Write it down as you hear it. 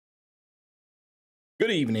Good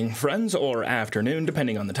evening, friends, or afternoon,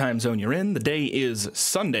 depending on the time zone you're in. The day is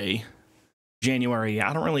Sunday, January,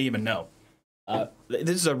 I don't really even know. This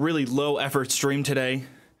is a really low-effort stream today.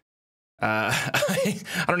 I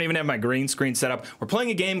don't even have my green screen set up. We're playing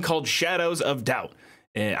a game called Shadows of Doubt.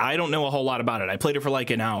 I don't know a whole lot about it. I played it for like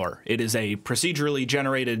an hour. It is a procedurally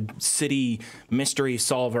generated city mystery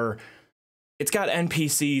solver. It's got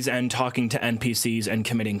NPCs and talking to NPCs and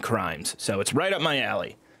committing crimes, so it's right up my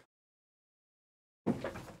alley.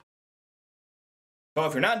 Well,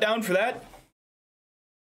 if you're not down for that,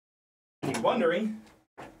 and you're wondering,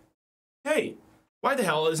 hey, why the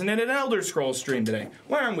hell isn't it an Elder Scrolls stream today?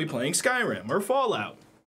 Why aren't we playing Skyrim or Fallout?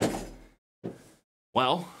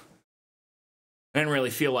 Well, I didn't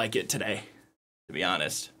really feel like it today, to be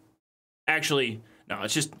honest. Actually, no,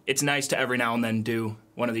 it's nice to every now and then do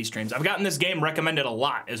one of these streams. I've gotten this game recommended a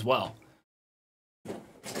lot as well.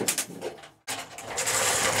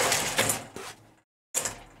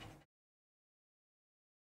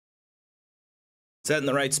 Is that in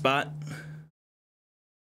the right spot?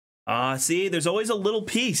 See, there's always a little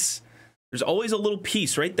piece. There's always a little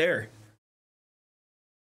piece right there.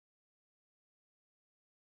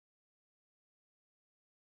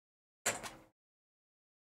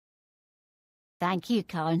 Thank you,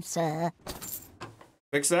 kind sir.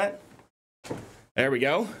 Fix that. There we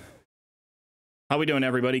go. How we doing,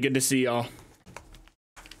 everybody? Good to see y'all.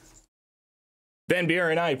 Van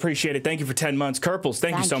Buren, I appreciate it. Thank you for 10 months. Kerples,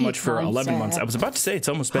 thank you so much for 11 months. I was about to say it's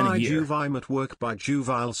almost been a year. Hi, Joov, I'm at work by Joov.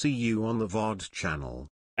 I'll see you on the VOD channel.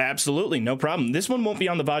 Absolutely, no problem. This one won't be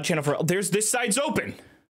on the VOD channel for... This side's open.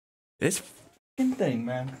 This fucking thing,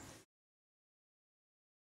 man.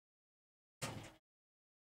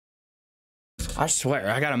 I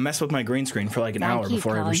swear, I gotta mess with my green screen for like an hour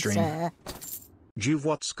before every stream. Joov,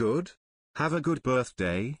 what's good? Have a good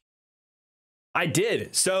birthday. I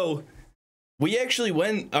did. So... we actually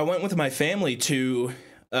I went with my family to,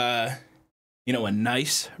 you know, a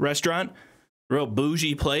nice restaurant, real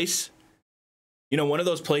bougie place. You know, one of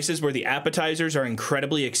those places where the appetizers are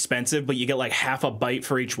incredibly expensive, but you get like half a bite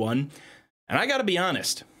for each one. And I gotta be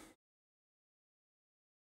honest.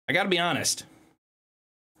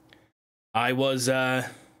 I was, the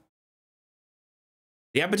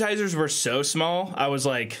appetizers were so small, I was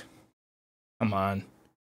like, come on.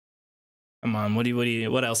 Come on,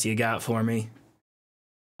 what else you got for me?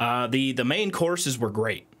 The main courses were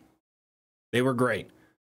great. They were great.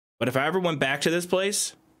 But if I ever went back to this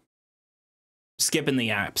place, skipping the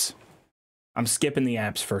apps. I'm skipping the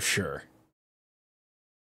apps for sure.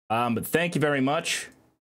 But thank you very much.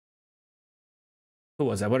 Who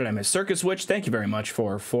was that? What did I miss? Circus Witch, thank you very much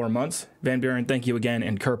for 4 months. Van Buren, thank you again.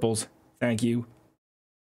 And Kerples, thank you.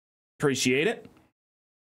 Appreciate it.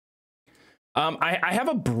 I have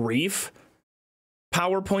a brief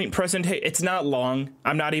PowerPoint presentation. It's not long.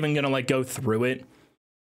 I'm not even gonna like go through it.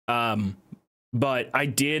 But I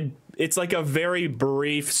did. It's like a very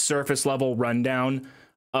brief surface level rundown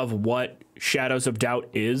of what Shadows of Doubt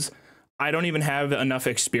is. I don't even have enough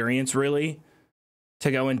experience really to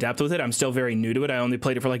go in depth with it. I'm still very new to it. I only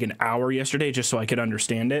played it for like an hour yesterday just so I could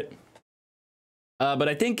understand it. But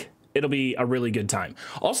I think it'll be a really good time.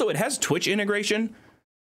 Also, it has Twitch integration.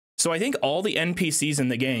 So I think all the NPCs in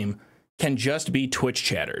the game can just be Twitch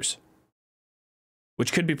chatters,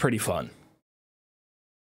 which could be pretty fun.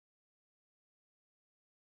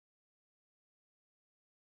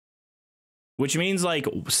 Which means like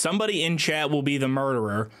somebody in chat will be the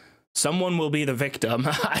murderer, someone will be the victim.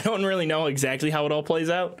 I don't really know exactly how it all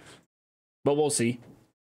plays out, but we'll see.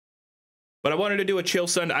 But I wanted to do a chill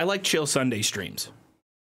Sunday. I like chill Sunday streams.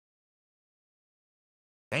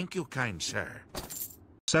 Thank you, kind sir.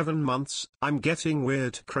 7 months, I'm getting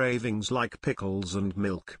weird cravings like pickles and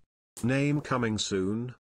milk. Name coming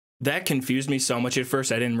soon. That confused me so much at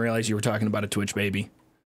first, I didn't realize you were talking about a Twitch baby.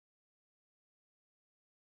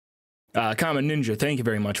 Common Ninja, thank you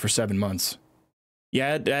very much for 7 months.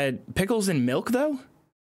 Yeah, pickles and milk, though?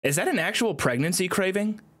 Is that an actual pregnancy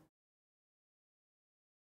craving?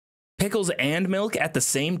 Pickles and milk at the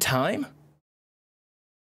same time?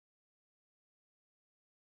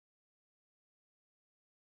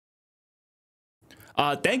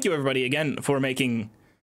 Thank you, everybody, again, for making,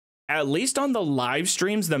 at least on the live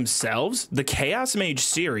streams themselves, the Chaos Mage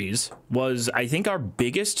series was, I think, our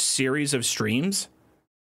biggest series of streams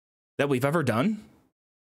that we've ever done,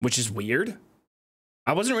 which is weird.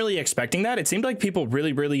 I wasn't really expecting that. It seemed like people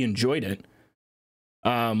really, really enjoyed it.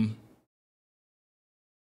 But,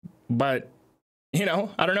 you know,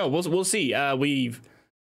 I don't know. We'll see. I'll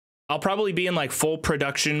probably be in like full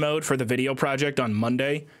production mode for the video project on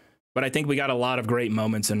Monday. But I think we got a lot of great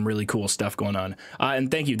moments and really cool stuff going on. And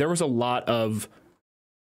thank you. There was a lot of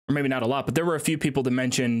or maybe not a lot, but there were a few people that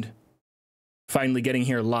mentioned finally getting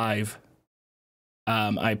here live.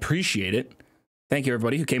 I appreciate it. Thank you,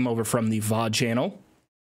 everybody who came over from the VOD channel.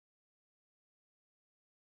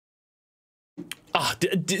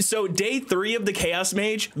 So day 3 of the Chaos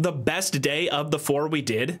Mage, the best day of the 4 we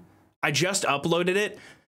did. I just uploaded it,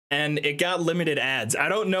 and it got limited ads. I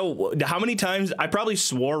don't know how many times. I probably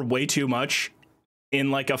swore way too much in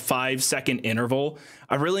like a 5-second interval.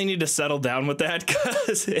 I really need to settle down with that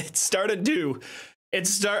because it started to.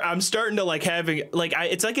 I'm starting to like having like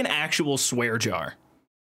it's like an actual swear jar.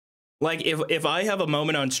 Like if I have a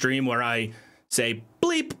moment on stream where I say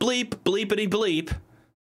bleep bleep bleepity bleep,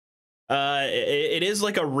 it is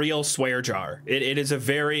like a real swear jar. It is a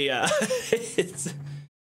very it's.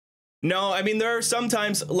 No, I mean, there are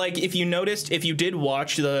sometimes, like, if you noticed, if you did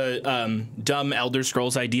watch the dumb Elder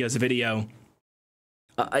Scrolls Ideas video,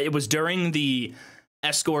 it was during the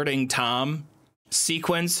escorting Tom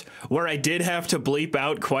sequence where I did have to bleep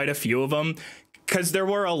out quite a few of them, because there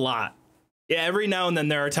were a lot. Yeah, every now and then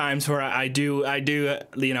there are times where I do,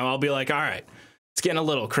 you know, I'll be like, all right, it's getting a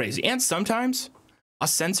little crazy. And sometimes a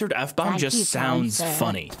censored F-bomb just sounds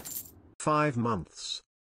funny. 5 months.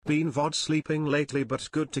 Been VOD sleeping lately, but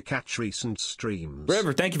good to catch recent streams.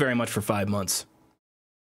 River, thank you very much for 5 months.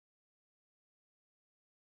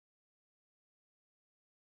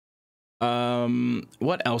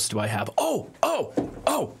 What else do I have? Oh!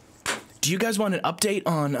 Do you guys want an update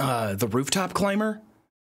on the rooftop climber?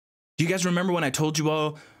 Do you guys remember when I told you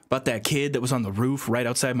all about that kid that was on the roof right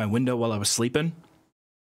outside my window while I was sleeping?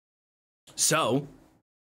 So,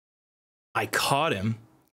 I caught him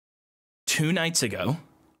 2 nights ago.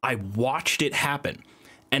 I watched it happen,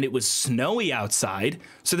 and it was snowy outside,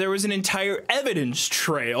 so there was an entire evidence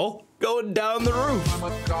trail going down the roof.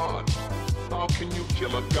 I'm a god. How can you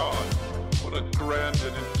kill a god? What a grand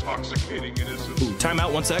and intoxicating innocence. Ooh, time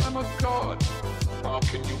out 1 sec. I'm a god. How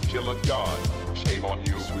can you kill a god? Shame on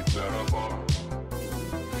you, sweet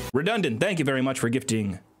Barabar. Redundant, thank you very much for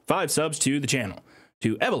gifting 5 subs to the channel.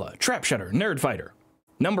 To Evola, Trapshutter, Nerd Fighter,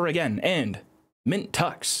 Number Again, and Mint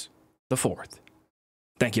Tux the 4th.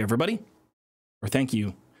 Thank you, everybody. Or thank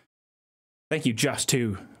you just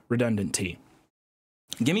to Redundant T.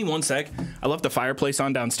 Give me 1 sec. I left the fireplace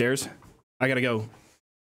on downstairs. I gotta go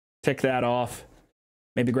tick that off.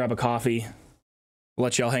 Maybe grab a coffee. I'll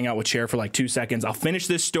let y'all hang out with Cher for like 2 seconds. I'll finish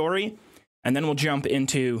this story, and then we'll jump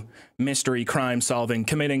into mystery crime solving,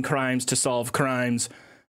 committing crimes to solve crimes.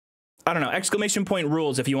 I don't know, exclamation point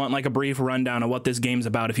rules if you want like a brief rundown of what this game's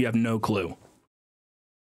about if you have no clue.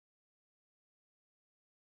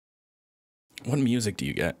 What music do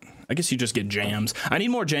you get? I guess you just get jams. I need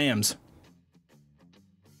more jams.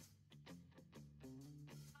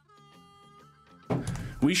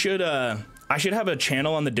 We should, I should have a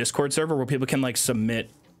channel on the Discord server where people can like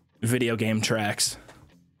submit video game tracks.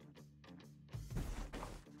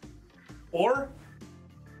 Or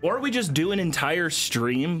we just do an entire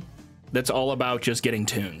stream that's all about just getting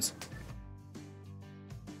tunes.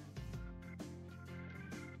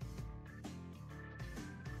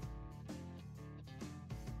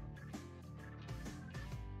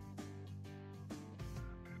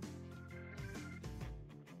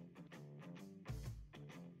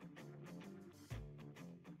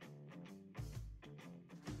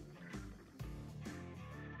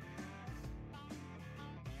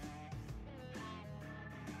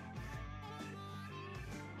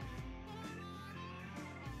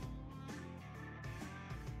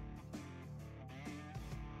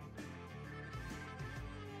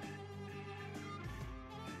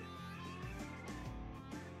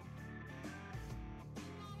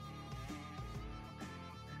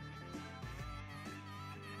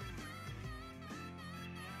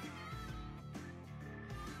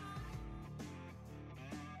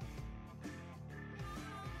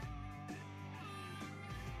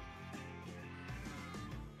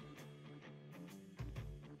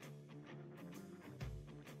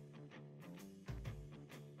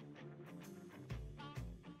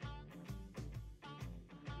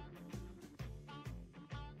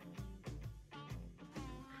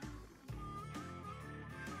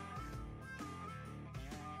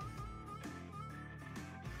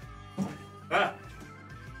 Ah.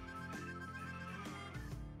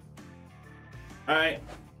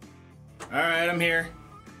 All right, I'm here.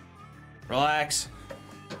 Relax.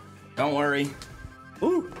 Don't worry.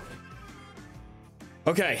 Ooh.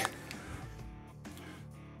 Okay.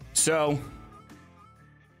 So,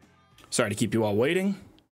 sorry to keep you all waiting.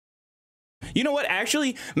 You know what?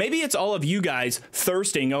 Actually, maybe it's all of you guys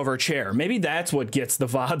thirsting over Chair. Maybe that's what gets the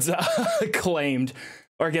VODs claimed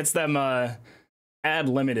or gets them ad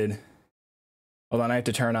limited. Hold on, I have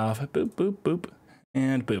to turn off. Boop, boop, boop,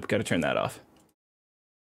 and boop. Got to turn that off.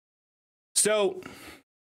 So,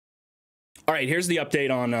 all right, here's the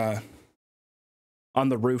update on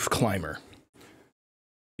the roof climber.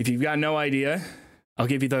 If you've got no idea, I'll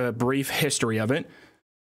give you the brief history of it.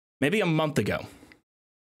 Maybe a month ago,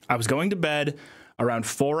 I was going to bed around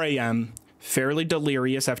 4 a.m., fairly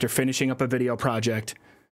delirious after finishing up a video project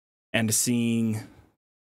and seeing,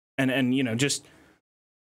 and you know, just,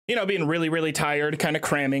 you know, being really, really tired, kind of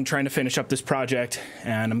cramming, trying to finish up this project.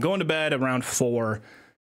 And I'm going to bed around 4,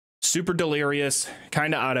 super delirious,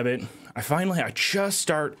 kind of out of it. I just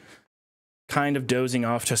start kind of dozing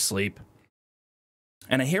off to sleep.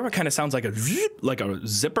 And I hear what kind of sounds like a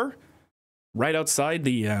zipper right outside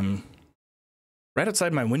right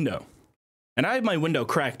outside my window. And I have my window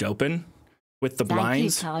cracked open with the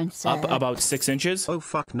blinds up about 6 inches. Oh,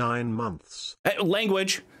 fuck, 9 months.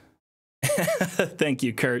 Language. Thank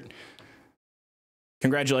you, Kurt.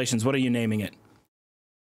 Congratulations. What are you naming it?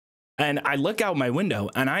 And I look out my window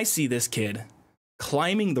and I see this kid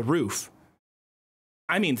climbing the roof.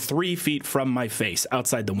 I mean, 3 feet from my face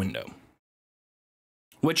outside the window.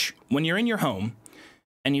 Which, when you're in your home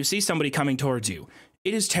and you see somebody coming towards you,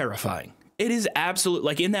 it is terrifying. It is absolute.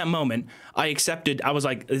 Like, in that moment, I was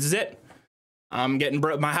like, this is it. I'm getting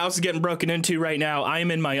my house is getting broken into right now.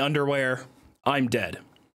 I'm in my underwear. I'm dead.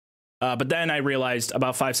 But then I realized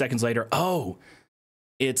about 5 seconds later, oh,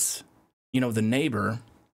 it's, you know, the neighbor,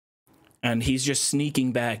 and he's just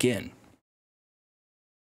sneaking back in.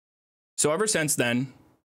 So ever since then,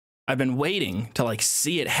 I've been waiting to like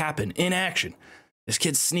see it happen in action. This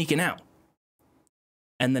kid's sneaking out.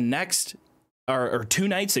 And the next, or 2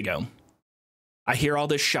 nights ago, I hear all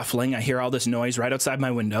this shuffling. I hear all this noise right outside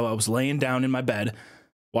my window. I was laying down in my bed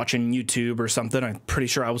watching YouTube or something. I'm pretty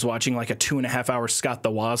sure I was watching like a 2.5-hour Scott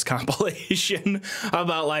the Woz compilation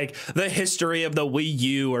about like the history of the Wii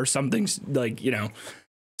U or something, like, you know,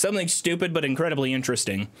 something stupid but incredibly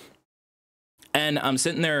interesting. And I'm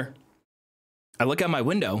sitting there. I look out my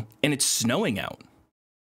window and it's snowing out.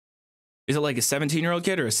 Is it like a 17-year-old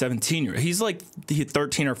kid or a 17-year-old? He's like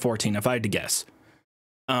 13 or 14, if I had to guess.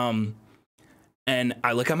 And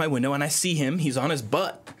I look out my window and I see him. He's on his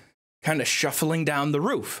butt, kind of shuffling down the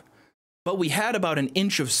roof. But we had about an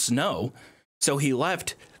inch of snow, so he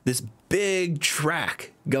left this big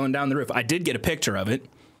track going down the roof. I did get a picture of it.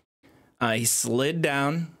 He slid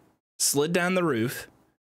down the roof,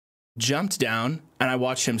 jumped down, and I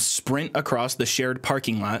watched him sprint across the shared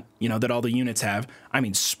parking lot, you know, that all the units have. I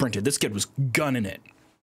mean, sprinted. This kid was gunning it.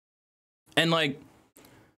 And, like,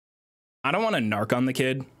 I don't want to narc on the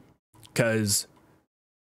kid, because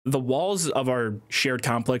the walls of our shared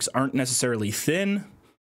complex aren't necessarily thin,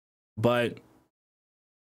 but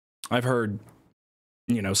I've heard,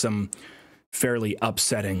 you know, some fairly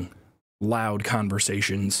upsetting, loud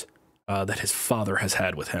conversations that his father has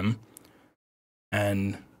had with him.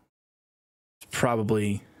 And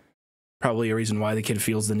probably a reason why the kid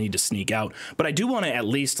feels the need to sneak out. But I do want to at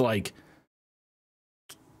least, like,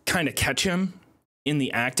 kind of catch him in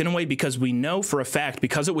the act in a way, because we know for a fact,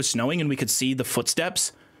 because it was snowing and we could see the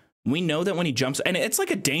footsteps, we know that when he jumps, and it's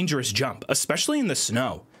like a dangerous jump, especially in the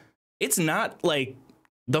snow. It's not like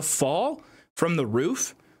the fall from the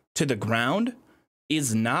roof to the ground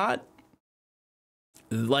is not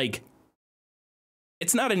like,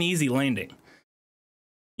 it's not an easy landing.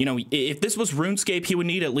 You know, if this was RuneScape, he would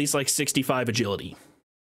need at least like 65 agility.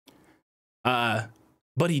 But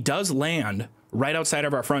he does land right outside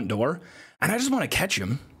of our front door, and I just want to catch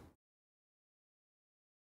him.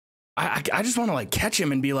 I just want to like catch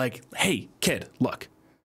him and be like, hey, kid, look,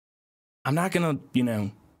 I'm not going to, you know,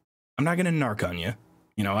 I'm not going to narc on you.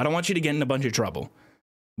 You know, I don't want you to get in a bunch of trouble.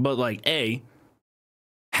 But like,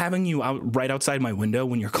 having you out right outside my window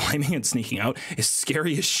when you're climbing and sneaking out is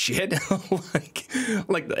scary as shit.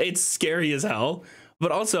 like it's scary as hell.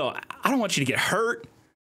 But also, I don't want you to get hurt,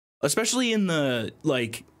 especially in the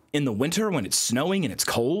winter when it's snowing and it's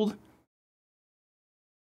cold.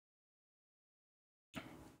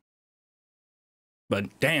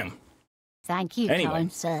 But damn. Thank you, Anyway.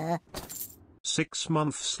 kind sir. 6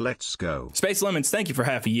 months, let's go. Space Lemons, thank you for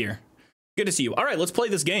half a year. Good to see you. All right, let's play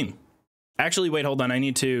this game. Actually, wait, hold on.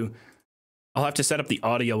 I'll have to set up the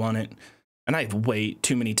audio on it. And I have way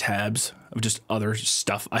too many tabs of just other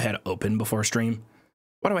stuff I had open before stream.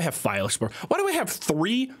 Why do I have File Explorer? Why do I have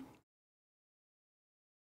 3?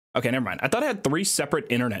 Okay, never mind. I thought I had 3 separate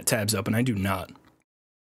internet tabs open. I do not.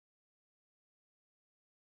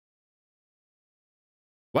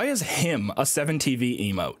 Why is him a 7TV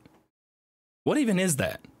emote? What even is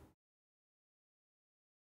that?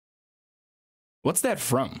 What's that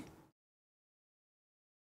from?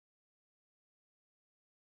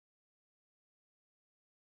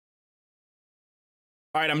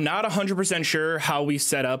 All right, I'm not 100% sure how we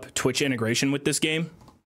set up Twitch integration with this game.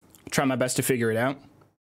 I'll try my best to figure it out.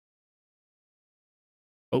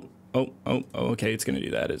 Oh, okay, it's going to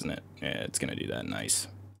do that, isn't it? Yeah, it's going to do that. Nice.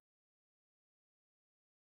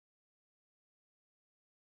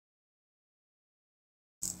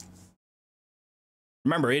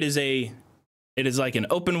 Remember, it is like an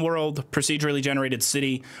open world, procedurally generated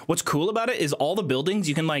city. What's cool about it is all the buildings,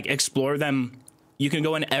 you can like explore them. You can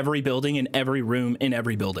go in every building, in every room, in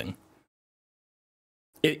every building.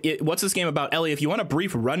 What's this game about, Ellie? If you want a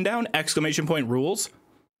brief rundown, ! Rules.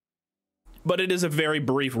 But it is a very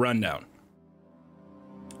brief rundown.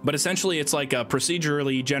 But essentially, it's like a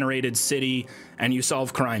procedurally generated city, and you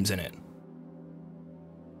solve crimes in it.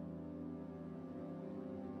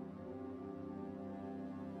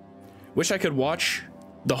 Wish I could watch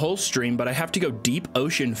the whole stream, but I have to go deep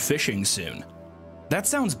ocean fishing soon. That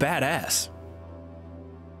sounds badass.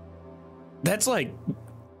 That's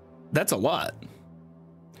a lot.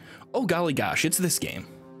 Oh, golly gosh, it's this game.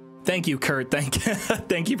 Thank you, Kurt.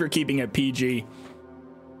 Thank you for keeping it PG.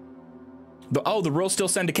 The rules still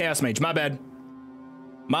send to Chaos Mage. My bad.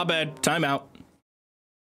 My bad. Time out.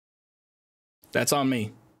 That's on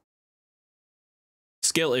me.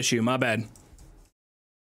 Skill issue. My bad.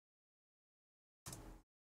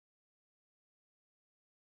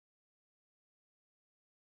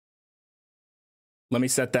 Let me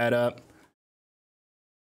set that up.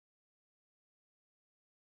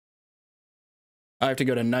 I have to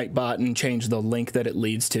go to Nightbot and change the link that it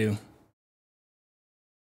leads to.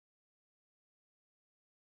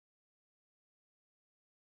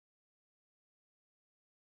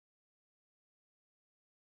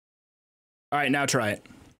 All right, now try it.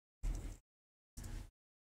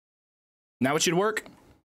 Now it should work.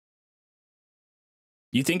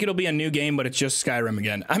 You think it'll be a new game, but it's just Skyrim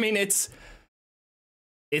again. I mean, it's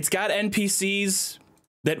got NPCs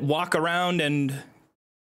that walk around and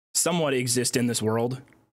somewhat exist in this world.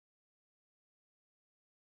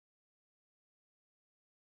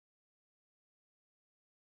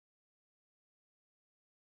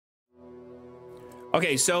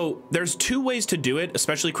 Okay, so there's two ways to do it,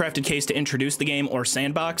 especially crafted case to introduce the game or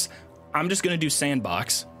sandbox. I'm just gonna do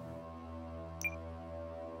sandbox.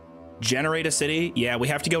 Generate a city. Yeah, we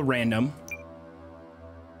have to go random.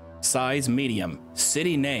 Size medium.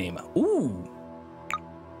 City name. Ooh.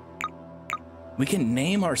 We can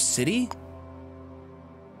name our city?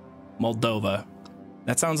 Moldova.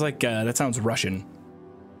 That sounds like, that sounds Russian.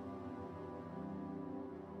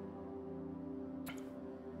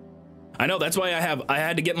 I know, that's why I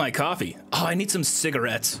had to get my coffee. Oh, I need some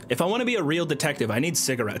cigarettes. If I want to be a real detective, I need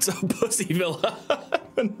cigarettes. Oh,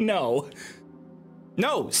 Pussyville. No.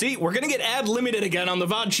 No, see, we're gonna get ad limited again on the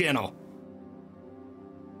VOD channel.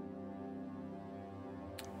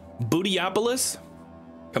 Bootyopolis?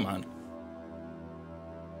 Come on.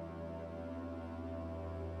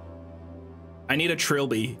 I need a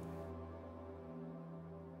Trilby.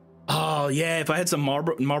 Oh, yeah, if I had some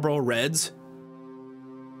Marlboro Reds.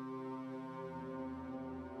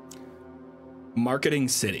 Marketing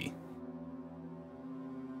City.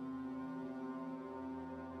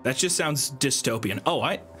 That just sounds dystopian. Oh,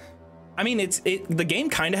 I mean, the game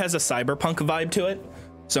kind of has a cyberpunk vibe to it,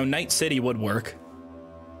 so Night City would work.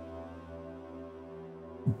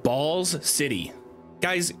 Balls City.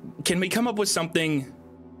 Guys, can we come up with something?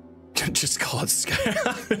 Just call it Sky.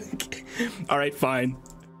 All right, fine.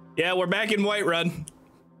 Yeah, we're back in Whiterun.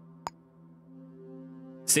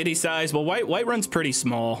 City size. Well, Whiterun's pretty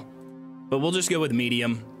small, but we'll just go with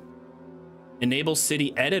medium. Enable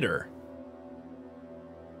city editor.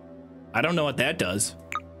 I don't know what that does.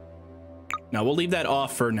 Now we'll leave that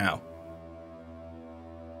off for now.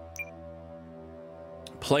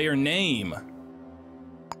 Player name.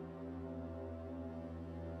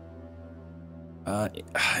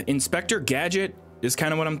 Inspector Gadget is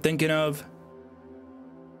kind of what I'm thinking of.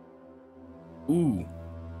 Ooh.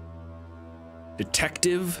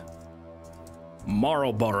 Detective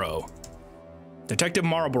Marlboro. Detective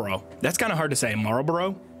Marlboro. That's kind of hard to say.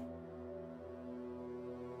 Marlboro?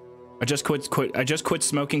 I just quit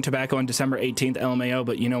smoking tobacco on December 18th, LMAO,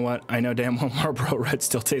 but you know what? I know damn well Marlboro Red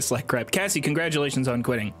still tastes like crap. Cassie, congratulations on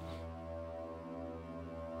quitting.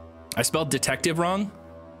 I spelled detective wrong?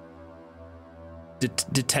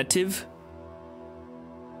 Detective?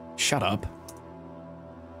 Shut up.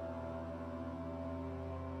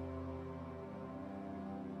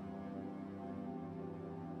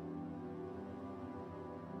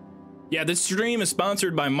 Yeah, this stream is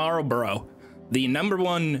sponsored by Marlboro, the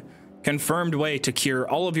 #1 confirmed way to cure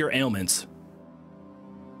all of your ailments.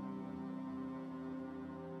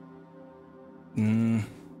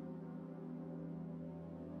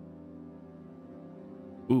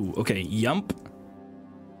 Ooh, okay. Yump.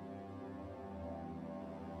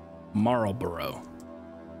 Marlboro.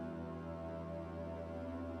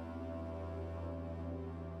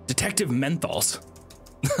 Detective Menthols.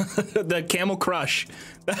 The Camel Crush.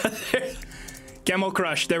 Camel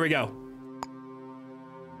Crush. There we go.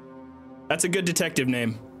 That's a good detective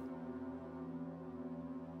name.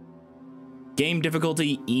 Game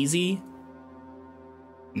difficulty easy?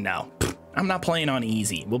 No. I'm not playing on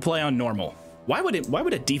easy. We'll play on normal. Why would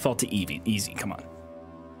it default to easy? Come on.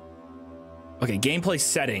 Okay, gameplay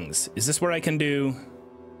settings. Is this where I can do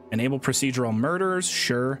enable procedural murders?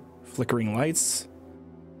 Sure. Flickering lights.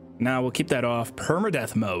 Now we'll keep that off.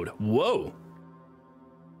 Permadeath mode. Whoa.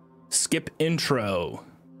 Skip intro.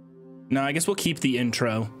 No, I guess we'll keep the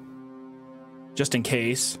intro just in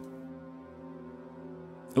case.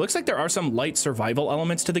 It looks like there are some light survival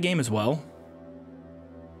elements to the game as well.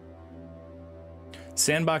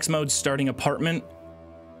 Sandbox mode starting apartment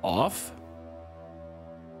off.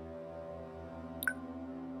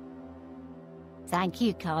 Thank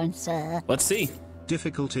you, kind sir. Let's see.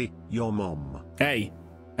 Difficulty, your mom. Hey.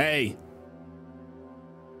 Hey.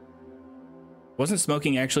 Wasn't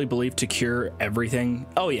smoking actually believed to cure everything?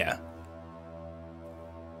 Oh, yeah.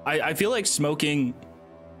 I feel like smoking,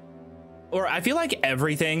 or I feel like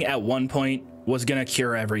everything at one point was gonna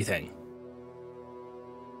cure everything.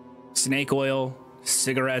 Snake oil,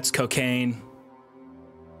 cigarettes, cocaine.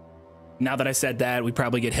 Now that I said that, we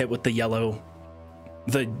probably get hit with the yellow,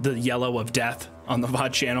 the yellow of death on the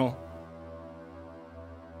VOD channel.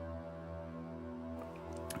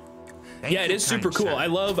 Yeah, it is super cool. I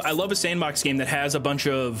love a sandbox game that has a bunch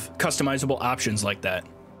of customizable options like that.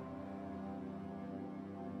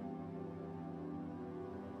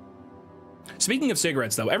 Speaking of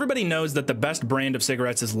cigarettes, though, everybody knows that the best brand of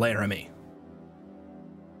cigarettes is Laramie.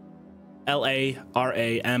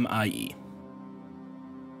 L-A-R-A-M-I-E.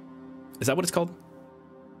 Is that what it's called?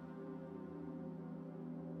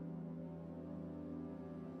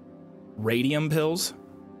 Radium pills?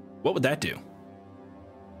 What would that do?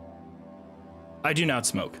 I do not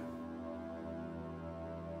smoke.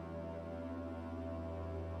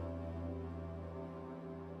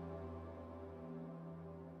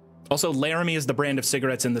 Also, Laramie is the brand of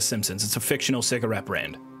cigarettes in The Simpsons. It's a fictional cigarette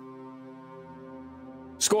brand.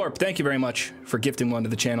 Scorp, thank you very much for gifting one to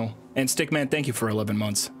the channel. And Stickman, thank you for 11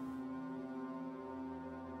 months.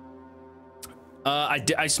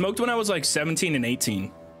 I smoked when I was like 17 and 18.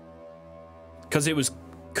 Because it was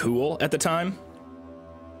cool at the time.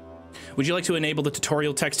 Would you like to enable the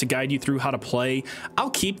tutorial text to guide you through how to play? I'll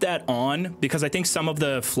keep that on because I think some of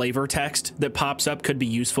the flavor text that pops up could be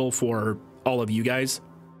useful for all of you guys.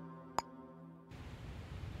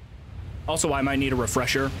 Also, I might need a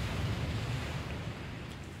refresher.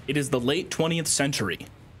 It is the late 20th century.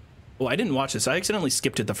 Oh, I didn't watch this. I accidentally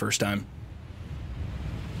skipped it the first time.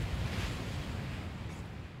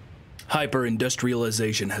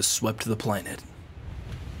 Hyper-industrialization has swept the planet.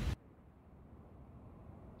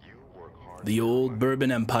 The old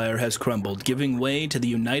Bourbon Empire has crumbled, giving way to the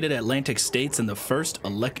United Atlantic States and the first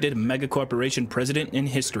elected megacorporation president in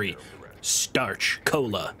history, Starch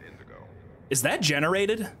Cola. Is that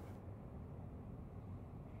generated?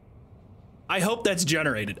 I hope that's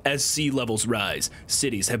generated. As sea levels rise,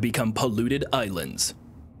 cities have become polluted islands.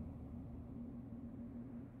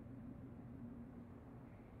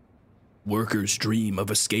 Workers dream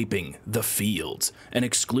of escaping the fields, an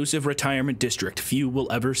exclusive retirement district few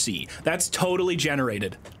will ever see. That's totally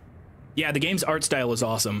generated. Yeah, the game's art style is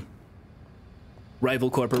awesome.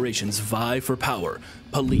 Rival corporations vie for power,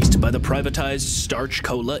 policed by the privatized Starch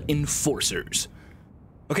Cola enforcers.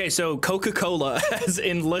 Okay, so Coca-Cola has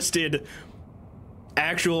enlisted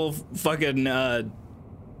actual fucking,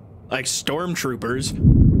 like,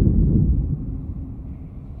 stormtroopers.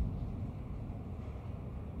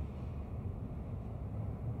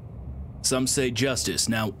 Some say justice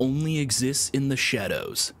now only exists in the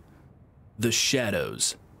shadows. The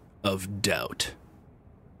shadows of doubt.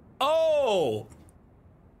 Oh!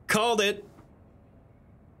 Called it.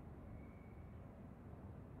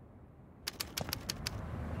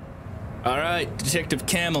 All right, Detective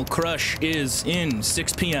Camel Crush is in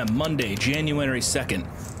 6 p.m. Monday, January 2nd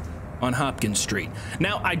on Hopkins Street.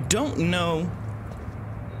 Now, I don't know,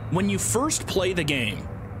 when you first play the game,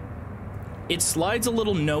 it slides a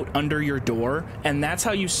little note under your door, and that's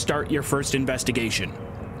how you start your first investigation.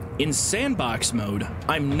 In sandbox mode,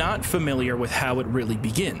 I'm not familiar with how it really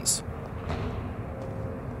begins.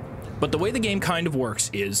 But the way the game kind of works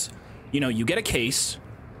is, you know, you get a case,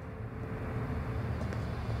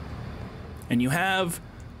 and you have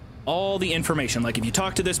all the information. Like, if you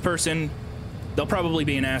talk to this person, they'll probably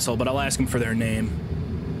be an asshole, but I'll ask them for their name.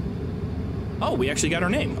 Oh, we actually got her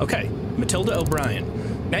name. Okay, Matilda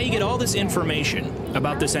O'Brien. Now you get all this information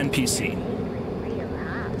about this NPC.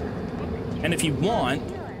 And if you want,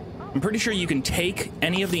 I'm pretty sure you can take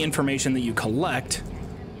any of the information that you collect.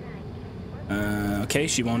 Okay,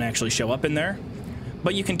 she won't actually show up in there.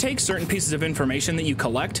 But you can take certain pieces of information that you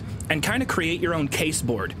collect and kind of create your own case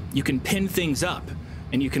board. You can pin things up,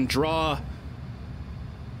 and you can draw,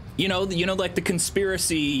 you know, like the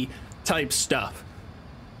conspiracy type stuff.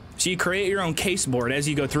 So you create your own case board as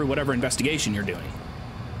you go through whatever investigation you're doing.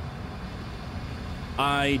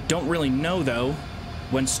 I don't really know, though,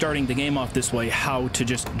 when starting the game off this way, how to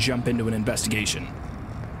just jump into an investigation.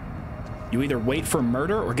 You either wait for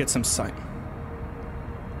murder or get some sight.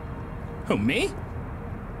 Who, me?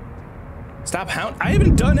 Stop hound. I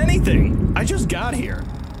haven't done anything. I just got here.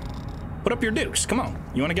 Put up your dukes. Come on.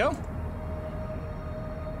 You want to go?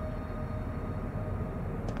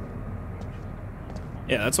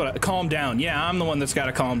 Yeah, that's what calm down. Yeah, I'm the one that's got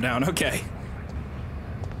to calm down. Okay.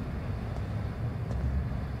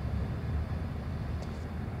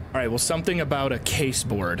 All right, well, something about a case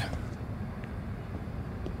board.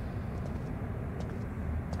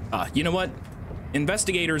 You know what?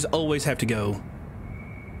 Investigators always have to go.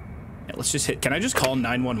 Yeah, let's just hit. Can I just call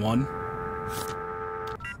 911?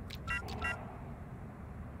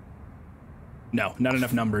 No, not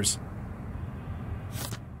enough numbers.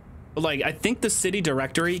 But like, I think the city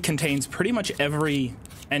directory contains pretty much every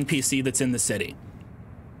NPC that's in the city.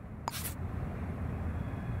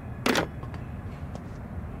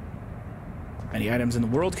 Many items in the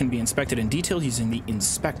world can be inspected in detail using the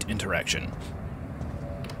inspect interaction.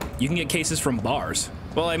 You can get cases from bars.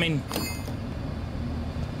 Well, I mean,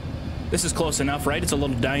 this is close enough, right? It's a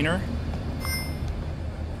little diner.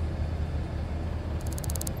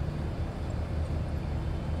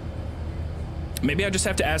 Maybe I just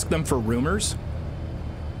have to ask them for rumors.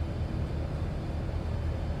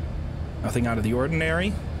 Nothing out of the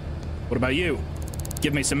ordinary. What about you?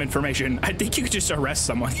 Give me some information. I think you could just arrest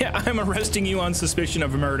someone. Yeah, I'm arresting you on suspicion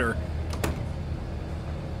of murder.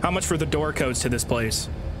 How much for the door codes to this place?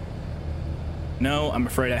 No, I'm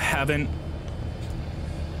afraid I haven't.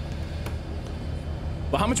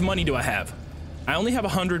 Well, how much money do I have? I only have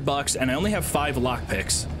 $100 and I only have 5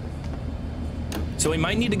 lockpicks. So we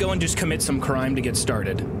might need to go and just commit some crime to get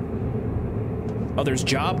started. Oh, there's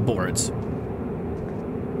job boards.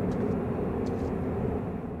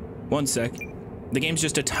 One sec. The game's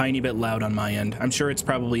just a tiny bit loud on my end. I'm sure it's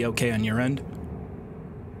probably okay on your end.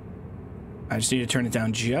 I just need to turn it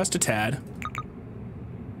down just a tad.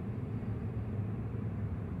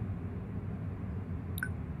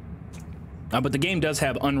 But the game does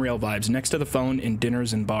have Unreal vibes. Next to the phone in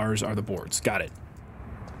dinners and bars are the boards. Got it.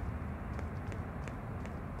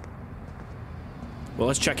 Well,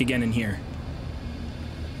 let's check again in here.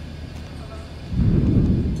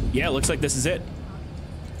 Yeah, looks like this is it.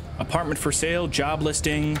 Apartment for sale, job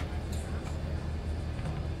listing.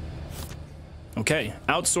 Okay,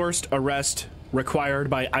 outsourced arrest required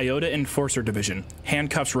by Iota Enforcer Division.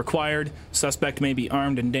 Handcuffs required. Suspect may be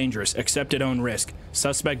armed and dangerous. Accept at own risk.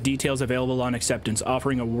 Suspect details available on acceptance,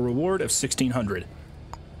 offering a reward of $1,600. All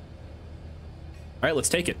right, let's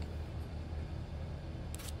take it.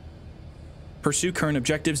 Pursue current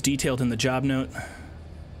objectives detailed in the job note.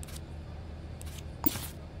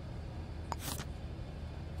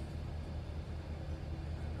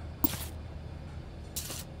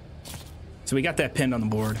 So we got that pinned on the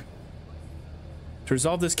board. To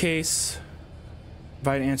resolve this case,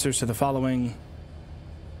 provide answers to the following.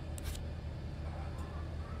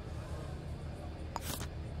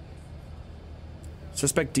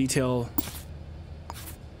 Suspect detail.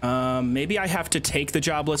 Maybe I have to take the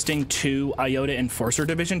job listing to Iota Enforcer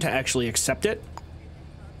Division to actually accept it.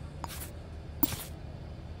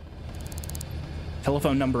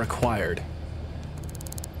 Telephone number acquired.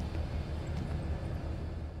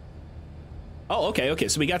 Oh, okay,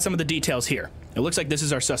 so we got some of the details here. It looks like this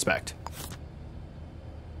is our suspect.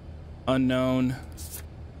 Unknown.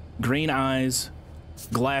 Green eyes.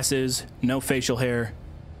 Glasses. No facial hair.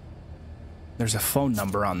 There's a phone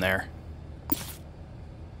number on there.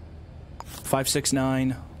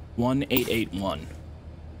 569-1881.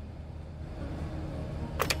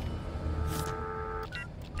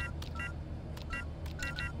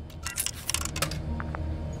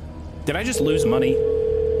 Did I just lose money?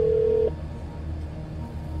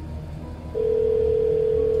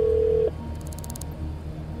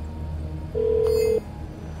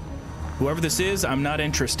 Whoever this is, I'm not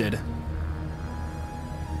interested.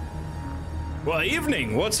 Well,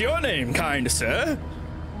 evening. What's your name, kind sir?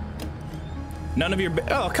 None of your...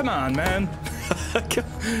 Oh, come on, man.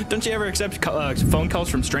 Don't you ever accept phone calls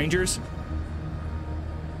from strangers?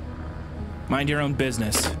 Mind your own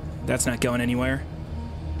business. That's not going anywhere.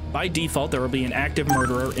 By default, there will be an active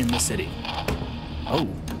murderer in the city. Oh.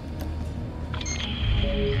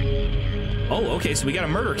 Oh, okay, so we got a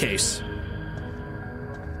murder case.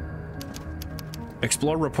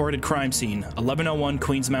 Explore reported crime scene, 1101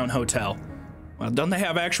 Queensmount Hotel. Well, don't they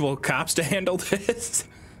have actual cops to handle this?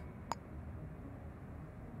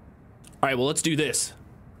 All right, well, let's do this.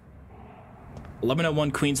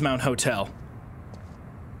 1101 Queensmount Hotel.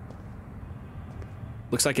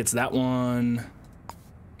 Looks like it's that one.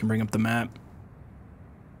 Can bring up the map.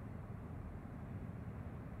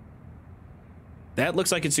 That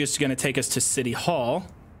looks like it's just going to take us to City Hall.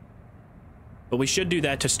 But we should do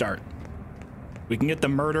that to start. We can get the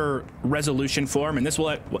murder resolution form, and this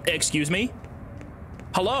will... Excuse me?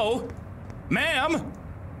 Hello? Ma'am?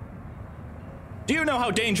 Do you know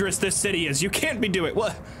how dangerous this city is? You can't be doing...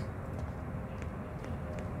 What?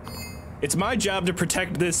 It's my job to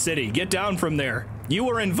protect this city. Get down from there. You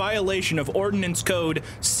are in violation of Ordinance Code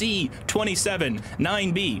C27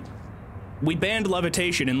 9B. We banned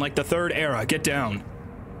levitation in like the third era. Get down.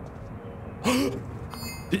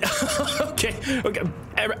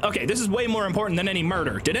 Okay, this is way more important than any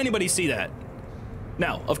murder. Did anybody see that?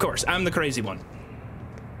 No, of course. I'm the crazy one.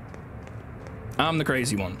 I'm the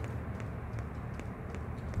crazy one.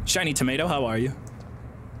 Shiny Tomato, how are you?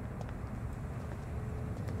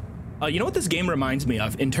 You know what this game reminds me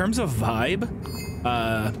of? In terms of vibe,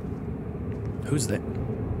 who's that?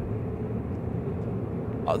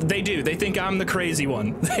 Oh, they do. They think I'm the crazy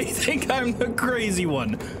one. They think I'm the crazy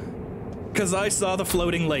one. Because I saw the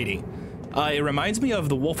floating lady. It reminds me of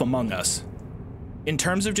The Wolf Among Us. In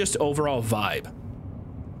terms of just overall vibe.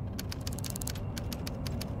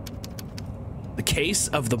 The Case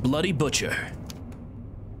of the Bloody Butcher.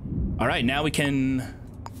 Alright, now we can...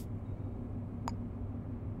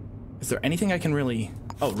 Is there anything I can really...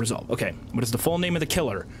 Oh, resolve. Okay. What is the full name of the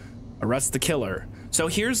killer? Arrest the killer. So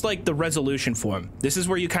here's like the resolution form. This is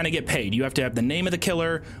where you kind of get paid. You have to have the name of the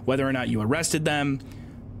killer, whether or not you arrested them,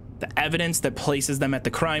 the evidence that places them at the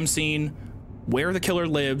crime scene, where the killer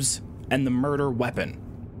lives, and the murder weapon.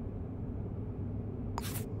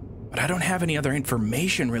 But I don't have any other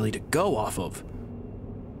information really to go off of.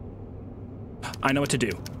 I know what to do.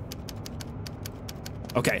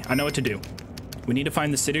 Okay, I know what to do. We need to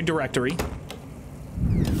find the city directory.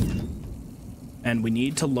 And we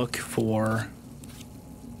need to look for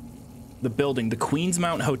the building, the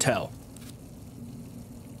Queensmount Hotel.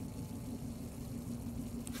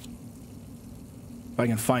 If I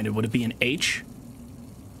can find it, would it be an H?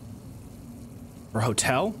 Or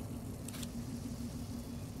hotel?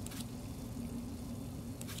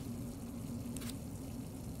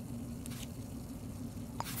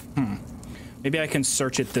 Maybe I can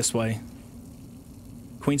search it this way.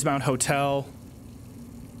 Queensmount Hotel,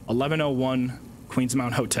 1101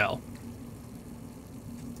 Queensmount Hotel.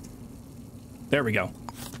 There we go.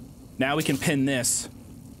 Now we can pin this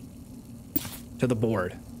to the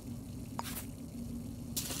board.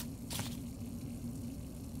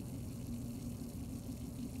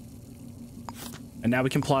 And now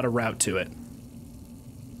we can plot a route to it.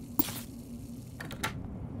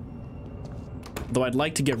 Though I'd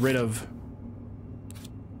like to get rid of...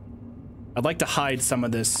 I'd like to hide some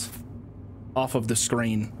of this off of the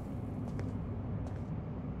screen.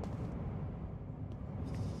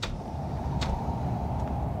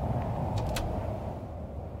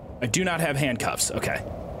 I do not have handcuffs. Okay.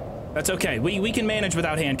 That's okay. We can manage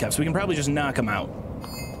without handcuffs. We can probably just knock them out.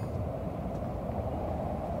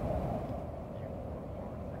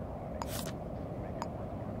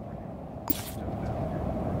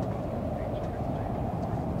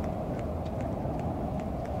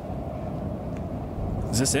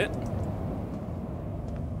 Is this it?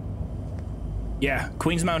 Yeah,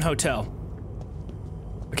 Queensmount Hotel.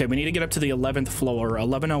 Okay, we need to get up to the 11th floor,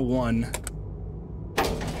 1101.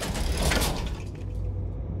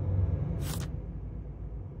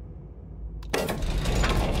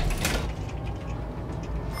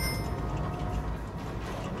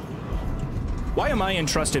 Why am I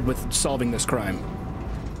entrusted with solving this crime?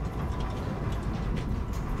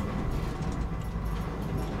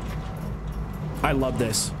 I love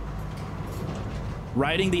this.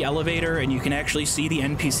 Riding the elevator and you can actually see the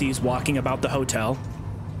NPCs walking about the hotel.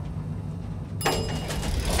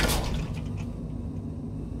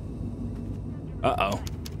 Uh-oh.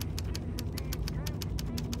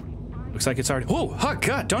 Looks like it's already... Oh, oh,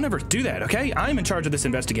 God, don't ever do that, okay? I'm in charge of this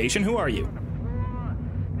investigation. Who are you?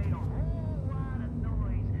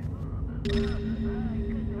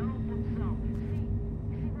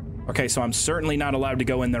 Okay, so I'm certainly not allowed to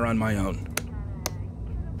go in there on my own.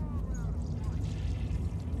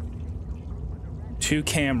 2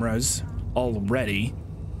 cameras already.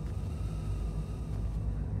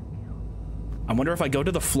 I wonder if I go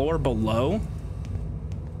to the floor below.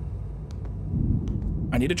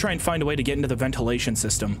 I need to try and find a way to get into the ventilation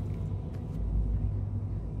system.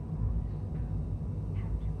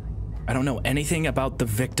 I don't know anything about the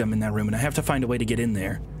victim in that room, and I have to find a way to get in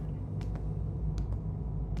there.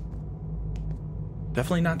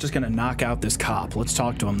 Definitely not just gonna knock out this cop. Let's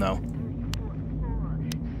talk to him, though.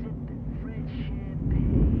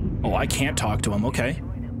 Oh, I can't talk to him. Okay.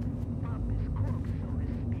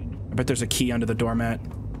 I bet there's a key under the doormat.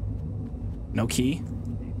 No key.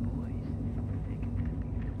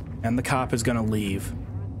 And the cop is gonna leave.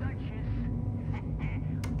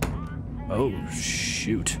 Oh,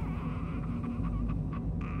 shoot.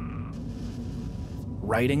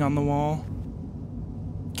 Writing on the wall.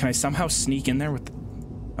 Can I somehow sneak in there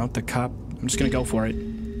without the cop? I'm just gonna go for it.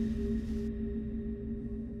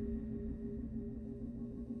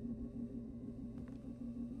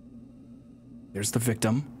 There's the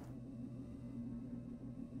victim.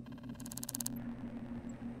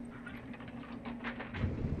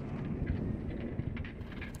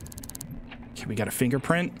 Okay, we got a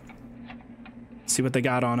fingerprint. Let's see what they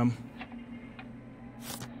got on him.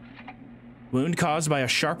 Wound caused by a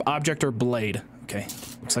sharp object or blade. Okay,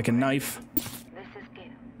 looks like a knife.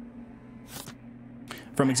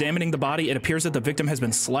 From examining the body, it appears that the victim has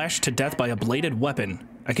been slashed to death by a bladed weapon.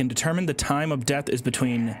 I can determine the time of death is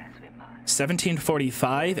between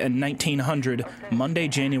 1745 and 1900, Monday,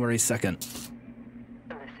 January 2nd.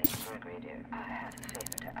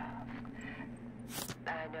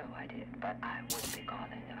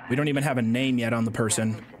 We don't even have a name yet on the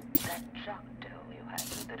person.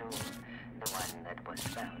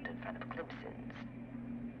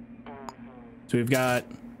 So we've got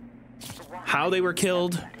how they were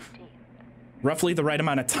killed, roughly the right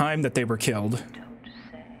amount of time that they were killed.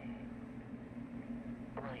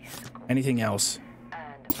 Anything else?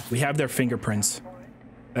 We have their fingerprints.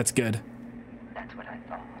 That's good. That's what I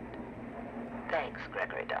thought. Thanks,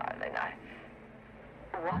 Gregory, darling.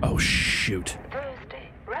 Oh, shoot. Thursday,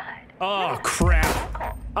 right? Oh,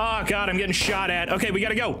 crap. Oh, God, I'm getting shot at. Okay, we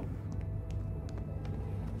gotta go.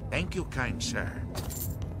 Thank you, kind sir.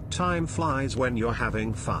 Time flies when you're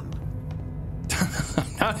having fun.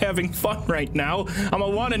 I'm not having fun right now. I'm a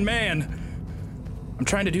wanted man. I'm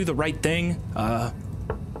trying to do the right thing.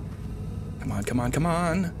 Come on, come on, come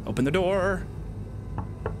on. Open the door.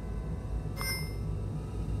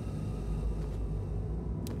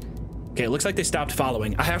 Okay, it looks like they stopped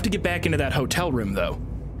following. I have to get back into that hotel room, though.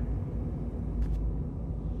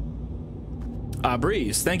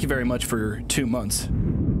 Breeze, thank you very much for 2 months.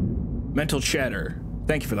 Mental Chatter,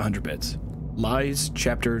 thank you for the 100 bits. Lies,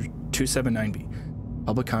 chapter 279B.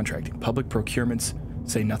 Public contracting, public procurements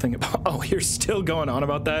say nothing about... Oh, you're still going on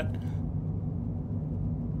about that?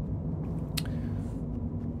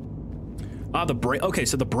 Okay,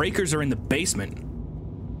 so the breakers are in the basement.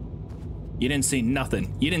 You didn't see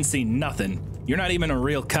nothing. You didn't see nothing. You're not even a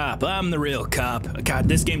real cop. I'm the real cop. God,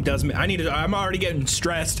 this game does me. I'm already getting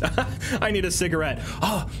stressed. I need a cigarette.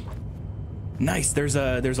 Oh, nice. There's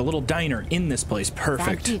a little diner in this place.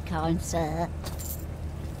 Perfect. Thank you, kind sir.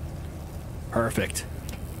 Perfect.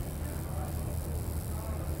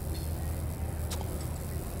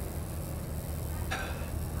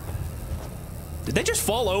 Did they just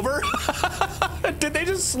fall over? Did they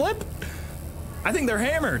just slip? I think they're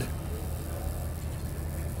hammered.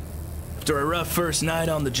 After a rough first night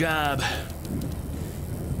on the job.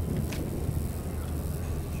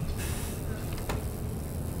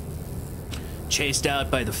 Chased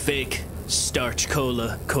out by the fake Starch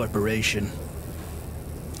Cola Corporation.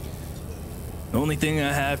 The only thing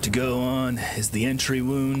I have to go on is the entry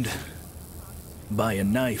wound by a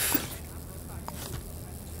knife.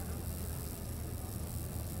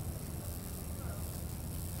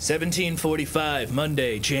 $17:45,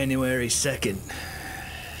 Monday, January 2nd.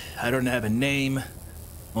 I don't have a name,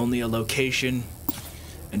 only a location,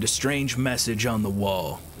 and a strange message on the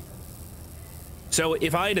wall. So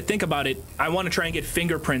if I had to think about it, I want to try and get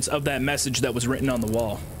fingerprints of that message that was written on the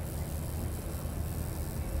wall.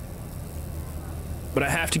 But I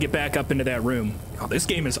have to get back up into that room. Oh, this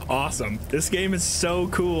game is awesome. This game is so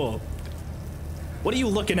cool. What are you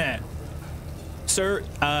looking at? Sir,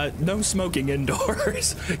 no smoking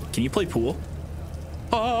indoors. Can you play pool?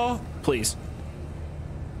 Oh, please.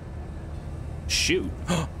 Shoot.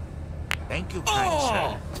 Thank you, kind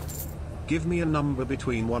sir. Give me a number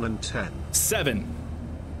between 1 and 10. 7.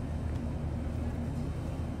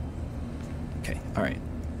 Okay, all right.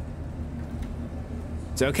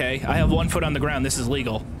 It's okay. I have 1 foot on the ground. This is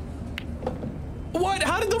legal. Whoa! what?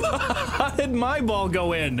 How did how did my ball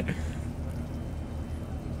go in?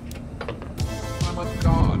 I'm a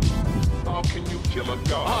god. How can you kill a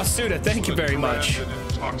god? Oh, Suda, thank you very much. Grand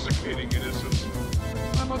and intoxicating innocence.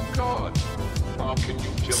 I'm a god. How can you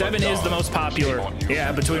kill 7 a god? is the most popular. Shame on you.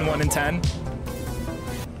 Yeah, between 1 and 10.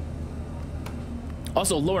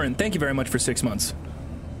 Also, Lauren, thank you very much for 6 months.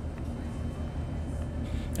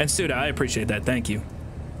 And Suda, I appreciate that. Thank you.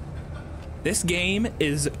 This game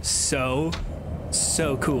is so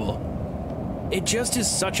cool. It just is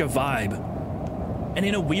such a vibe. And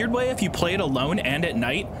in a weird way, if you play it alone and at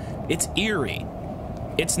night, it's eerie.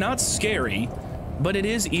 It's not scary, but it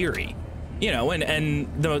is eerie. You know, and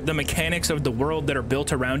the mechanics of the world that are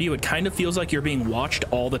built around you, it kind of feels like you're being watched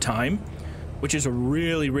all the time, which is a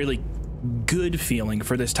really, really good feeling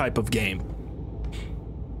for this type of game.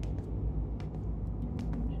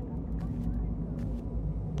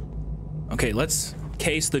 Okay, let's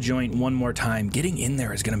case the joint one more time. Getting in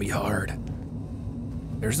there is gonna be hard.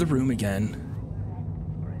 There's the room again.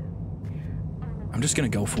 I'm just gonna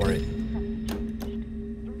go for it.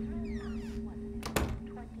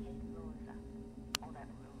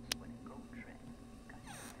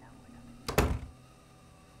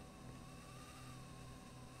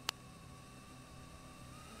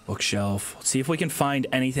 Bookshelf. Let's see if we can find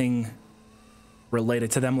anything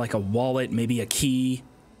related to them, like a wallet, maybe a key,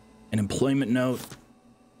 an employment note.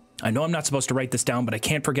 I know I'm not supposed to write this down, but I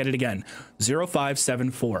can't forget it again.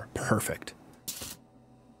 0574. Perfect.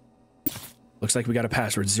 Looks like we got a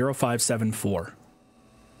password. 0574.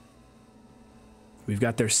 We've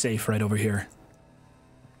got their safe right over here.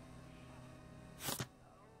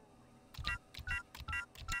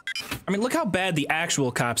 I mean, look how bad the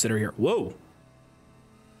actual cops that are here. Whoa.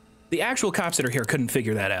 The actual cops that are here couldn't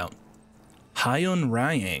figure that out. Hyun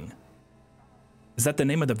Ryang. Is that the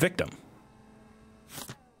name of the victim?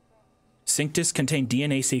 Sync discs contain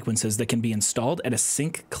DNA sequences that can be installed at a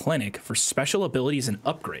sync clinic for special abilities and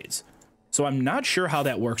upgrades. So I'm not sure how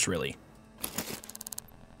that works really.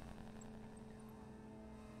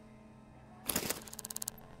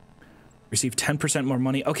 Receive 10% more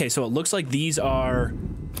money. Okay, so it looks like these are...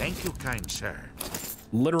 Thank you, kind sir.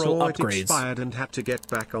 Literal Saw it upgrades. expired and had to get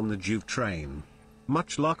back on the Joov train.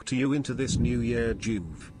 Much luck to you into this new year,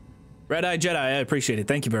 Joov. Red Eye Jedi, I appreciate it.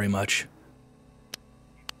 Thank you very much.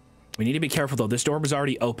 We need to be careful though. This door was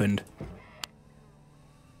already opened.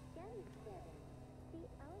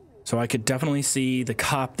 So I could definitely see the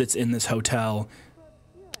cop that's in this hotel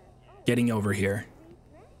getting over here.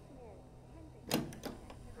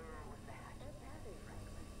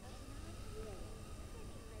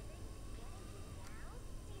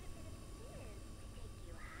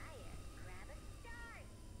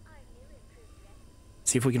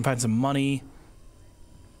 See if we can find some money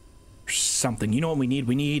or something. You know what we need?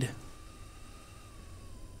 We need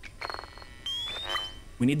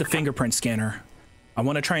the fingerprint scanner. I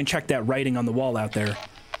want to try and check that writing on the wall out there.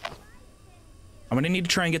 I'm going to need to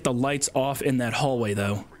try and get the lights off in that hallway,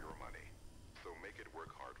 though.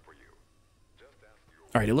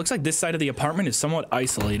 All right, it looks like this side of the apartment is somewhat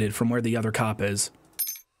isolated from where the other cop is.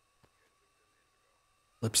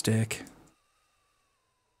 Lipstick.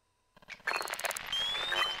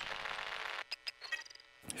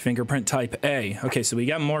 Fingerprint type A. Okay, so we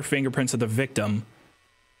got more fingerprints of the victim.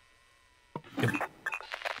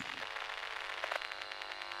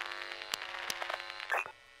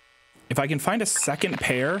 If I can find a second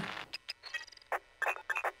pair.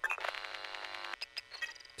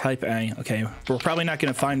 Type A. Okay, we're probably not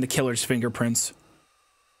going to find the killer's fingerprints.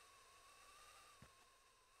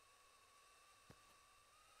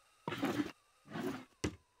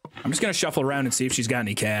 I'm just going to shuffle around and see if she's got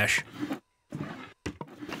any cash.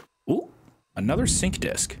 Ooh, another sync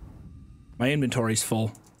disc. My inventory's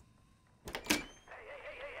full. Hey,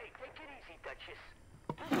 take it easy, Duchess.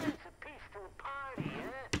 It's a peaceful party,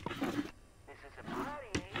 huh? This is a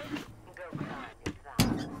party, ain't it? Go climb your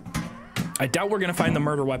thigh. I doubt we're gonna find the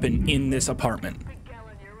murder weapon in this apartment. Big gal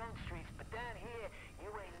on your own streets, but down here, you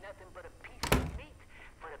ain't nothing but a piece of meat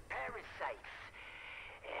for the parasites.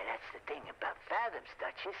 Yeah, that's the thing about Fathoms,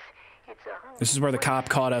 Duchess. It's a hungry This is where the cop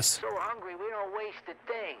caught us. So hungry we don't waste a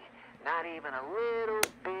thing. Not even a little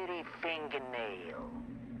bitty fingernail.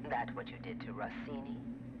 That's what you did to Rossini?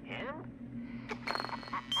 Him?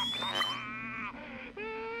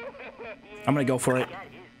 I'm gonna go for it. That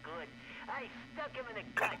is good. I stuck him in the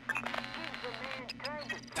gut. Gives a man time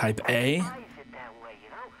to Type A. buys it that way, you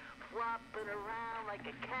know? Flopping around like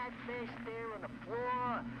a catfish there on the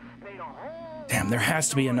floor. Made a whole... Damn, there has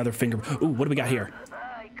to be another finger. Ooh, what do we got here?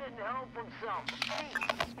 I couldn't help himself.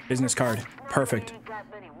 Business card. Perfect. Ain't got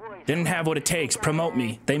many words Didn't have what it takes. Promote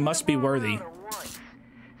me. They must be worthy.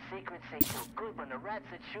 Secrets ain't so good when the rats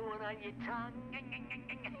are chewing on your tongue.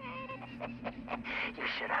 You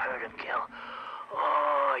should have heard him, Gil.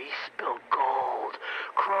 Oh, he spilled gold.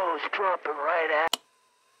 Crows dropping right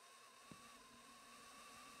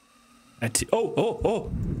at... Oh!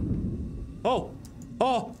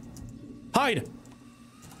 Hide!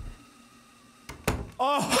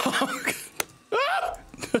 Oh!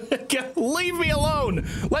 Leave me alone!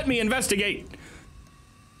 Let me investigate!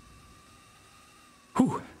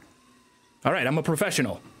 Whew. Alright, I'm a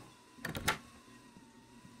professional.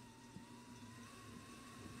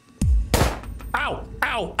 Ow!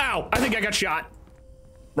 Ow! Ow! I think I got shot.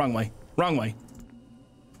 Wrong way. Wrong way.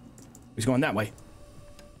 He's going that way.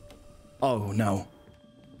 Oh, no.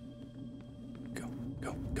 Go,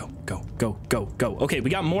 go, go, go, go, go, go. Okay, we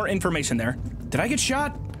got more information there. Did I get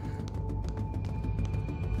shot?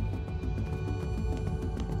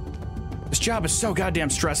 This job is so goddamn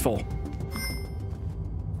stressful.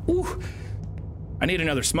 Ooh. I need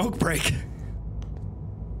another smoke break.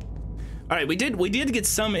 All right, we did get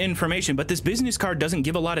some information, but this business card doesn't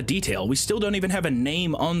give a lot of detail. We still don't even have a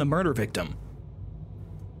name on the murder victim.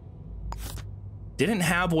 Didn't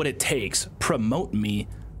have what it takes. Promote me.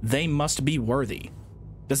 They must be worthy.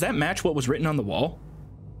 Does that match what was written on the wall?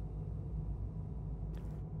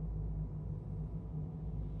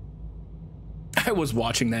 I was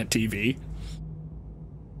watching that TV.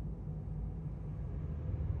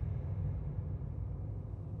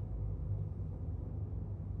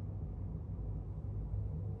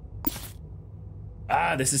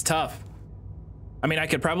 Ah, this is tough. I mean, I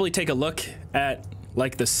could probably take a look at,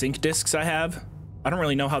 like, the sync discs I have. I don't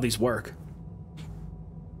really know how these work.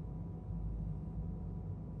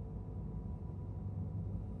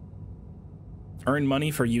 Earn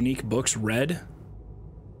money for unique books read.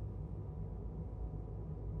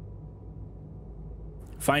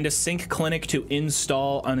 Find a sync clinic to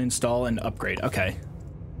install, uninstall, and upgrade. Okay.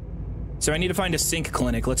 So I need to find a sync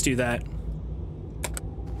clinic. Let's do that.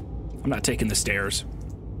 I'm not taking the stairs.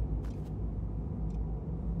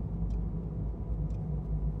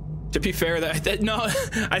 To be fair, no,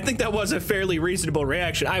 I think that was a fairly reasonable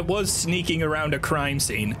reaction. I was sneaking around a crime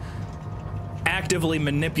scene, actively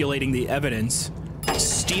manipulating the evidence,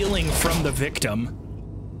 stealing from the victim.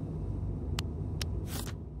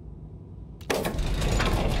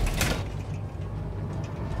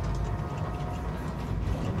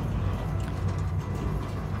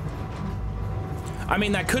 I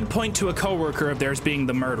mean, that could point to a coworker of theirs being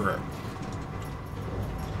the murderer.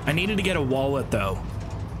 I needed to get a wallet, though.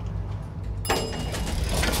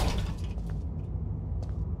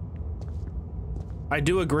 I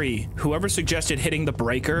do agree. Whoever suggested hitting the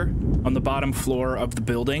breaker on the bottom floor of the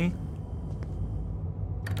building,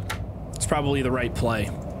 it's probably the right play.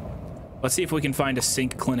 Let's see if we can find a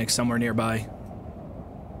sync clinic somewhere nearby.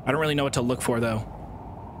 I don't really know what to look for, though.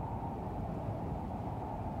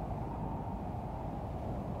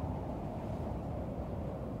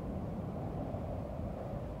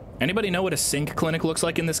 Anybody know what a sync clinic looks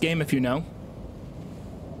like in this game, if you know?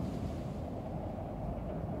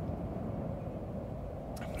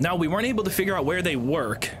 No, we weren't able to figure out where they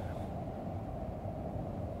work.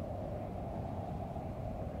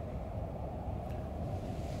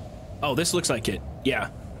 Oh, this looks like it. Yeah.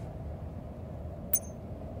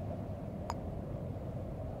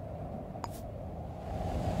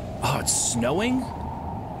 Oh, it's snowing?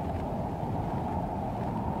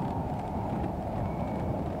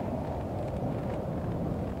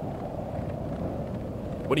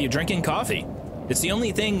 What are you drinking? Coffee? It's the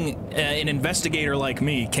only thing an investigator like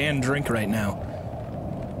me can drink right now.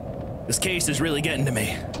 This case is really getting to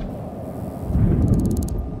me.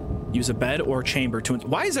 Use a bed or chamber to...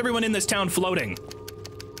 Why is everyone in this town floating?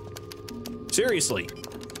 Seriously.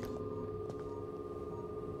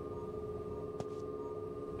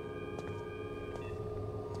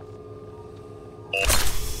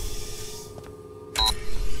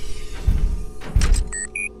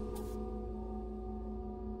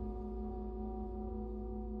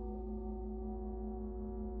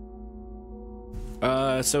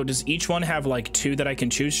 So does each one have like 2 that I can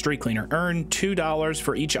choose? Street cleaner. Earn $2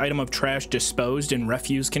 for each item of trash disposed in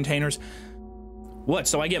refuse containers. What?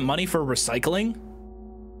 So I get money for recycling?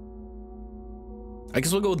 I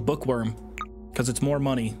guess we'll go with bookworm because it's more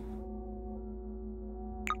money.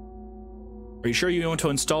 Are you sure you want to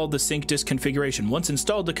install the sync disk configuration? Once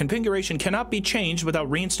installed, the configuration cannot be changed without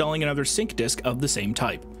reinstalling another sync disk of the same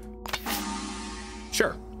type.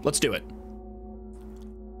 Sure, let's do it.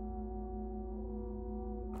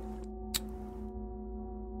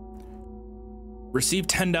 Receive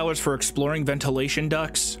 $10 for exploring ventilation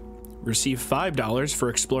ducts. Receive $5 for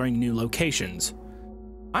exploring new locations.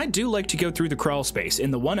 I do like to go through the crawl space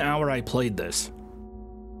in the 1 hour I played this.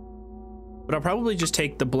 But I'll probably just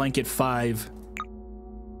take the blanket 5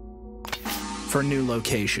 for new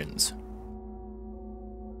locations.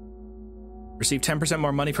 Receive 10%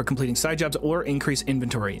 more money for completing side jobs or increase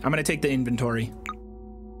inventory. I'm gonna take the inventory.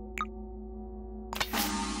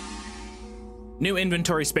 New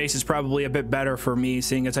inventory space is probably a bit better for me,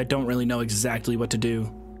 seeing as I don't really know exactly what to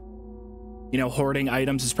do. You know, hoarding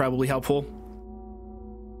items is probably helpful.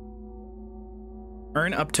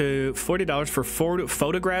 Earn up to $40 for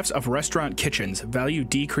photographs of restaurant kitchens. Value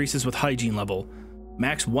decreases with hygiene level.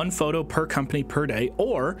 Max 1 photo per company per day,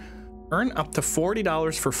 or earn up to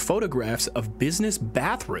 $40 for photographs of business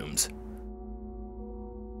bathrooms.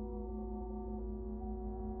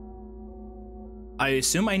 I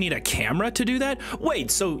assume I need a camera to do that?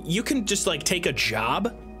 Wait, so you can just like take a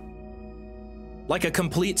job? Like a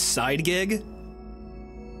complete side gig?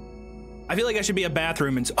 I feel like I should be a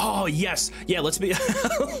bathroom and oh yes, yeah, let's be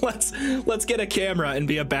let's get a camera and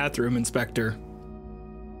be a bathroom inspector.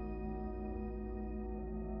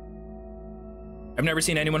 I've never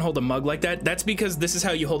seen anyone hold a mug like that. That's because this is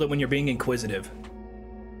how you hold it when you're being inquisitive.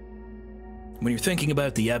 When you're thinking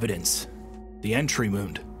about the evidence, the entry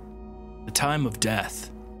wound, the time of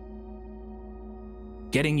death,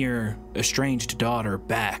 getting your estranged daughter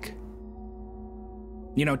back.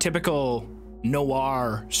 You know, typical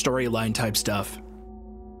noir storyline type stuff.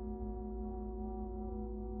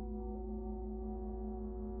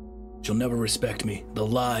 She'll never respect me. The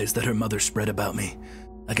lies that her mother spread about me.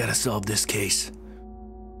 I gotta solve this case.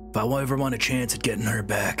 If I ever want a chance at getting her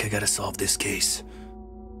back, I gotta solve this case.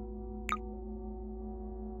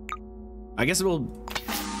 I guess it will...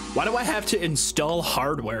 Why do I have to install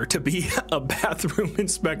hardware to be a bathroom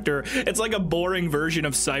inspector? It's like a boring version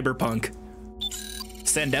of Cyberpunk.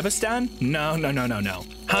 Sandevistan? No.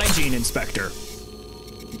 Hygiene inspector.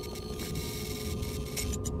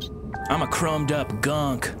 I'm a chromed up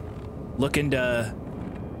gunk looking to...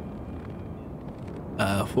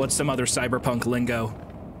 what's some other Cyberpunk lingo?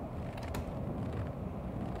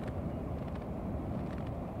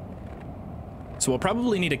 So we'll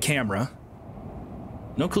probably need a camera.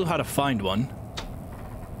 No clue how to find one.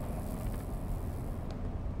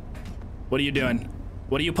 What are you doing?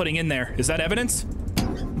 What are you putting in there? Is that evidence?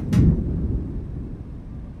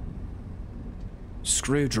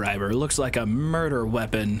 Screwdriver. Looks like a murder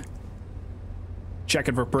weapon.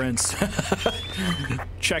 Checking for prints.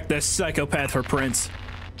 Check this psychopath for prints.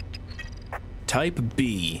 Type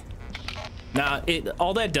B. Nah,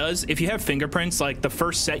 all that does, if you have fingerprints, like the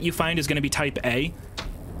first set you find is going to be type A.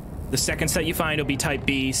 The second set you find will be type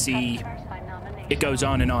B, C. It goes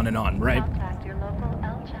on and on and on, right?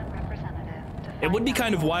 It would be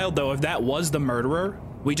kind of wild, though, if that was the murderer.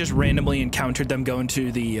 We just randomly encountered them going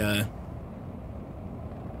to the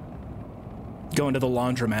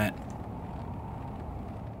laundromat.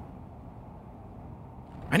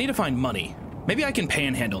 I need to find money. Maybe I can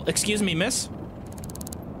panhandle. Excuse me, miss?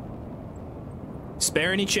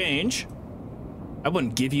 Spare any change? I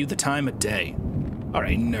wouldn't give you the time of day. All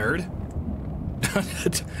right, nerd.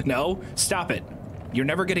 No, stop it. You're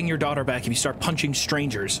never getting your daughter back if you start punching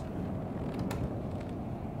strangers.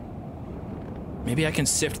 Maybe I can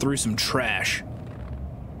sift through some trash.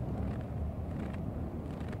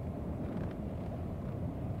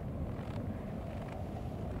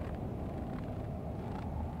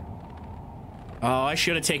 Oh, I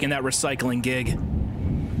should have taken that recycling gig.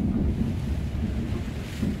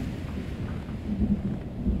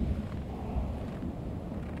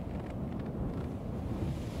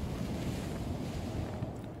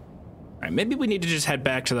 Maybe we need to just head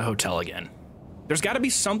back to the hotel again. There's got to be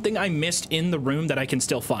something I missed in the room that I can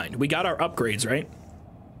still find. We got our upgrades, right?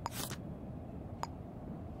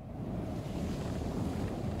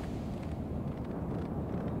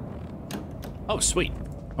 Oh, sweet.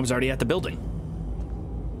 I was already at the building.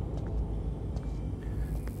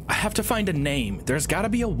 I have to find a name. There's got to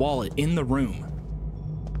be a wallet in the room.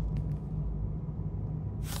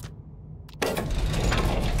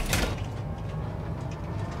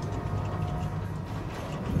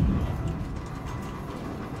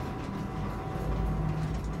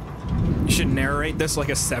 Narrate this like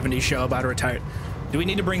a 70s show about a retired. Do we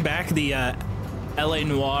need to bring back the LA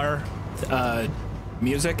Noire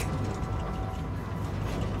music?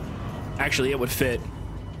 Actually, it would fit.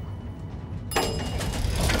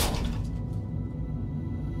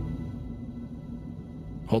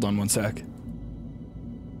 Hold on one sec.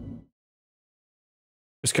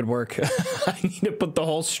 This could work. I need to put the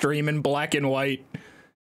whole stream in black and white.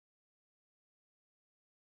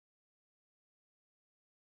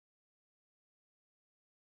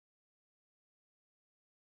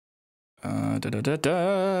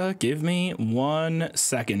 Give me 1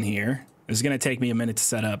 second here. This is going to take me a minute to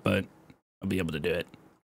set up, but I'll be able to do it.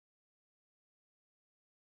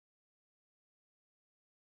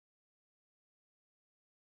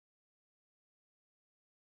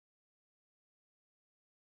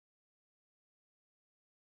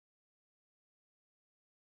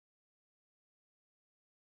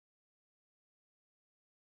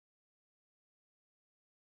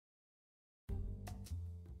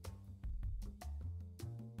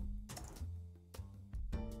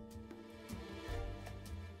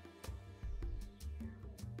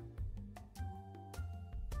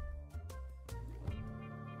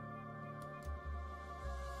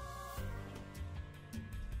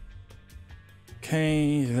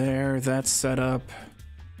 Okay, there, that's set up.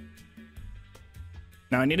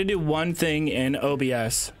 Now I need to do one thing in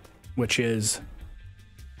OBS, which is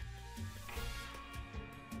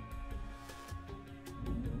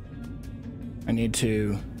I need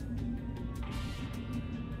to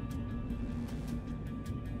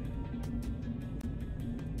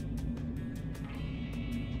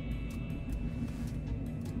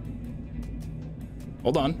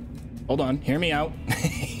hold on, hear me out.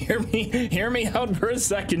 Hear me out for a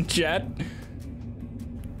second, chat.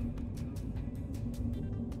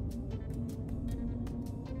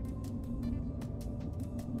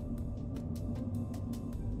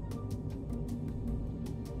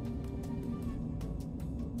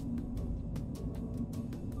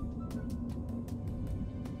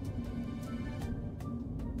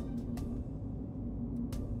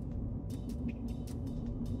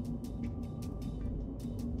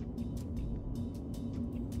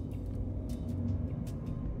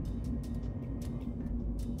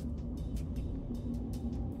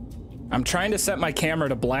 I'm trying to set my camera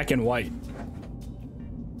to black and white.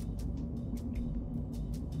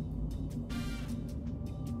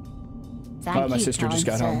 Thank my you, sister just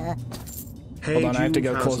got home. Hey, Hold on, I have to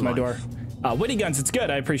go Joov, close how's my life? door. Witty Guns, it's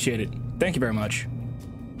good. I appreciate it. Thank you very much.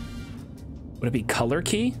 Would it be color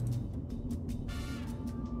key?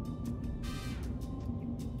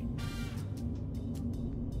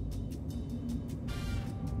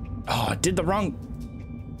 Oh, I did the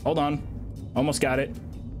wrong. Hold on. Almost got it.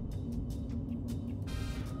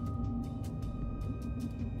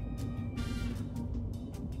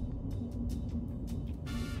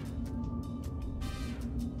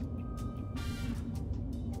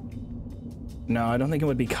 No, I don't think it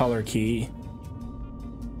would be color key.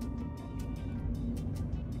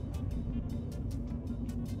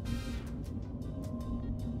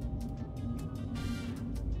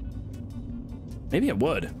 Maybe it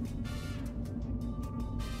would.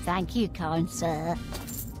 Thank you, kind sir.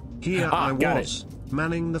 Here I got was,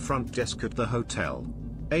 manning the front desk at the hotel.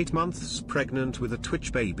 8 months pregnant with a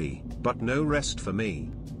Twitch baby, but no rest for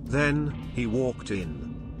me. Then, he walked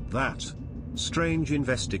in. That strange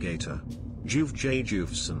investigator. Joov J.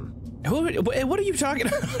 Joovson. What are you talking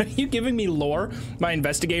about? Are you giving me lore? My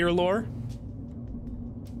investigator lore?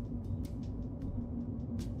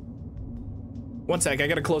 One sec, I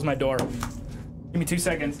gotta close my door. Give me 2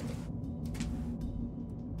 seconds.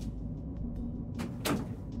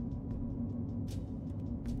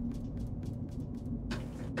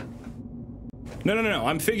 No.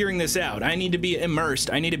 I'm figuring this out. I need to be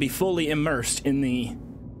immersed. I need to be fully immersed in the...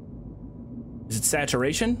 Is it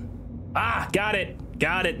saturation? Ah, got it.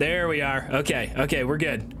 Got it. There we are. Okay, we're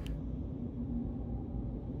good.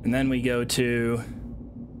 And then we go to...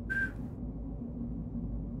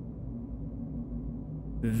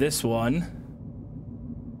 this one.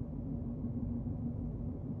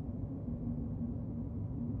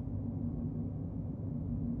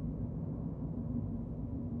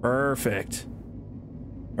 Perfect.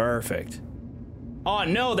 Oh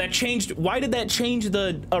no, that changed. Why did that change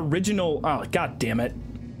the original? Oh, god damn it.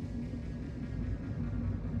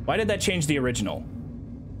 Why did that change the original?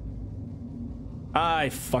 I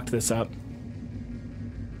fucked this up.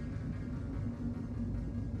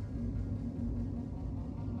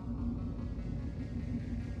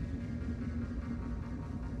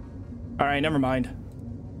 All right, never mind.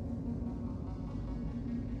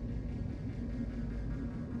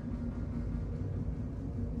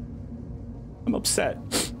 I'm upset.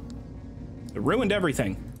 It ruined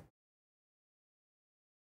everything.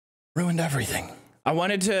 Ruined everything. I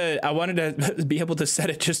wanted to be able to set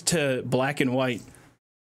it just to black and white.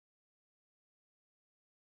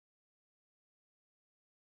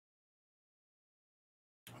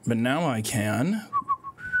 But now I can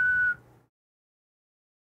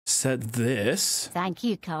set this. Thank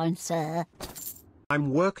you, kind sir.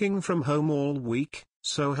 I'm working from home all week,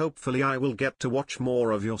 so hopefully I will get to watch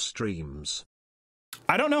more of your streams.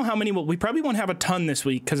 I don't know how many we probably won't have a ton this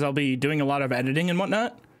week because I'll be doing a lot of editing and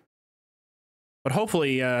whatnot. But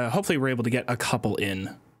hopefully we're able to get a couple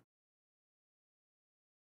in.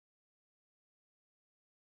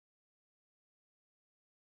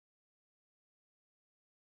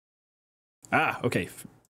 Ah, okay.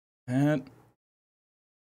 And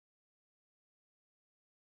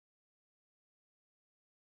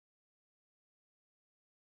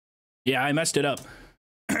yeah, I messed it up.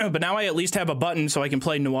 But now I at least have a button so I can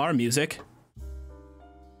play noir music.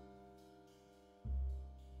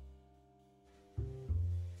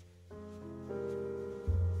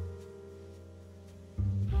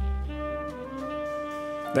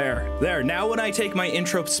 There. Now when I take my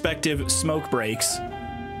introspective smoke breaks,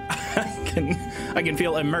 I can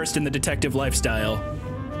feel immersed in the detective lifestyle.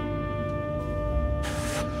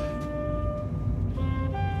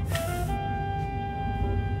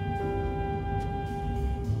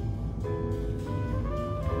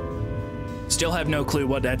 Still have no clue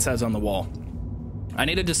what that says on the wall. I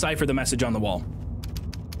need to decipher the message on the wall.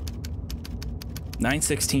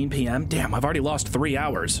 9:16 p.m. Damn, I've already lost 3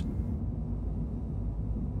 hours.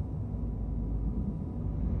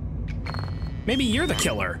 Maybe you're the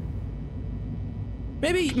killer.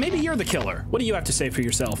 Maybe you're the killer. What do you have to say for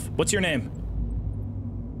yourself? What's your name?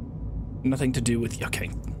 Nothing to do with you.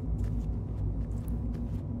 Okay.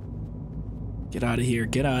 Get out of here.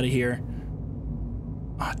 Get out of here.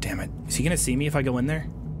 Ah, oh, damn it. Is he gonna see me if I go in there?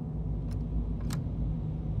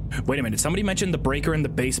 Wait a minute. Somebody mentioned the breaker in the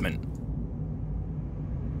basement.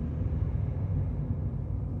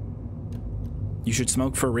 You should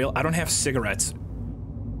smoke for real. I don't have cigarettes.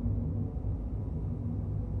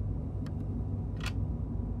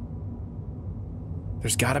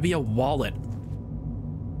 There's gotta be a wallet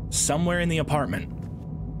somewhere in the apartment.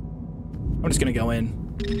 I'm just gonna go in.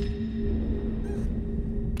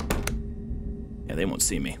 Yeah, they won't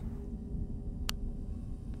see me.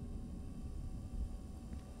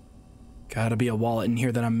 Gotta be a wallet in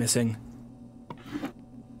here that I'm missing.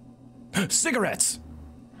 Cigarettes!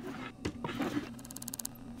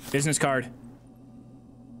 Business card.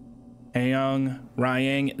 Hayoung,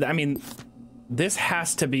 Ryang. I mean, this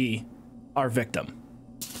has to be our victim.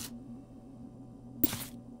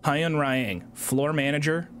 Hyun Ryang, floor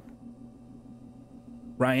manager.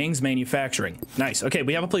 Ryang's manufacturing. Nice. Okay,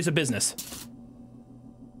 we have a place of business.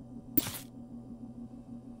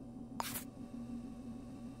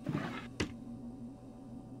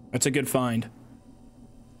 That's a good find.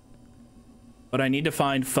 But I need to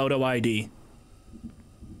find photo ID.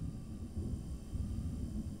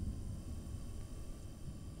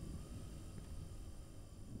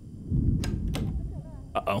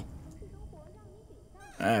 Uh-oh.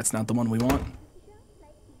 That's not the one we want.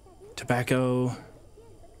 Tobacco.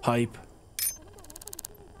 Pipe.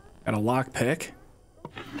 Got a lockpick.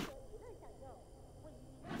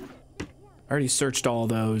 Already searched all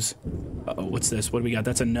those. Uh-oh, what's this? What do we got?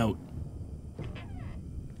 That's a note.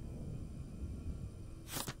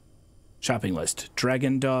 Shopping list.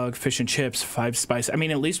 Dragon dog, fish and chips, 5 spice. I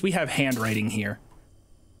mean, at least we have handwriting here.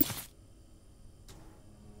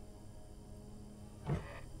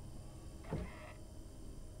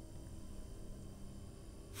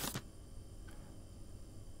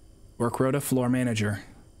 Work rota, floor manager.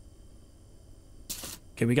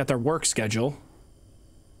 Okay, we got their work schedule.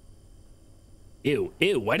 Ew,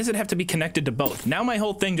 ew, why does it have to be connected to both? Now my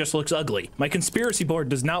whole thing just looks ugly. My conspiracy board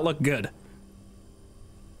does not look good.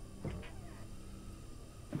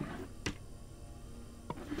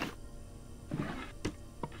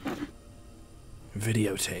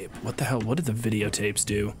 Videotape. What the hell? What did the videotapes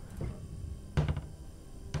do?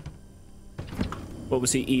 What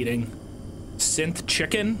was he eating? Synth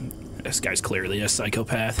chicken? This guy's clearly a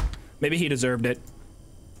psychopath. Maybe he deserved it.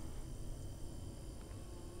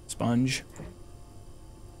 Sponge.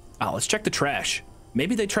 Ah, let's check the trash.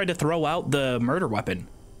 Maybe they tried to throw out the murder weapon.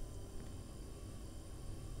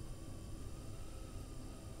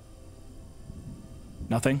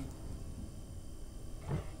 Nothing.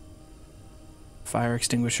 Fire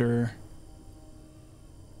extinguisher.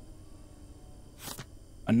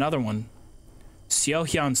 Another one. Seo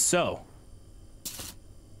Hyun So.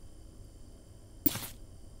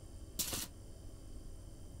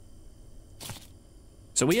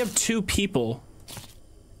 So we have 2 people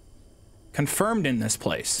confirmed in this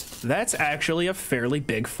place. That's actually a fairly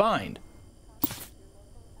big find.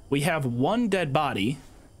 We have 1 dead body,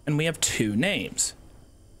 and we have 2 names.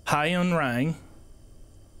 Hyun Rang.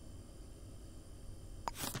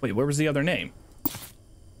 Wait, where was the other name?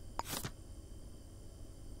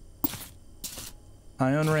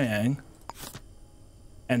 Hyun Rang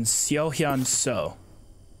and Seo Hyun So.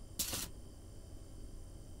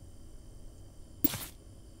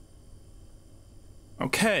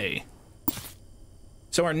 Okay.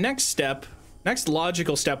 So our next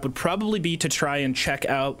logical step would probably be to try and check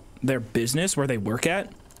out their business where they work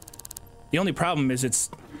at. The only problem is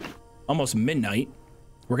it's almost midnight.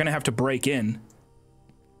 We're gonna have to break in.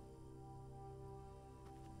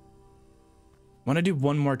 Want to do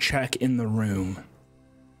one more check in the room.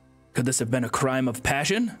 Could this have been a crime of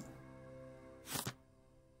passion?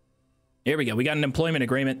 Here we go. We got an employment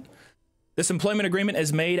agreement. This employment agreement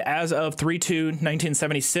is made as of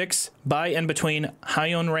 3/2/1976 by and between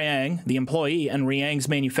Hyun Riang, the employee, and Riang's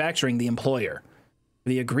Manufacturing, the employer.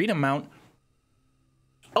 The agreed amount...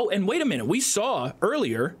 Oh, and wait a minute. We saw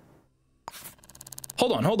earlier...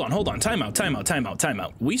 Hold on. Time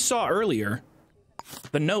out. We saw earlier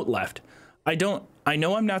the note left. I know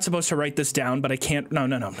I'm not supposed to write this down, but I can't... No.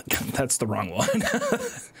 That's the wrong one.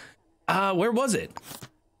 Where was it?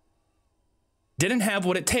 Didn't have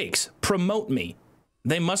what it takes. Promote me.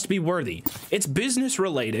 They must be worthy. It's business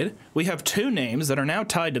related. We have 2 names that are now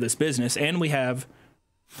tied to this business, and we have...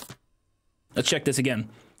 Let's check this again.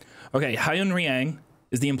 Okay, Hyun Riang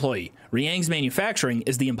is the employee. Riang's Manufacturing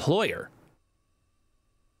is the employer.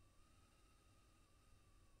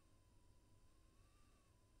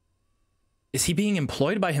 Is he being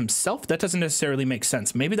employed by himself? That doesn't necessarily make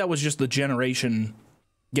sense. Maybe that was just the generation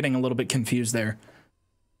getting a little bit confused there.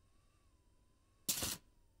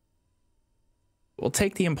 We'll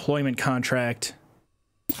take the employment contract.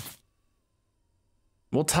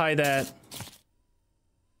 We'll tie that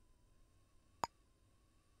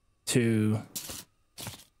to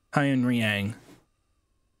Hyun Riang.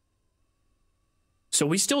 So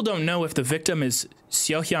we still don't know if the victim is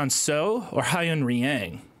Seohyun So or Hyun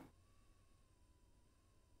Riang.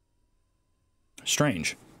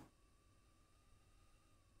 Strange.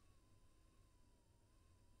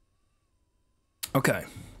 Okay.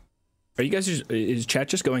 Are you guys is chat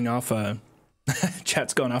just going off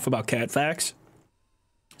chat's going off about cat facts?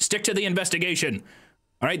 Stick to the investigation.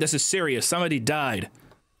 All right, this is serious. Somebody died.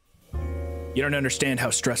 You don't understand how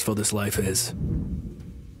stressful this life is.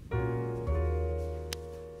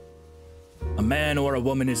 A man or a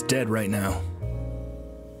woman is dead right now.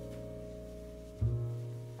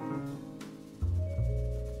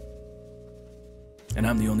 And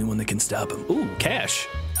I'm the only one that can stop him. Ooh, cash.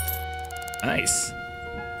 Nice.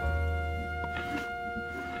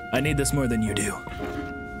 I need this more than you do.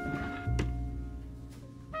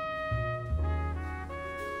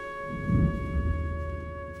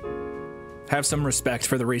 Have some respect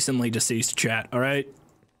for the recently deceased chat, all right?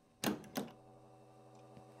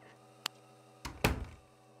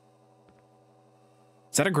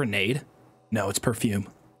 Is that a grenade? No, it's perfume.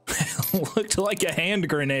 Looked like a hand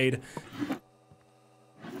grenade.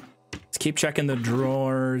 Let's keep checking the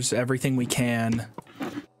drawers, everything we can.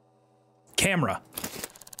 Camera.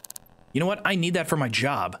 You know what? I need that for my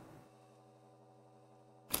job.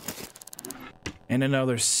 And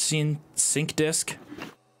another sync disc.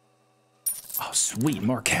 Oh, sweet,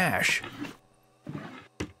 more cash.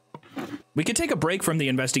 We could take a break from the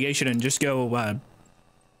investigation and just go,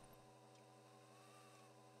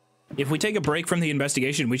 if we take a break from the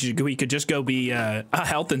investigation, we could just go be a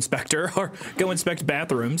health inspector or go inspect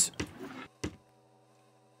bathrooms.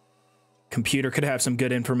 Computer could have some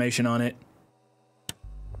good information on it.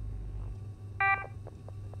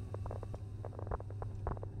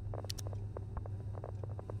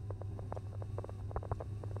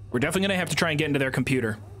 We're definitely gonna have to try and get into their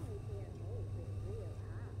computer.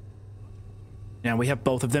 Now we have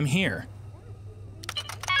both of them here.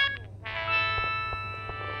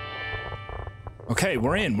 Okay,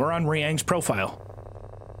 we're in. We're on Riang's profile.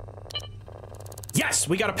 Yes,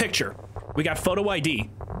 we got a picture. We got photo ID.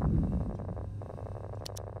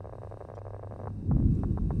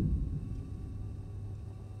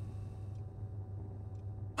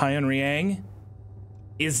 Hyun Riang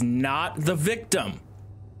is not the victim.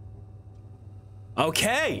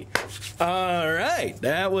 Okay. All right.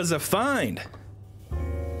 That was a find.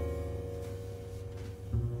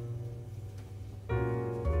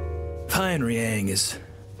 Hyun Riang is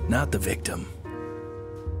not the victim.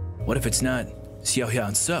 What if it's not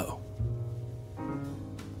Seohyun So?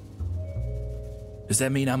 Does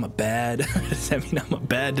that mean I'm a bad? Does that mean I'm a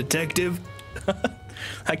bad detective?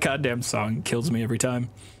 That goddamn song kills me every time.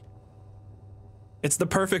 It's the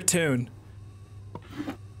perfect tune.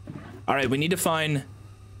 All right, we need to find...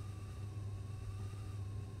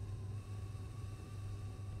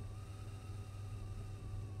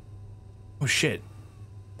 Oh shit.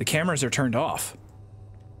 The cameras are turned off.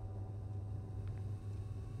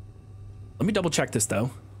 Let me double check this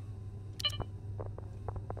though.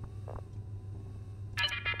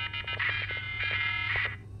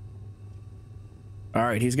 All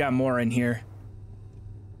right, he's got more in here.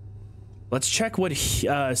 Let's check what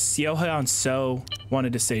Seohyun So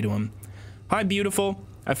wanted to say to him. Hi, beautiful.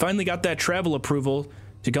 I finally got that travel approval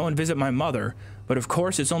to go and visit my mother, but of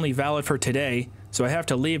course it's only valid for today, so I have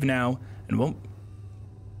to leave now and won't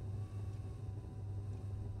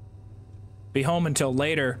be home until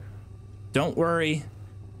later. Don't worry,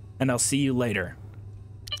 and I'll see you later.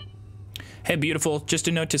 Hey, beautiful, just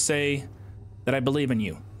a note to say that I believe in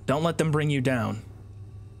you. Don't let them bring you down.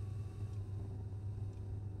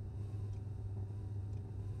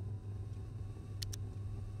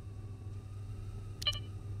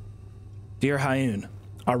 Dear Hyun,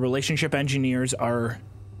 our relationship engineers are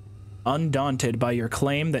undaunted by your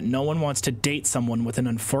claim that no one wants to date someone with an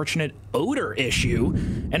unfortunate odor issue,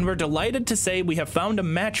 and we're delighted to say we have found a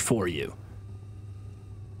match for you.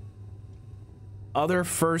 Other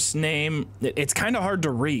first name, it's kind of hard to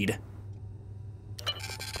read.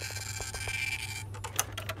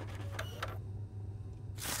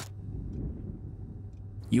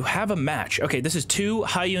 You have a match. Okay, this is to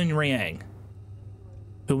Hyun Riang,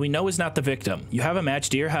 who we know is not the victim. You have a match,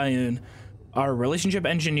 dear Hyun. Our relationship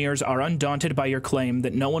engineers are undaunted by your claim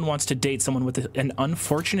that no one wants to date someone with an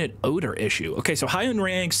unfortunate odor issue. Okay, so Hyun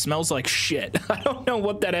Riang smells like shit. I don't know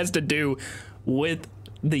what that has to do with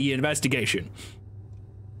the investigation.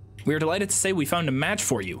 We are delighted to say we found a match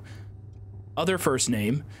for you. Other first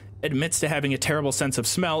name admits to having a terrible sense of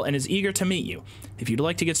smell and is eager to meet you. If you'd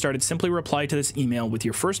like to get started, simply reply to this email with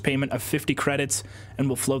your first payment of 50 credits and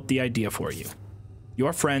we'll float the idea for you.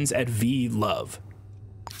 Your friends at V Love.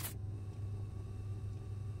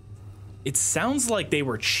 It sounds like they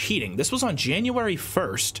were cheating. This was on January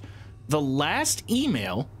 1st. The last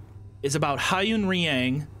email is about Hyun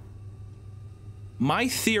Riang. My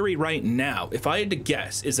theory right now, if I had to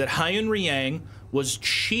guess, is that Hyun Riang was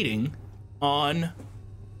cheating on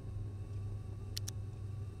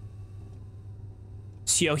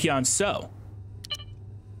Seohyun So.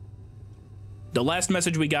 The last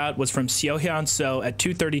message we got was from Seohyun So at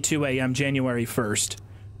 2:32 a.m. January 1st.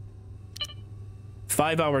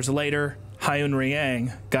 5 hours later, Hyun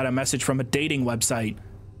Riang got a message from a dating website.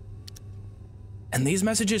 And these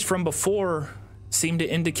messages from before seem to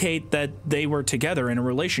indicate that they were together in a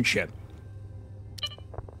relationship.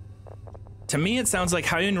 To me, it sounds like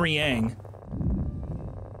Hyun Riang,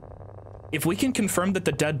 if we can confirm that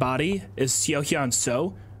the dead body is Seohyun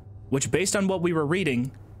So, which based on what we were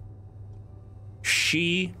reading,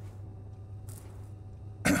 she...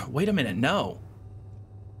 Wait a minute, no.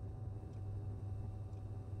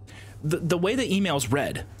 The way the email's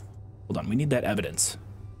read... Hold on, we need that evidence.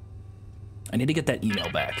 I need to get that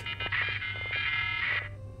email back.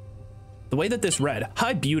 The way that this read,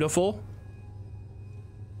 hi, beautiful.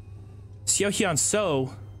 Seohyun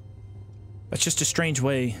So, that's just a strange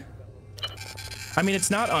way. I mean, it's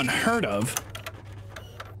not unheard of.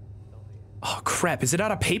 Oh, crap, is it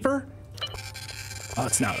out of paper? Oh,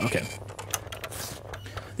 it's not, okay.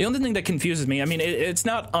 The only thing that confuses me, I mean, it's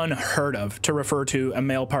not unheard of to refer to a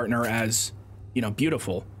male partner as, you know,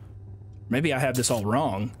 beautiful. Maybe I have this all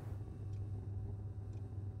wrong.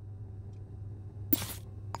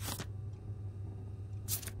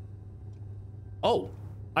 Oh,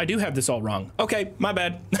 I do have this all wrong. Okay, my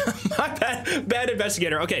bad. My bad. Bad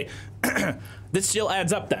investigator. Okay. This still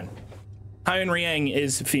adds up then. Hyun Riang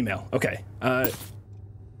is female. Okay.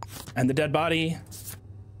 And the dead body,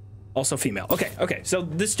 also female. Okay, okay. So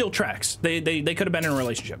this still tracks. They could have been in a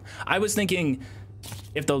relationship. I was thinking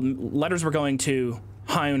if the letters were going to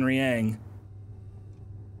Hyun Riang,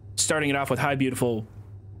 starting it off with hi, beautiful,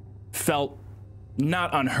 felt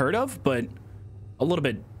not unheard of, but a little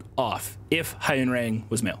bit off if Hyun Riang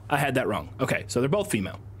was male. I had that wrong. Okay, so they're both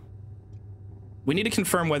female. We need to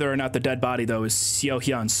confirm whether or not the dead body, though, is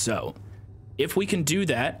Seohyun So. If we can do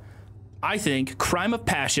that, I think crime of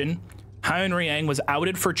passion, Hyun Riang was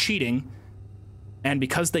outed for cheating, and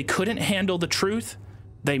because they couldn't handle the truth,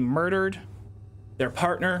 they murdered their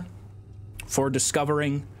partner for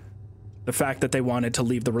discovering the fact that they wanted to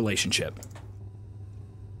leave the relationship.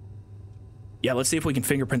 Yeah, let's see if we can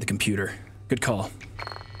fingerprint the computer. Good call.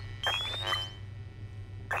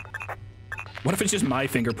 What if it's just my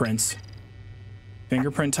fingerprints?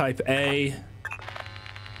 Fingerprint type A.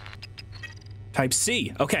 Type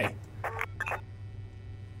C. Okay.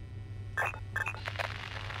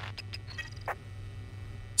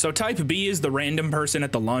 So type B is the random person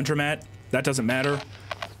at the laundromat. That doesn't matter.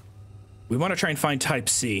 We want to try and find type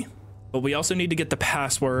C. But we also need to get the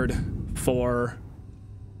password for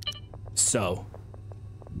So.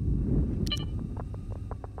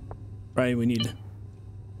 Right,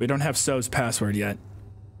 we don't have So's password yet.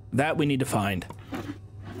 That we need to find.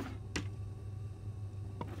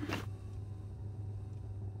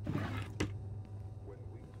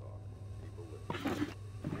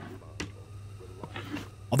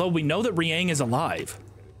 Although we know that Riang is alive.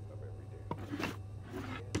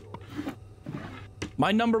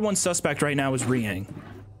 My number one suspect right now is Riang.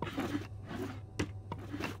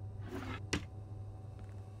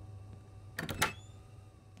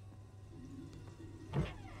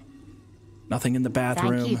 Nothing in the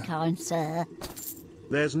bathroom. Thank you, kind sir.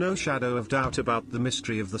 There's no shadow of doubt about the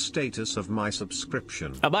mystery of the status of my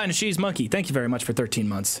subscription. Albino Cheese Monkey, thank you very much for 13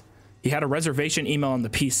 months. He had a reservation email on the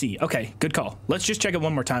PC. Okay, good call. Let's just check it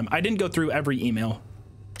one more time. I didn't go through every email.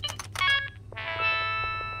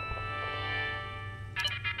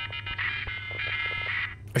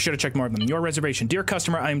 I should have checked more of them. Your reservation. Dear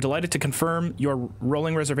customer, I am delighted to confirm your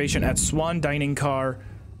rolling reservation at Swan Dining Car.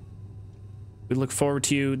 We look forward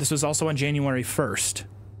to you. This was also on January 1st.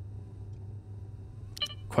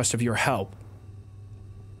 Request of your help.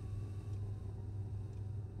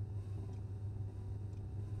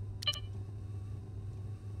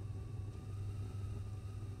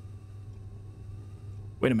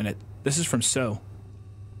 Wait a minute. This is from So.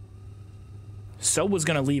 So was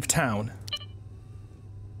gonna leave town.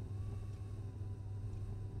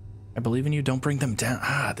 I believe in you. Don't bring them down.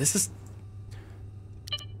 Ah, this is...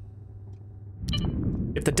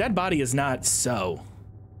 If the dead body is not So,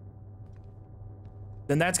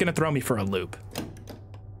 then that's gonna throw me for a loop.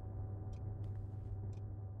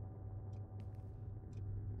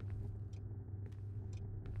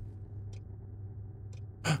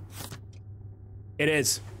 It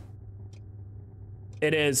is.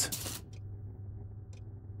 It is.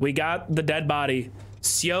 We got the dead body.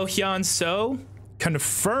 Seo Hyun So,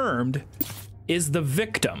 confirmed, is the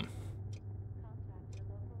victim.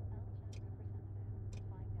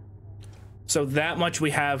 So that much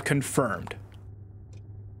we have confirmed.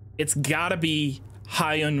 It's gotta be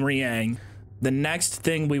Hyun Riang. The next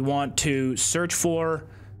thing we want to search for,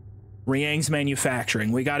 Riang's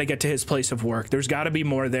manufacturing. We gotta get to his place of work. There's gotta be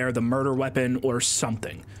more there, the murder weapon or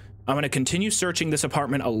something. I'm gonna continue searching this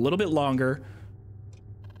apartment a little bit longer,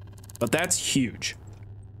 but that's huge.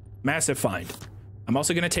 Massive find. I'm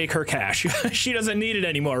also gonna take her cash. She doesn't need it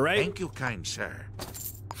anymore, right? Thank you, kind sir.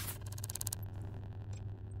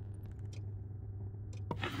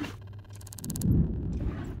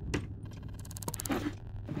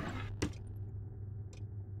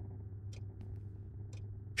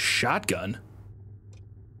 Shotgun?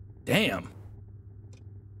 Damn.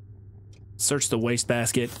 Search the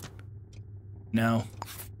wastebasket. No.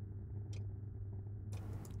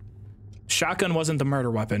 Shotgun wasn't the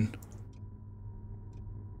murder weapon.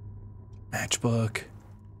 Matchbook.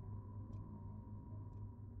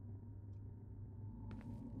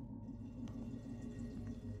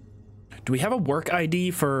 Do we have a work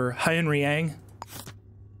ID for Hyun Riang?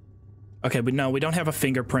 Okay, but no, we don't have a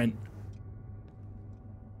fingerprint.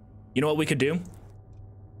 You know what we could do?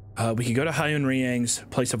 We could go to Hyun Riang's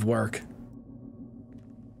place of work.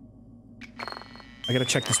 I gotta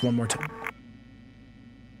check this one more time.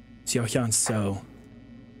 Seo Hyun So.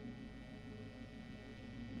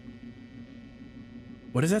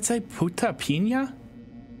 What does that say? Puta piña?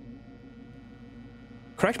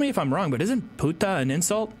 Correct me if I'm wrong, but isn't puta an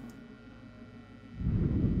insult?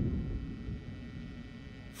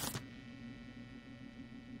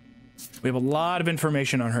 We have a lot of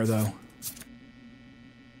information on her, though.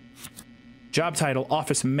 Job title,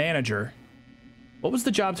 office manager. What was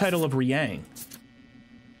the job title of Riang?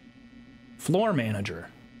 Floor manager.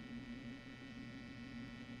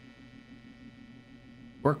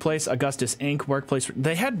 Workplace, Augustus Inc. Workplace.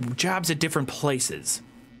 They had jobs at different places.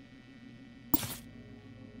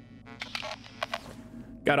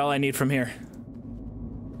 Got all I need from here.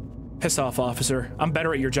 Piss off, officer. I'm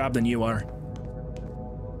better at your job than you are.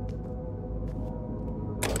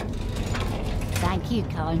 Thank you,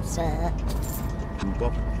 kind sir.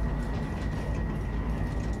 Bop.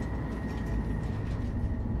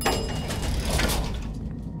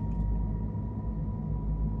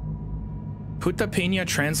 Puta piña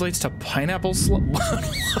translates to pineapple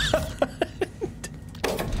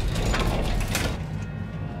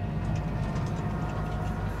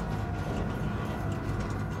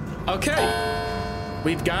Okay.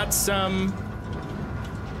 We've got some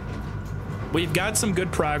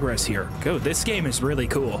good progress here. Good. This game is really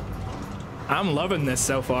cool. I'm loving this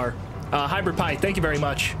so far. Hybrid Pie, thank you very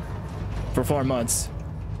much for 4 months.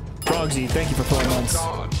 Frogsy, thank you for 4 months.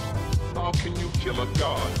 God, how can you kill a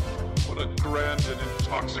god? What a grand and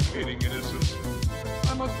intoxicating innocence.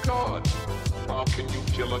 I'm a god. How can you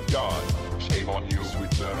kill a god? Shame on you, sweet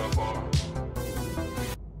Marabar.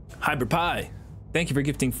 Hybrid Pie, thank you for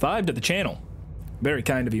gifting 5 to the channel. Very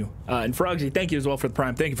kind of you. And Frogsy, thank you as well for the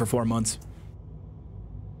Prime. Thank you for 4 months.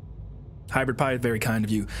 Hybrid pie, very kind of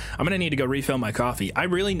you. I'm gonna need to go refill my coffee. I've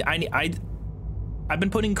been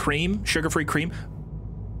putting cream, sugar-free cream.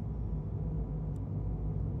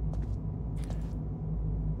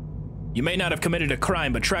 You may not have committed a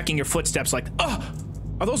crime, but tracking your footsteps like, oh,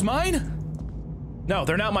 are those mine? No,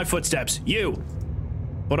 they're not my footsteps. You,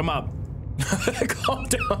 put them up. Calm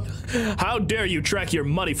down. How dare you track your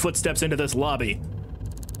muddy footsteps into this lobby?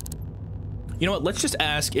 You know what, let's just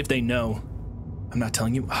ask if they know. I'm not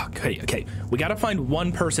telling you. Okay. We gotta find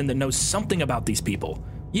one person that knows something about these people.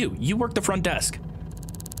 You work the front desk.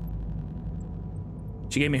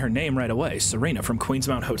 She gave me her name right away, Serena from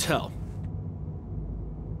Queensmount Hotel.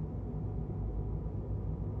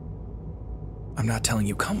 I'm not telling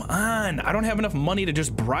you, come on. I don't have enough money to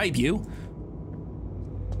just bribe you.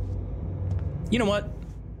 You know what?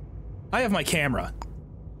 I have my camera.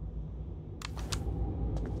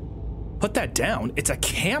 Put that down, it's a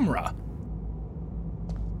camera.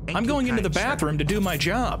 I'm going into the bathroom to do my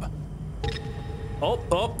job.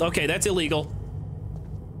 Oh, okay, that's illegal.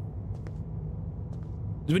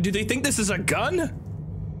 Do they think this is a gun?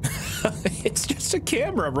 It's just a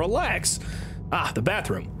camera, relax. Ah, the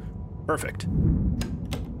bathroom. Perfect.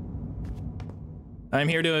 I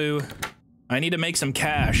need to make some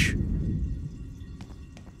cash.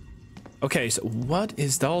 Okay, so what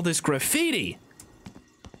is all this graffiti?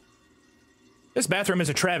 This bathroom is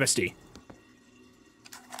a travesty.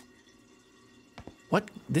 What?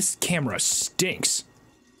 This camera stinks.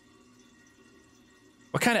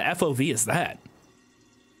 What kind of FOV is that?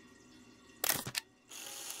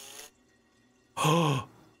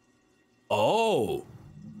 Oh,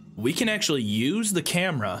 we can actually use the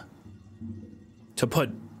camera to put...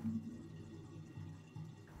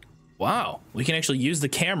 Wow, we can actually use the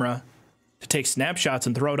camera to take snapshots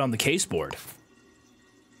and throw it on the caseboard.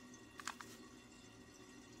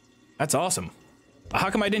 That's awesome. How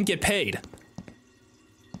come I didn't get paid?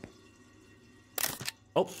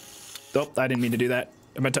 Oh, I didn't mean to do that.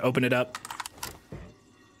 I meant to open it up.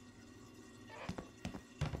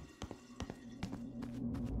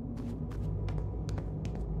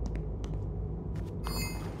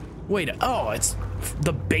 Wait, oh, it's...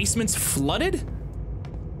 the basement's flooded?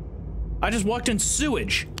 I just walked in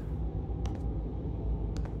sewage.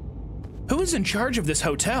 Who is in charge of this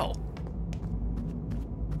hotel?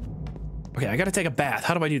 Okay, I gotta take a bath.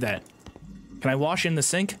 How do I do that? Can I wash in the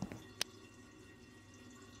sink?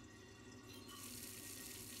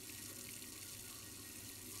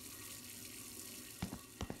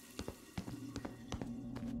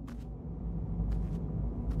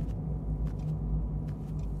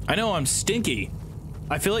 I know I'm stinky.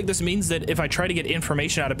 I feel like this means that if I try to get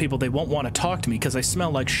information out of people, they won't want to talk to me because I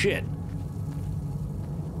smell like shit.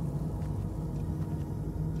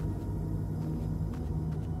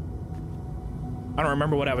 I don't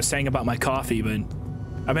remember what I was saying about my coffee, but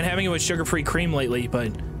I've been having it with sugar-free cream lately,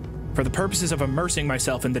 but for the purposes of immersing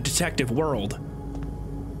myself in the detective world,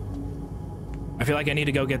 I feel like I need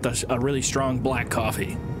to go get a really strong black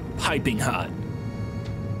coffee. Piping hot.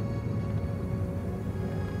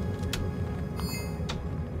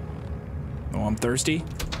 Oh, I'm thirsty.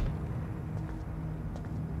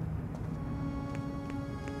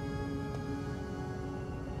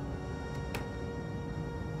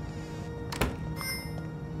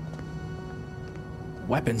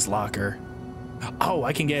 Weapons locker. Oh,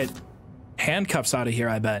 I can get handcuffs out of here,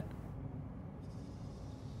 I bet.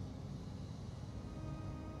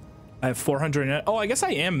 I have 400. Oh, I guess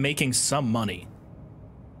I am making some money.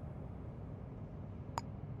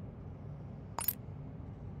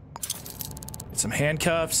 Get some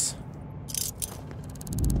handcuffs.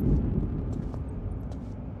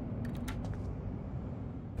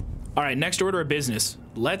 All right, next order of business.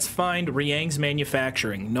 Let's find Riang's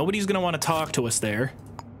Manufacturing. Nobody's gonna want to talk to us there.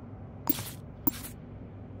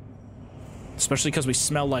 Especially because we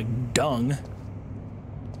smell like dung.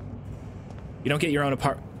 You don't get your own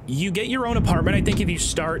apartment. You get your own apartment, I think, if you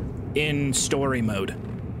start in story mode.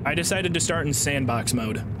 I decided to start in sandbox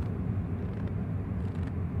mode.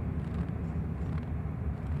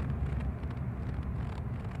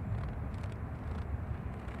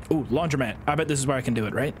 Ooh, laundromat. I bet this is where I can do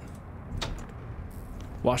it, right?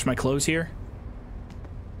 Wash my clothes here?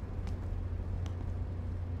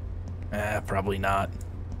 Probably not.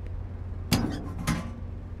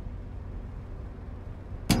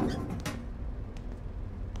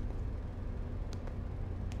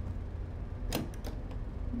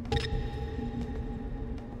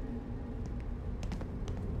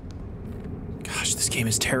 Gosh, this game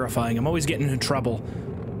is terrifying. I'm always getting into trouble.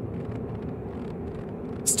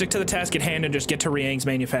 Stick to the task at hand and just get to Riang's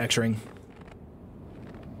Manufacturing.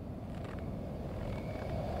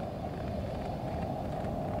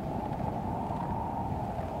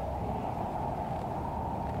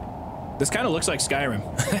 This kind of looks like Skyrim.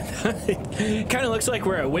 Kind of looks like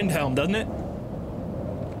we're at Windhelm, doesn't it?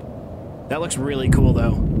 That looks really cool,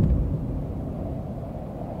 though.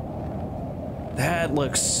 That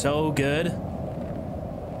looks so good.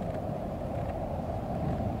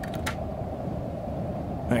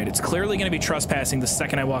 All right, it's clearly going to be trespassing the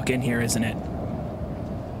second I walk in here, isn't it?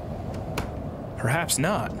 Perhaps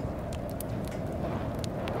not.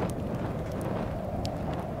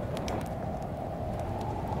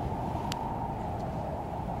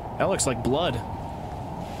 That looks like blood.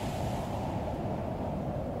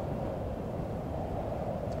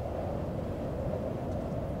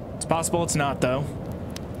 It's possible it's not, though.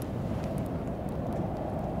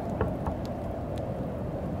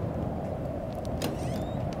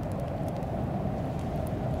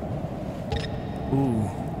 Ooh.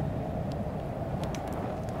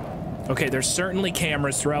 Okay, there's certainly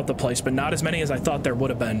cameras throughout the place, but not as many as I thought there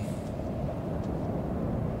would have been.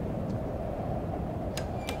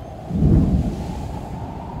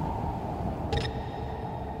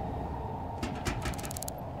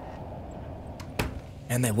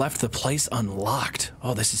 And they left the place unlocked.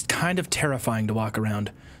 Oh, this is kind of terrifying to walk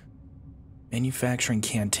around. Manufacturing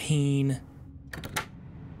canteen.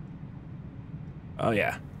 Oh,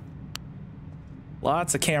 yeah.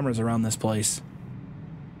 Lots of cameras around this place.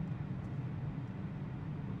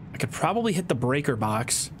 I could probably hit the breaker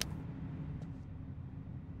box.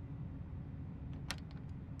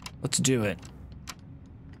 Let's do it.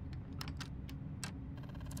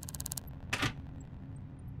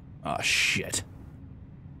 Oh, shit.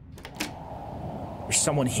 There's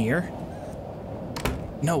someone here?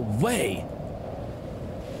 No way!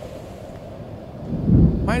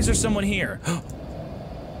 Why is there someone here?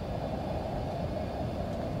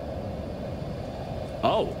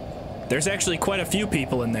 Oh, there's actually quite a few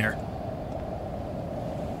people in there.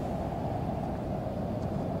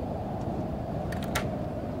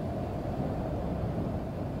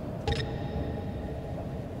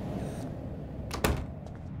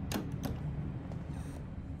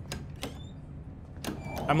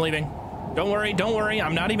 I'm leaving. Don't worry,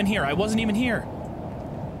 I'm not even here. I wasn't even here.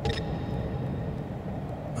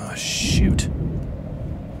 Oh, shoot.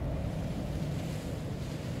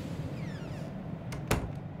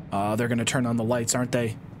 They're gonna turn on the lights, aren't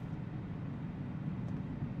they?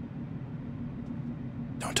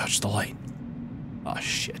 Don't touch the light. Oh,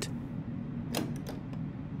 shit.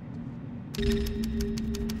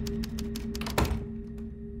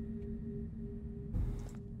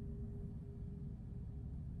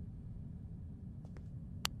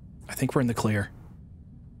 I think we're in the clear.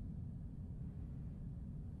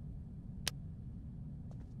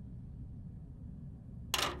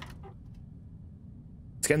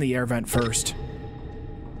 Let's get in the air vent first.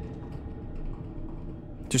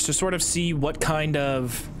 Just to sort of see what kind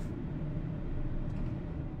of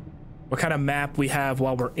map we have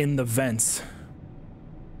while we're in the vents.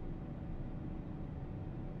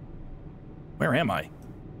 Where am I?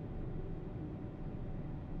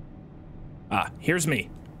 Ah, here's me.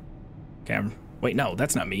 Okay, wait, no,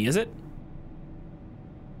 that's not me, is it?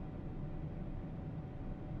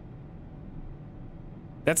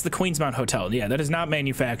 That's the Queensmount Hotel. Yeah, that is not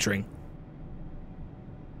manufacturing.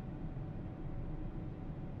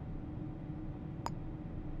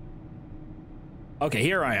 Okay,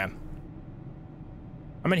 here I am.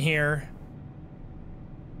 I'm in here.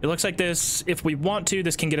 It looks like this, if we want to,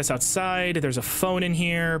 this can get us outside. There's a phone in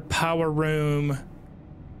here, power room.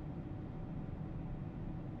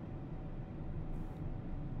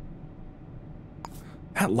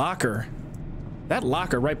 That locker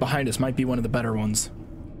right behind us might be one of the better ones.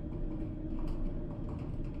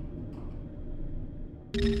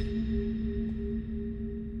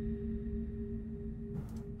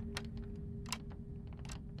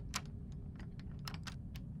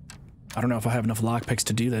 I don't know if I have enough lockpicks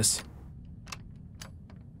to do this.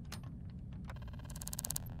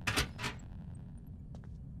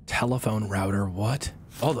 Telephone router, what?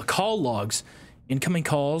 Oh, the call logs. Incoming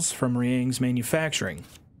calls from Riang's manufacturing.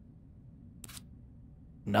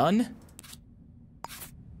 None?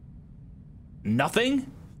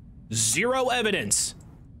 Nothing? Zero evidence.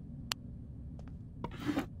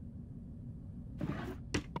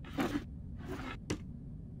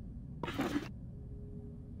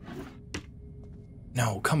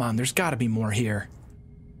 No, come on, there's gotta be more here.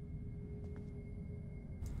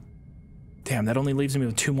 Damn, that only leaves me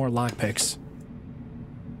with 2 more lockpicks.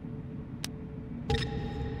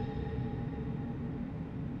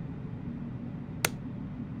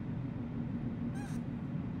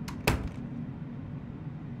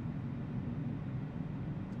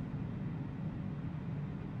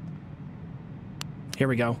 Here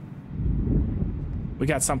we go. We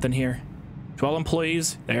got something here. To all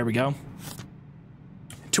employees, there we go.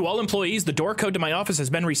 To all employees, the door code to my office has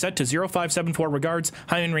been reset to 0574. Regards,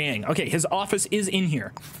 Hyun Riang. Okay, his office is in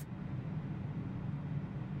here.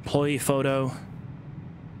 Employee photo.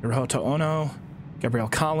 Hiroto Ono. Gabrielle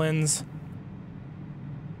Collins.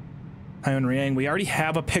 Hyun Riang. We already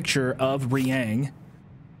have a picture of Riang.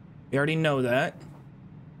 We already know that.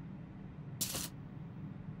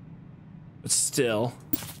 But still,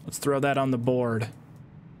 let's throw that on the board.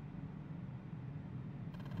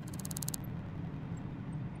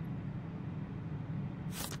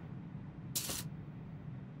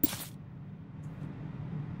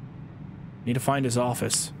 Need to find his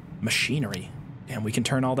office. Machinery. Damn, we can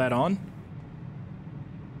turn all that on?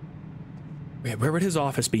 Wait, where would his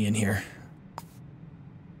office be in here?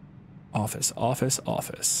 Office, office,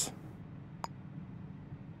 office.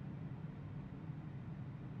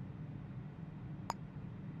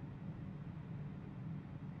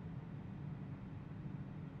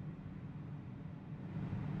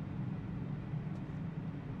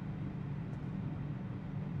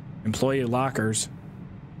 Employee lockers.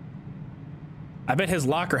 I bet his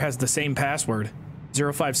locker has the same password.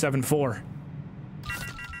 0574.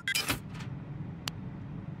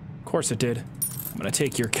 Of course it did. I'm gonna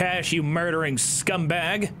take your cash, you murdering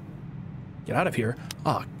scumbag. Get out of here.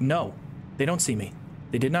 Oh, no. They don't see me.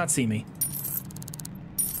 They did not see me.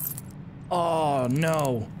 Oh,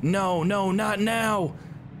 no. No, no, not now.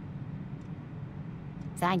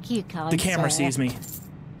 Thank you, kind The camera sir. sees me.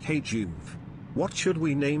 Hey Joov, what should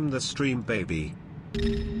we name the stream baby?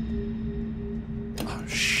 Oh,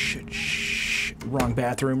 shit, shit. Wrong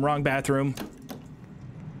bathroom, wrong bathroom.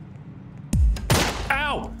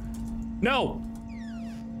 Ow! No!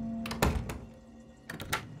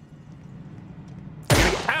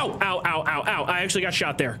 Ow, ow, ow, ow, ow. I actually got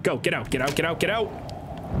shot there. Go, get out, get out, get out, get out.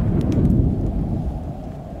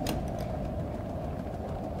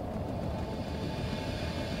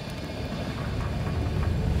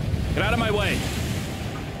 Get out of my way.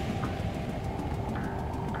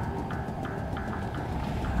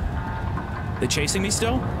 They chasing me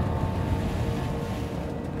still?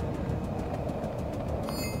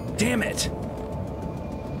 Damn it.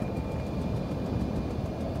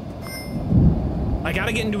 I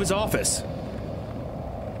gotta get into his office.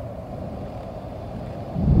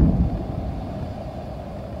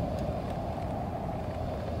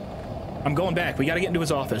 I'm going back. We gotta get into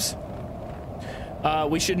his office.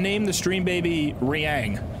 We should name the stream baby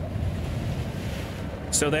Riang.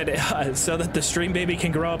 So that the stream baby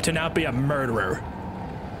can grow up to not be a murderer.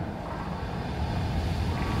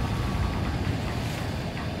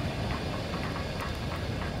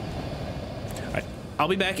 Alright, I'll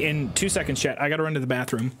be back in 2 seconds, chat. I gotta run to the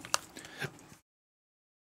bathroom.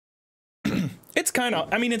 It's kind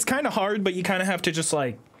of, I mean, it's kind of hard, but you kind of have to just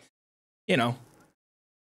like, you know,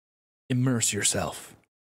 immerse yourself.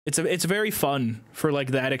 It's very fun for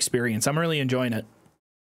like that experience. I'm really enjoying it.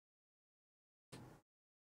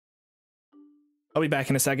 I'll be back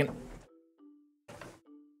in a second.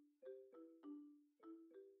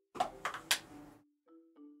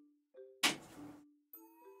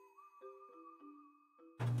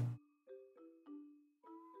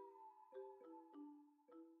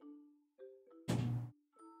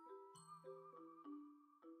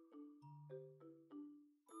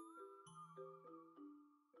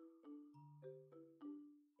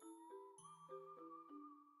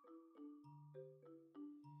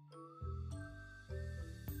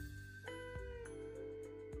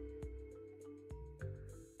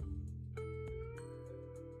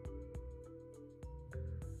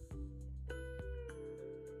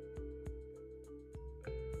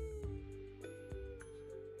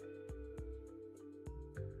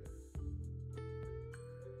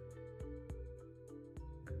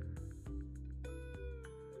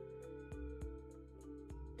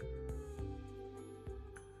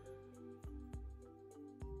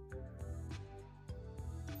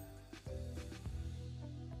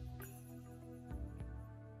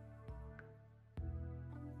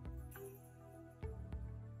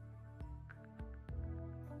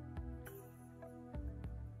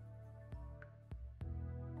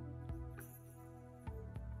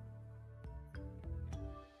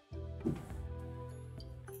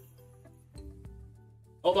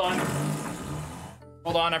 Hold on.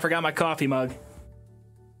 Hold on, I forgot my coffee mug.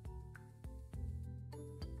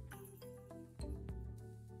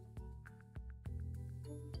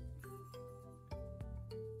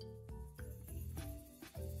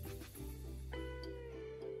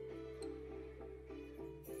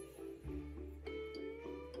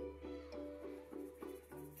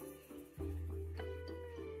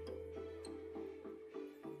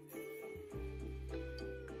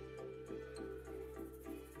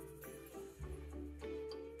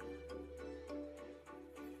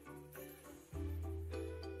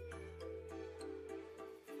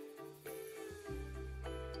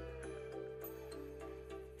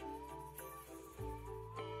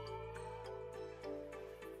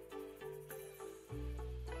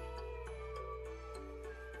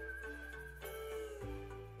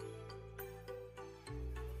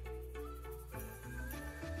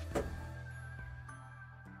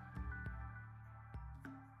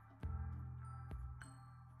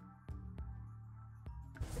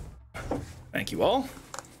 Thank you all.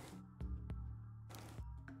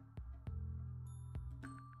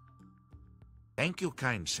 Thank you,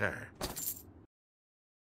 kind sir.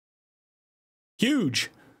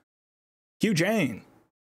 Huge. Huge Jane.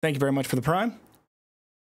 Thank you very much for the prime.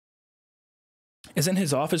 Isn't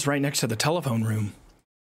his office right next to the telephone room?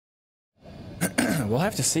 We'll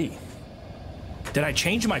have to see. Did I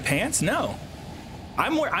change my pants? No.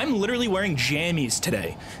 I'm literally wearing jammies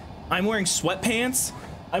today. I'm wearing sweatpants.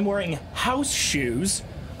 I'm wearing house shoes.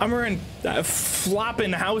 I'm wearing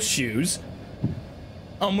flopping house shoes.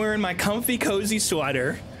 I'm wearing my comfy, cozy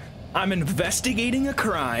sweater. I'm investigating a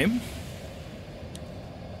crime.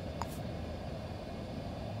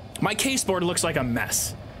 My caseboard looks like a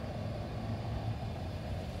mess.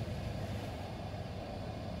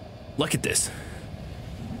 Look at this.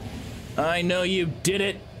 I know you did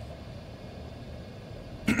it.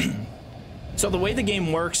 So the way the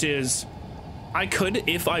game works is, I could,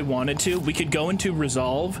 if I wanted to, we could go into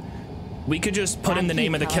resolve. We could just put in the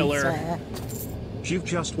name of the killer. You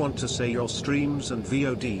just want to say your streams and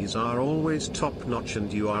VODs are always top-notch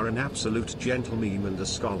and you are an absolute gentleman and a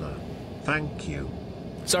scholar. Thank you.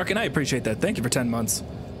 Sarkin, I appreciate that. Thank you for 10 months.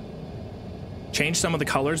 Change some of the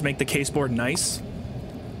colors, make the caseboard nice.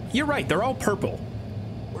 You're right, they're all purple.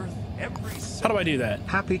 How do I do that?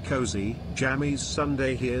 Happy cozy, jammies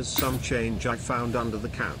Sunday. Here's some change I found under the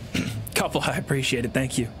couch. Couple, I appreciate it,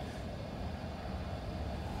 thank you.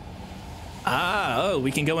 Oh,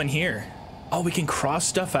 we can go in here. Oh, we can cross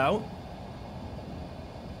stuff out?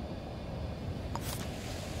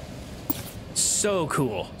 So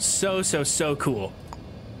cool. So cool.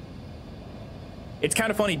 It's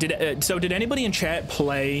kind of funny. Did anybody in chat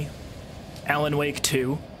play Alan Wake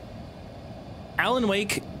 2? Alan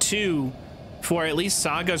Wake 2, for at least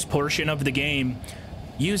Saga's portion of the game,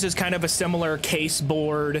 uses kind of a similar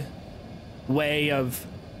caseboard way of...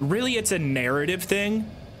 Really, it's a narrative thing.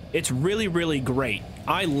 It's really, really great.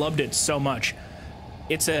 I loved it so much.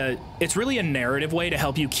 It's really a narrative way to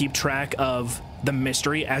help you keep track of the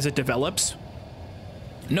mystery as it develops.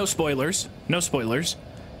 No spoilers. No spoilers.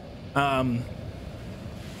 But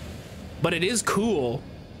it is cool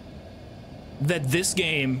that this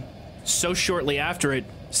game, so shortly after it,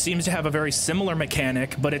 seems to have a very similar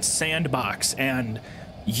mechanic, but it's sandbox, and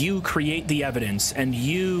you create the evidence, and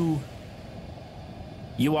you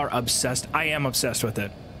are obsessed. I am obsessed with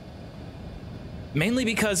it. Mainly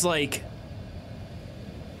because, like,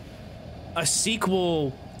 a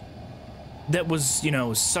sequel that was, you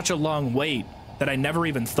know, such a long wait that I never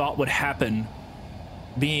even thought would happen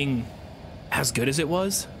being as good as it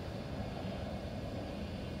was.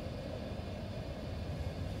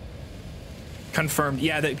 Confirmed.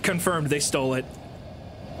 Yeah, they confirmed they stole it.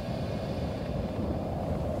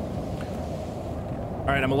 All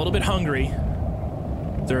right, I'm a little bit hungry.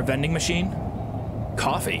 Is there a vending machine?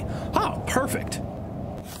 Coffee. Oh, perfect.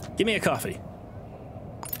 Give me a coffee.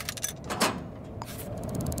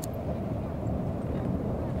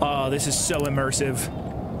 Oh, this is so immersive.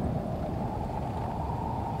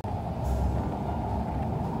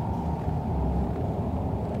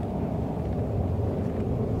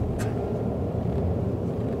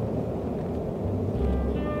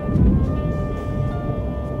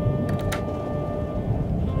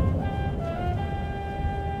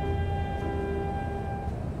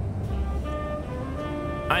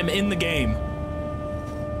 I'm in the game.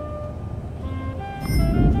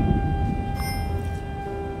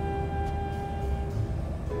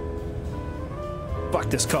 Fuck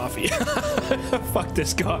this coffee. Fuck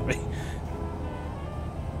this coffee.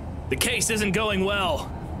 The case isn't going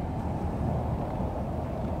well.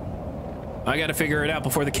 I gotta figure it out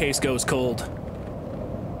before the case goes cold.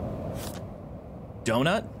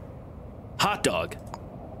 Donut? Hot dog.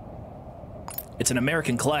 It's an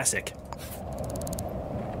American classic.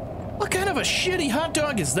 What kind of a shitty hot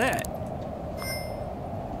dog is that?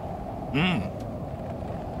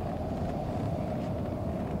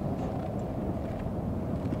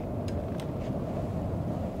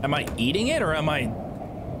 Am I eating it or am I...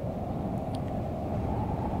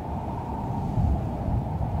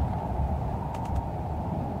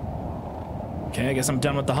 Okay, I guess I'm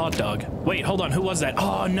done with the hot dog. Wait, hold on, who was that?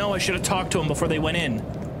 Oh no, I should have talked to him before they went in.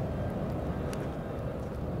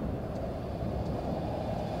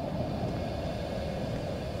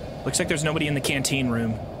 Looks like there's nobody in the canteen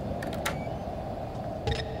room.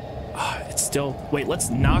 It's still... Wait, let's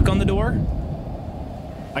knock on the door?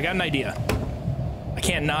 I got an idea. I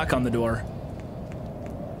can't knock on the door.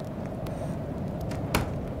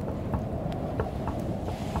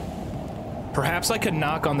 Perhaps I could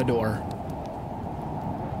knock on the door.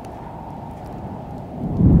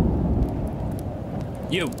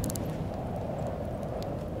 You.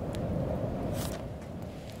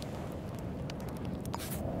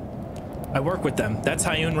 work with them. That's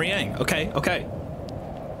Hyun Riang. Okay, okay.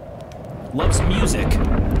 Loves music.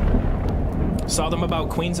 Saw them about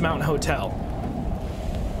Queens Mountain Hotel.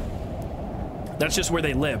 That's just where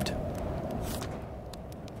they lived.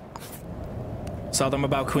 Saw them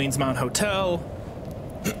about Queens Mountain Hotel.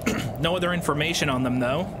 No other information on them,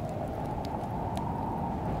 though.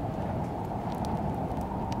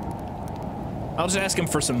 I'll just ask him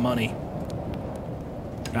for some money.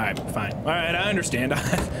 All right, fine. All right, I understand.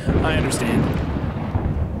 I understand.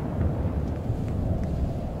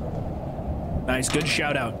 Nice, good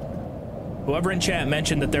shout out. Whoever in chat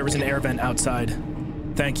mentioned that there was an air vent outside.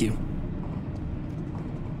 Thank you.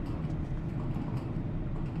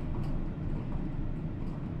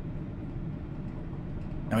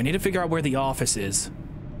 Now we need to figure out where the office is.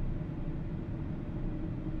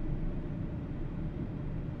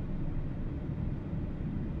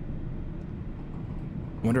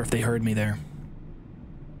 I wonder if they heard me there.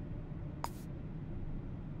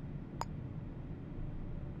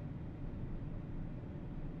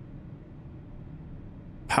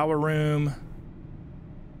 Power room.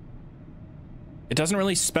 It doesn't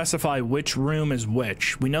really specify which room is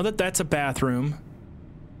which. We know that that's a bathroom.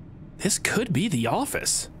 This could be the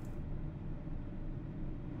office.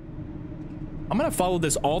 I'm gonna follow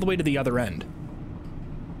this all the way to the other end.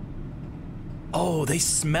 Oh, they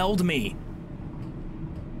smelled me.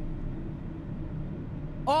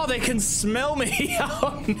 Oh, they can smell me.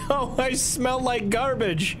 Oh no, I smell like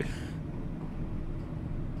garbage.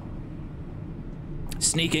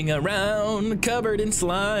 Sneaking around, covered in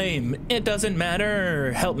slime. It doesn't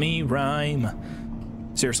matter. Help me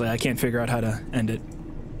rhyme. Seriously, I can't figure out how to end it.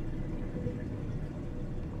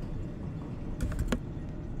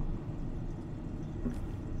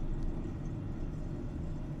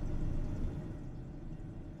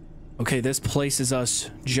 Okay, this places us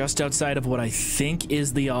just outside of what I think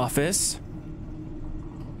is the office.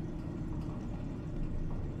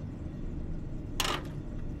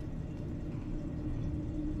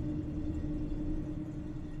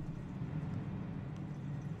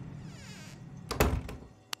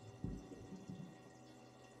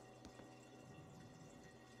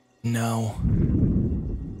 No.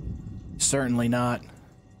 Certainly not.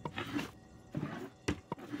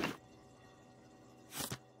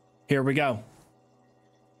 Here we go.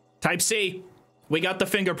 Type C. We got the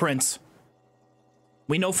fingerprints.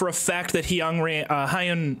 We know for a fact that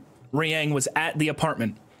Hyun Riang was at the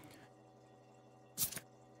apartment.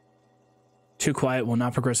 Too quiet, will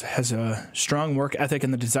not progress, has a strong work ethic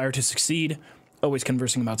and the desire to succeed. Always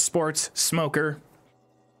conversing about sports. Smoker.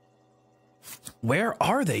 Where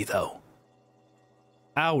are they, though?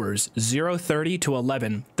 Hours, 0:30 to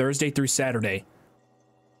 11, Thursday through Saturday.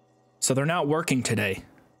 So they're not working today.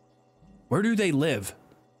 Where do they live?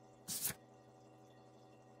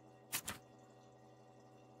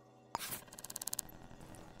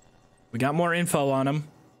 We got more info on them,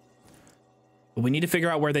 but we need to figure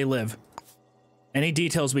out where they live. Any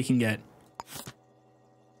details we can get.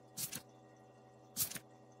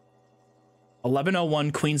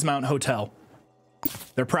 1101 Queens Mountain Hotel.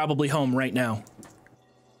 They're probably home right now.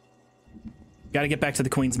 Got to get back to the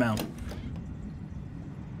Queens Mountain.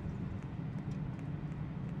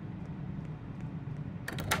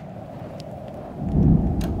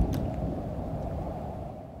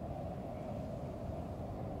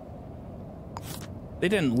 They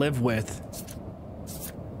didn't live with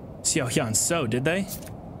Xiao Hyun So, did they?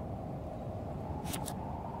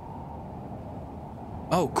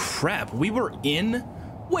 Oh crap, we were in?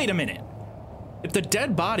 Wait a minute. If the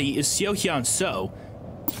dead body is Xiao Hyun So,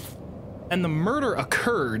 and the murder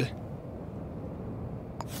occurred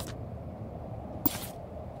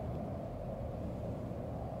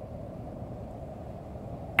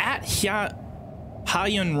at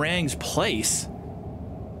Hyun Rang's place,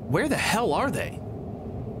 where the hell are they?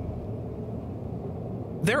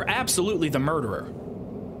 They're absolutely the murderer.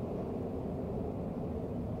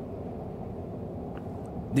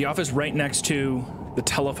 The office right next to the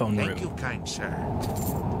telephone room. Thank you, kind sir.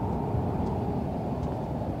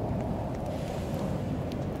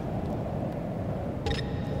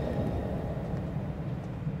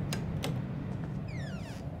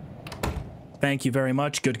 Thank you very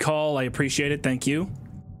much. Good call. I appreciate it. Thank you.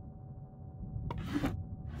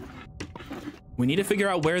 We need to figure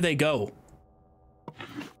out where they go.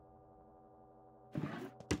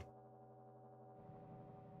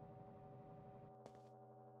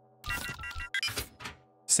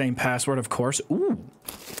 Same password, of course. Ooh,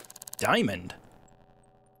 diamond.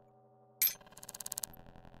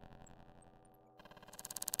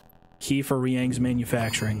 Key for Riang's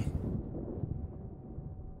manufacturing.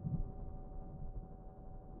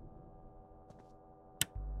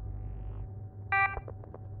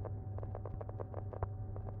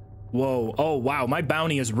 Whoa. Oh, wow. My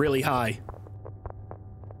bounty is really high.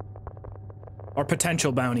 Or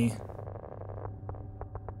potential bounty.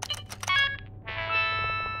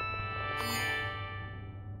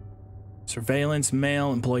 Surveillance,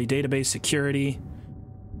 mail, employee database, security.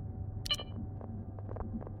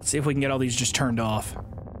 Let's see if we can get all these just turned off.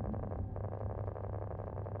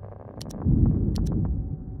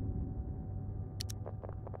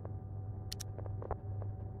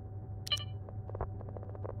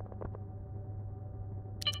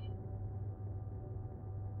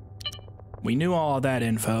 We knew all of that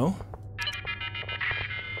info.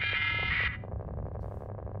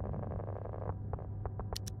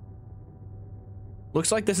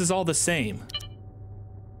 Looks like this is all the same.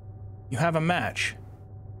 You have a match.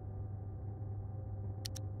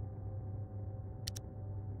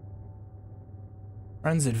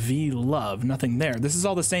 Friends at V Love, nothing there. This is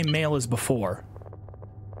all the same mail as before.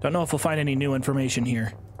 Don't know if we'll find any new information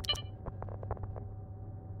here.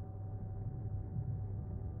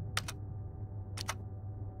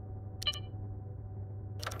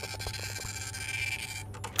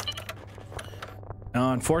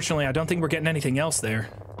 Unfortunately, I don't think we're getting anything else there.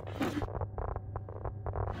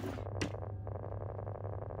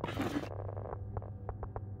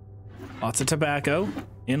 Lots of tobacco,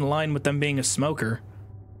 in line with them being a smoker.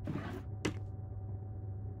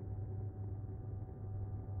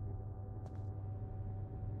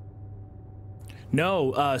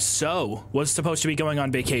 No, So was supposed to be going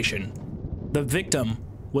on vacation. The victim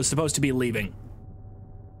was supposed to be leaving.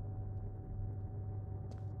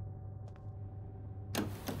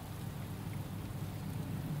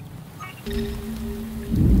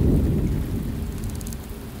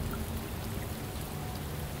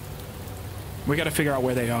 We gotta figure out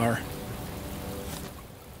where they are.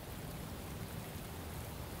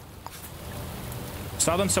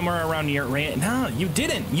 Saw them somewhere around near Rand. No, you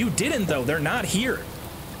didn't. You didn't, though. They're not here.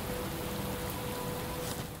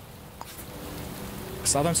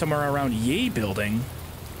 Saw them somewhere around Ye building.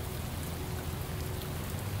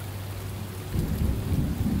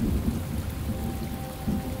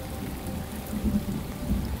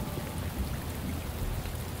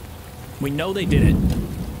 We know they did it,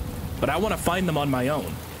 but I want to find them on my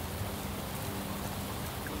own.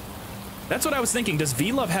 That's what I was thinking. Does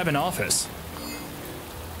V-Love have an office?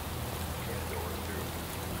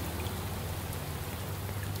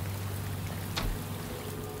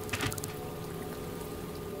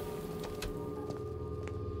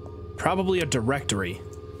 Probably a directory.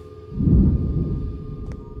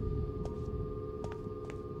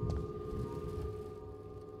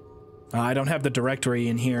 I don't have the directory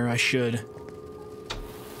in here. I should.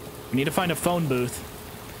 We need to find a phone booth.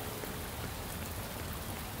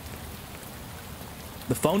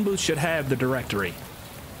 The phone booth should have the directory.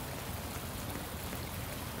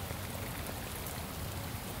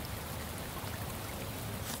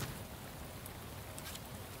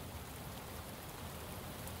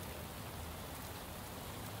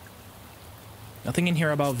 Nothing in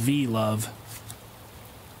here about V-Love.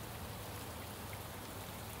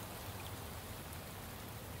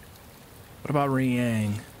 What about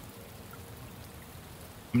Riang?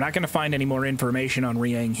 I'm not going to find any more information on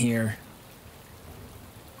Riang here.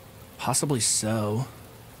 Possibly so.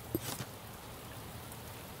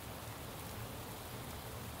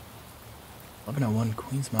 (1101)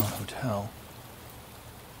 Queensmount Hotel.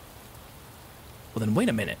 Well then, wait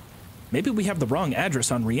a minute. Maybe we have the wrong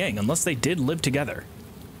address on Riang, unless they did live together.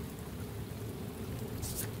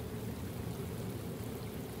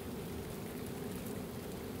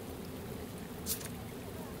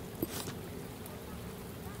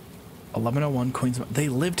 (1101) Queensmount. They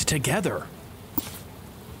lived together.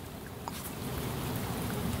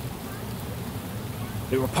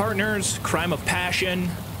 They were partners, crime of passion.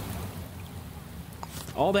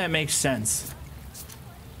 All that makes sense.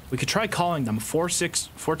 We could try calling them 426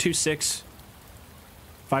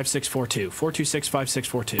 5642. 426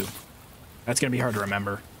 5642. That's gonna be hard to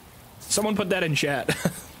remember. Someone put that in chat.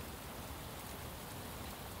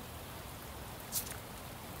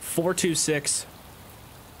 426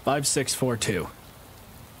 5642.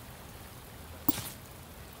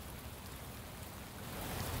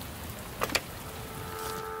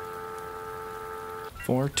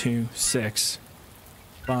 Four, 2, 6,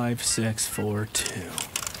 5, 6, 4, 2.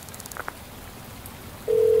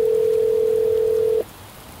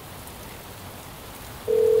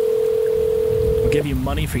 I'll give you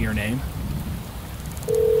money for your name.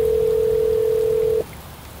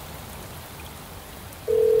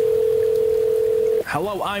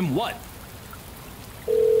 Hello, I'm what?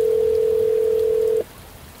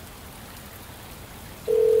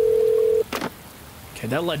 Okay,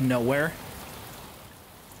 that led nowhere.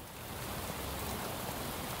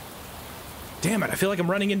 Damn it, I feel like I'm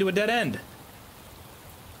running into a dead end.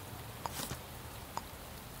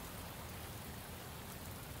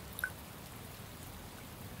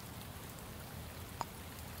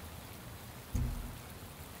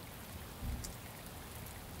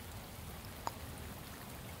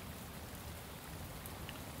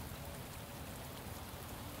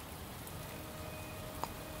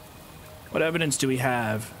 What evidence do we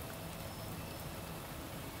have?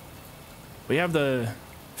 We have the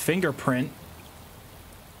fingerprint.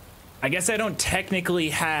 I guess I don't technically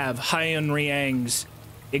have Hyun Riang's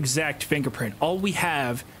exact fingerprint. All we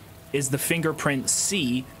have is the fingerprint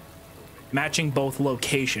C matching both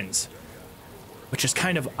locations, which is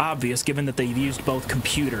kind of obvious given that they've used both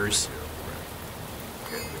computers.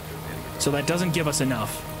 So that doesn't give us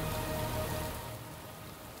enough.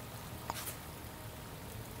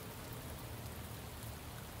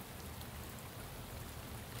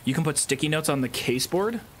 You can put sticky notes on the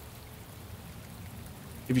caseboard.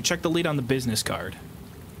 If you check the lead on the business card.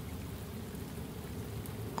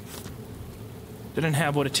 Didn't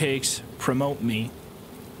have what it takes. Promote me.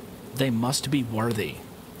 They must be worthy.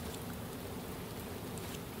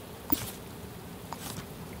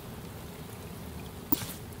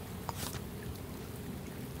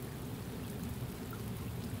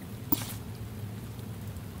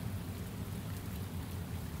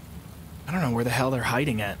 I don't know where the hell they're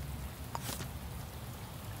hiding at.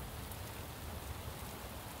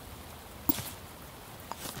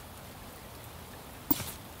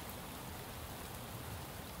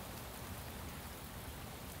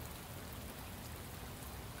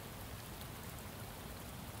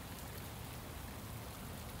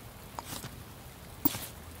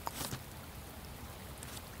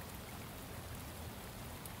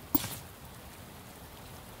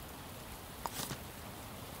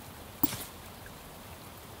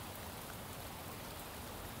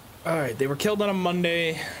 Alright, they were killed on a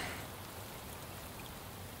Monday.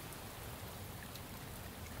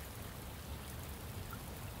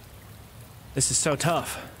 This is so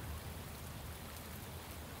tough.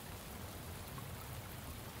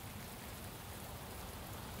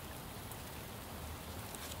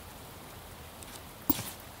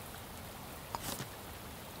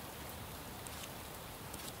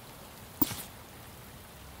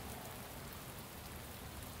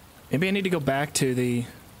 Maybe I need to go back to the...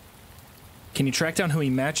 Can you track down who he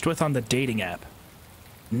matched with on the dating app?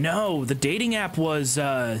 No, the dating app was,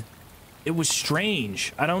 it was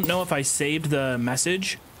strange. I don't know if I saved the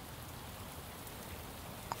message.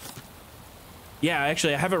 Yeah,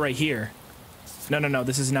 actually, I have it right here. No,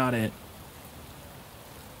 this is not it.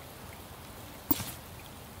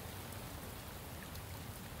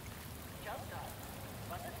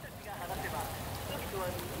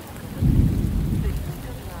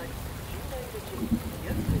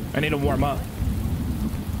 I need to warm up.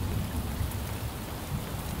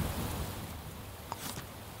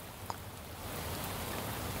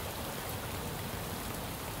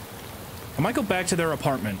 I might go back to their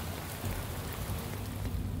apartment.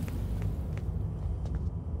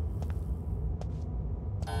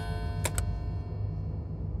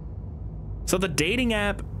 So the dating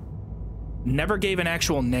app never gave an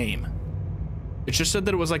actual name. It just said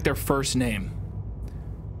that it was like their first name.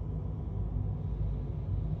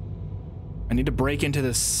 I need to break into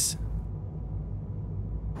this.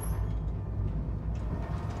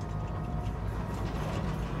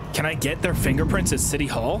 Can I get their fingerprints at City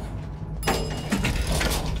Hall?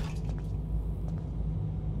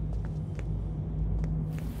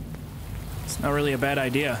 It's not really a bad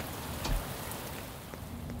idea.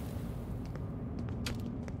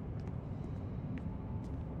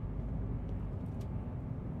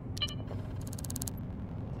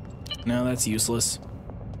 No, that's useless.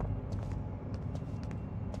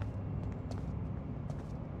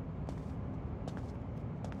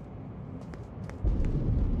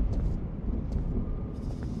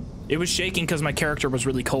 It was shaking because my character was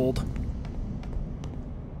really cold.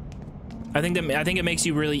 I think it makes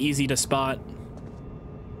you really easy to spot.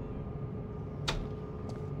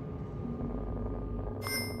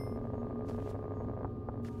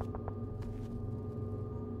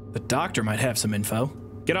 The doctor might have some info.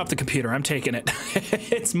 Get off the computer, I'm taking it.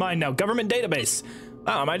 It's mine now. Government database.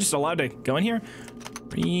 Oh, am I just allowed to go in here?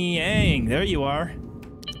 Yang, there you are.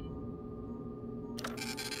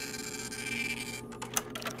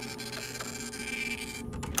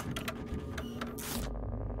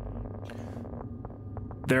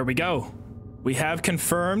 There we go. We have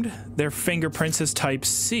confirmed their fingerprints as type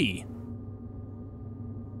C.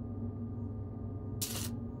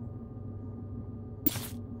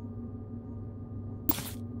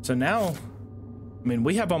 So now, I mean,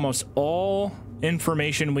 we have almost all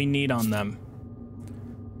information we need on them.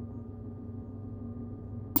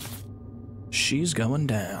 She's going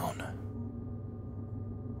down.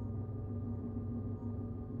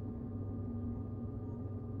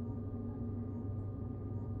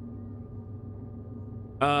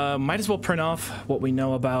 Might as well print off what we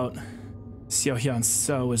know about Xiao Hyun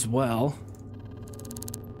So as well.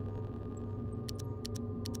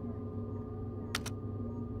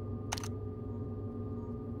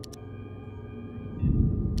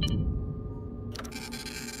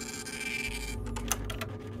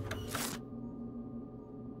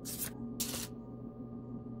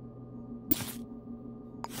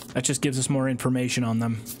 That just gives us more information on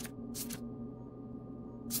them.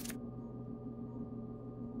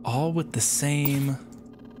 All with the same...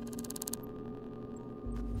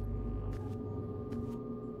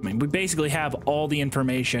 I mean, we basically have all the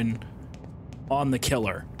information on the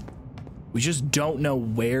killer. We just don't know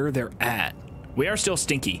where they're at. We are still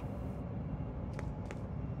stinky.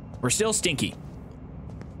 We're still stinky.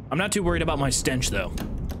 I'm not too worried about my stench, though.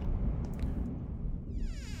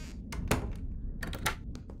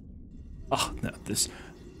 Oh, no, this...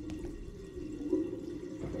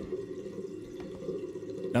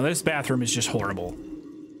 Now, this bathroom is just horrible.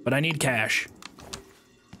 But I need cash.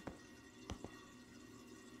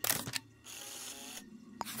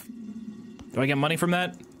 Do I get money from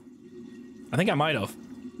that? I think I might have.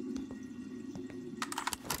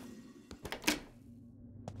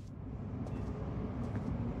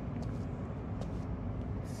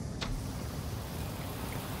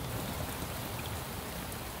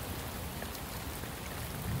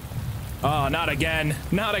 Oh, not again.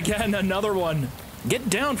 Not again. Another one.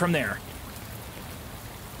 Get down from there.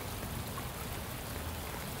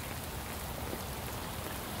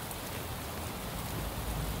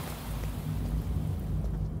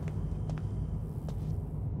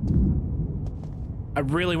 I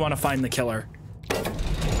really want to find the killer.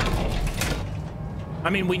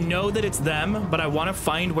 I mean, we know that it's them, but I want to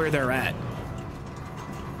find where they're at.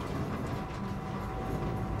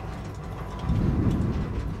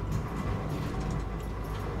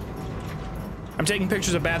 I'm taking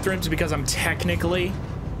pictures of bathrooms because I'm technically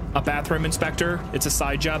a bathroom inspector. It's a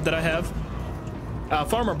side job that I have.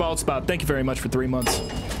 Farmer Baldspot, thank you very much for 3 months.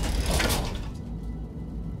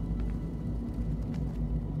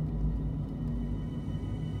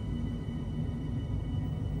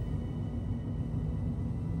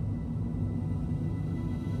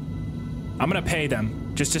 I'm gonna pay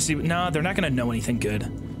them just to see. No, they're not gonna know anything good.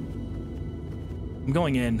 I'm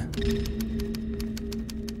going in.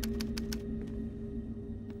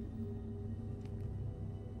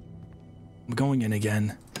 I'm going in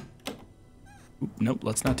again. Oop, nope,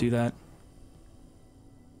 let's not do that.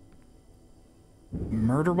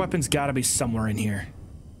 Murder weapon's gotta be somewhere in here.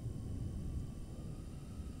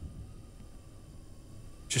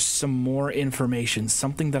 Just some more information,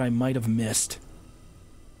 something that I might have missed.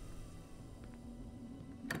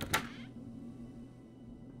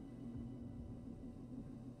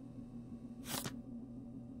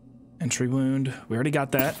 Entry wound, we already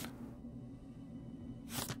got that.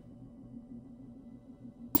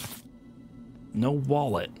 No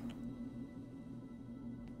wallet.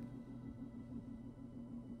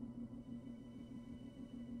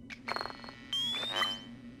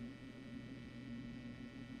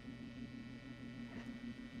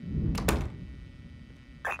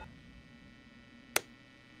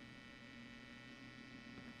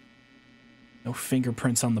 No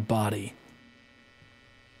fingerprints on the body.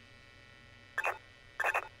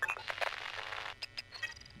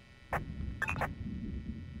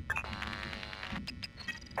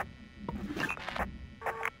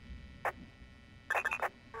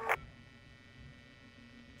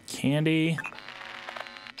 Candy.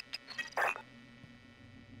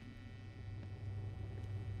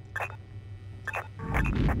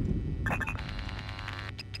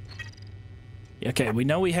 Okay, we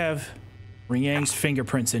know we have Riang's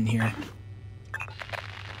fingerprints in here.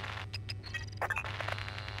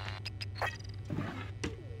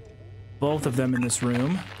 Both of them in this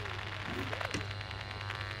room.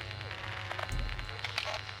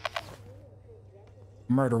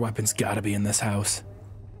 Murder weapon's gotta be in this house.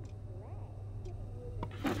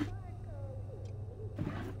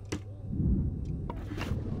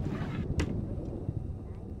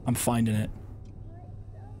 I'm finding it.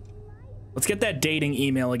 Let's get that dating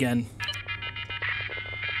email again.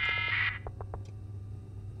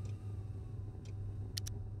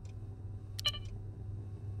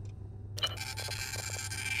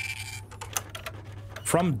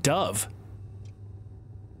 From Dove.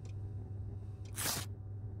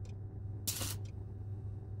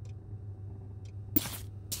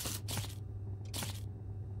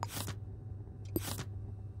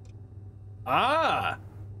 Ah!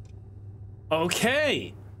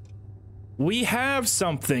 Okay. We have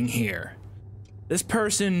something here. This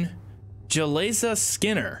person, Jaleza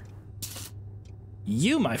Skinner.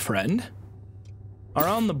 You, my friend, are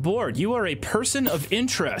on the board. You are a person of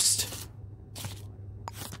interest.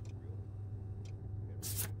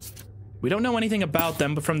 We don't know anything about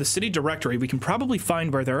them, but from the city directory, we can probably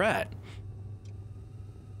find where they're at.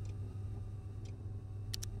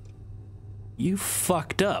 You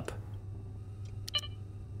fucked up.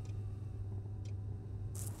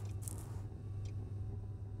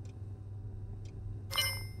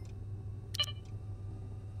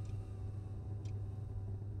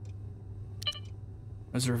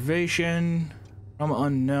 Reservation from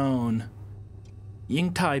unknown.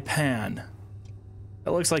 Ying Tai Pan.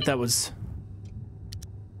 That looks like that was...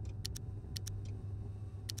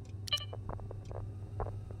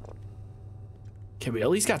 Okay, we at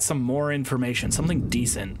least got some more information, something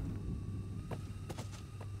decent.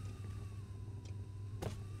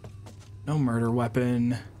 No murder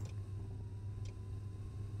weapon.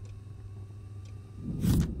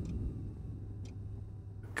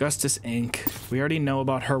 Augustus Inc. We already know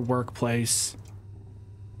about her workplace.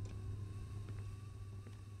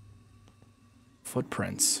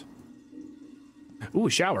 Footprints. Ooh,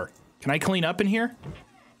 shower. Can I clean up in here?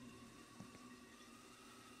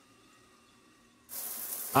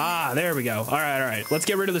 Ah, there we go. All right. Let's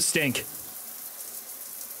get rid of the stink.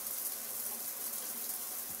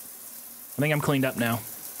 I think I'm cleaned up now.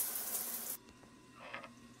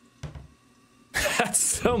 That's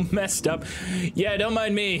so messed up. Yeah, don't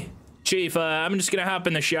mind me, Chief. I'm just gonna hop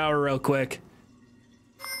in the shower real quick.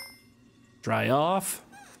 Dry off.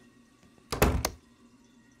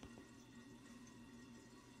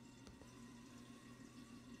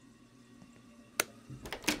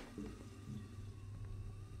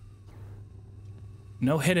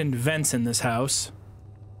 No hidden vents in this house.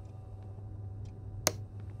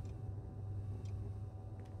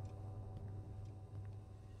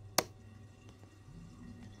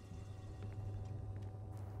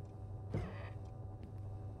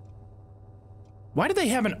 Why do they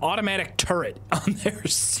have an automatic turret on their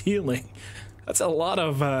ceiling? That's a lot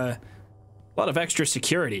of extra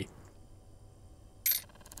security.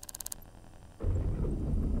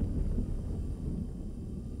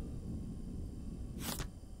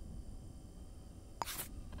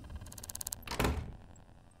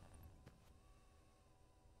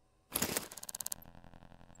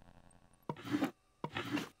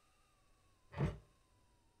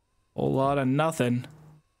 Whole lot of nothing.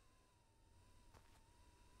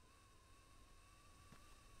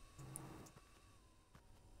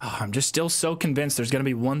 Oh, I'm just still so convinced there's gonna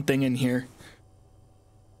be one thing in here.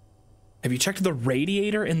 Have you checked the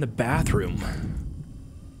radiator in the bathroom?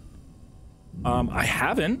 I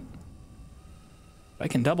haven't. I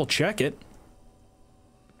can double check it.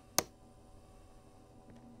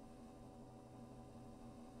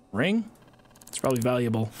 Ring? It's probably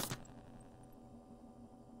valuable.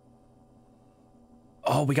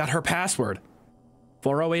 Oh, we got her password.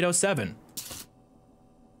 40807.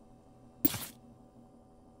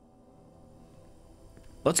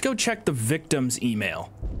 Let's go check the victim's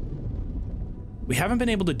email. We haven't been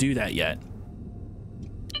able to do that yet.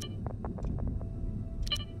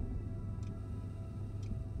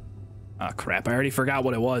 Ah, crap. I already forgot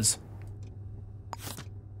what it was.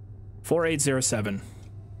 4807.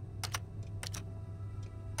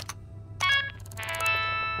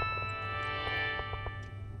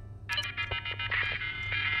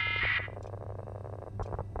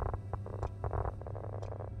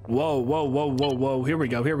 Whoa. Here we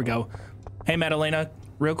go. Hey, Madalena,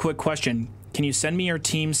 real quick question. Can you send me your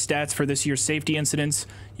team's stats for this year's safety incidents?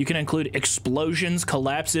 You can include explosions,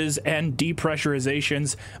 collapses, and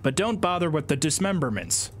depressurizations, but don't bother with the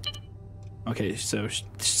dismemberments. Okay, so...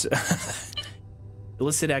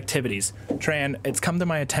 illicit activities. Tran, it's come to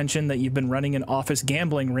my attention that you've been running an office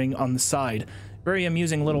gambling ring on the side. Very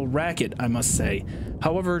amusing little racket, I must say.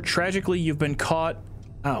 However, tragically, you've been caught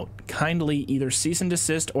out. Kindly either cease and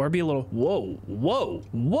desist or be a little...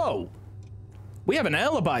 Whoa. We have an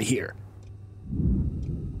alibi here.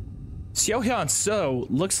 Xiaohyun So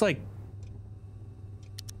looks like...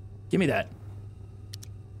 Give me that.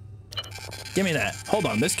 Hold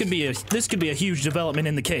on, this could be a huge development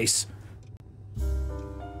in the case.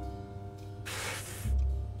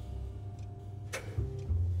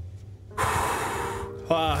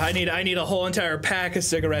 I need a whole entire pack of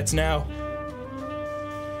cigarettes now.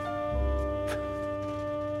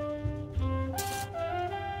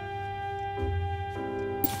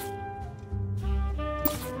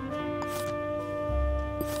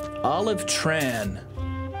 Olive Tran.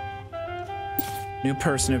 New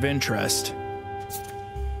person of interest.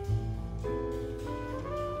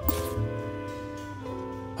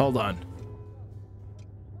 Hold on.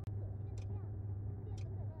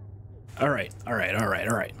 All right.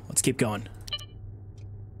 Let's keep going.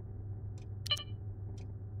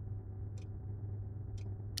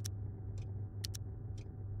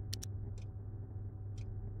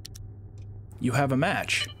 You have a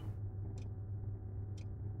match.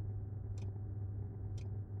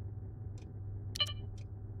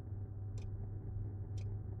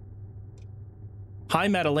 Hi,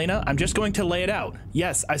 Madalena. I'm just going to lay it out.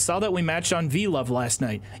 Yes, I saw that we matched on V-Love last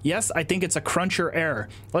night. Yes, I think it's a cruncher error.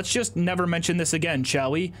 Let's just never mention this again,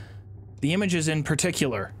 shall we? The images in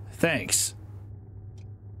particular. Thanks.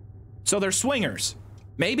 So they're swingers.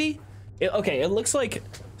 Maybe? Okay, it looks like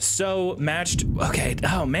so matched. Okay,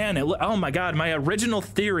 oh man, oh my god, my original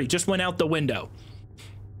theory just went out the window.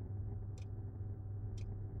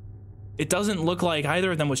 It doesn't look like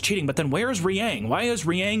either of them was cheating, but then where's Riang? Why is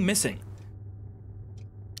Riang missing?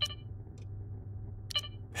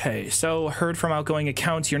 Hey, so heard from outgoing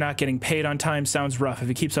accounts you're not getting paid on time. Sounds rough. If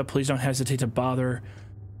it keeps up, please don't hesitate to bother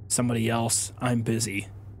somebody else. I'm busy.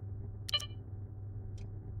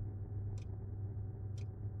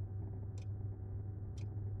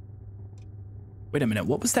 Wait a minute,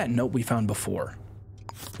 what was that note we found before?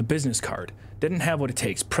 The business card. Didn't have what it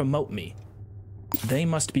takes. Promote me. They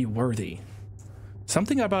must be worthy.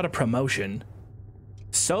 Something about a promotion.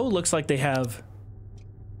 So looks like they have...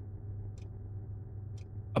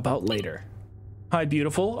 About later. Hi,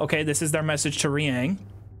 beautiful. Okay, this is their message to Riang.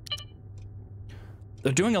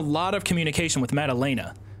 They're doing a lot of communication with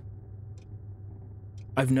Madalena.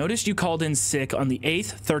 I've noticed you called in sick on the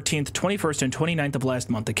 8th, 13th, 21st, and 29th of last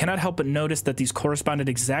month. I cannot help but notice that these corresponded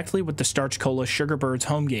exactly with the Starch Cola Sugarbirds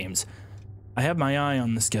home games. I have my eye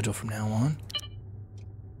on the schedule from now on.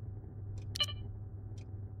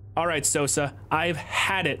 Alright, Sosa. I've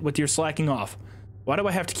had it with your slacking off. Why do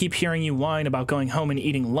I have to keep hearing you whine about going home and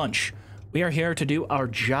eating lunch? We are here to do our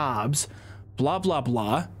jobs. Blah, blah,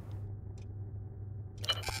 blah.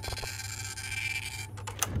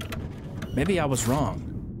 Maybe I was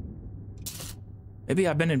wrong. Maybe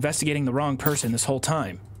I've been investigating the wrong person this whole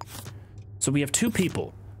time. So we have two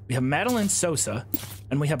people. We have Madeline Sosa,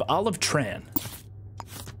 and we have Olive Tran.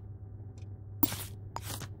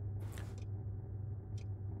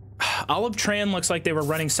 Olive Tran looks like they were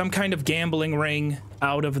running some kind of gambling ring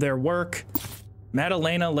out of their work.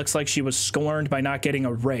 Madalena looks like she was scorned by not getting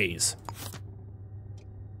a raise.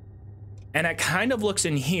 And it kind of looks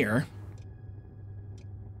in here.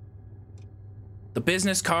 The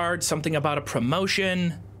business card, something about a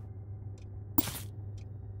promotion.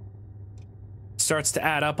 Starts to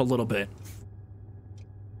add up a little bit.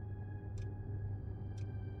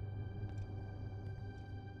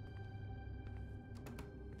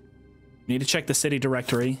 Need to check the city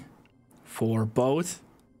directory for both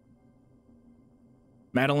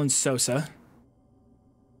Madeline Sosa.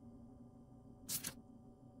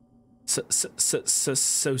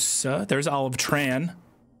 Sosa. There's Olive Tran.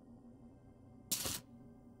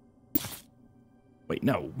 Wait,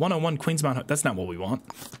 no. 101 Queensmount. That's not what we want.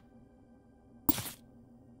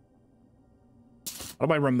 How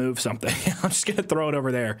do I remove something? I'm just gonna throw it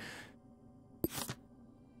over there.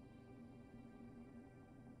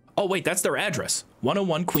 Oh, wait, that's their address.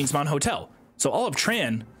 101 Queensmount Hotel. So Olive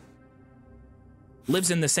Tran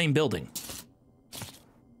lives in the same building.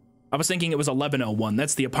 I was thinking it was 1101.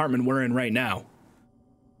 That's the apartment we're in right now.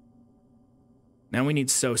 Now we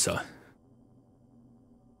need Sosa.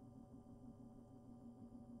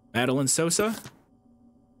 Madeline Sosa.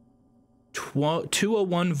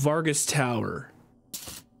 201 Vargas Tower.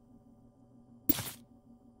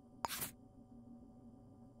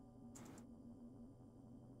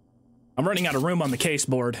 I'm running out of room on the case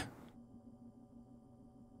board.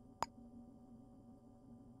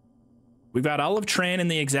 We've got Olive Tran in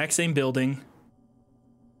the exact same building.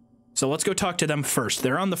 So let's go talk to them first.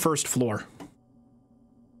 They're on the first floor.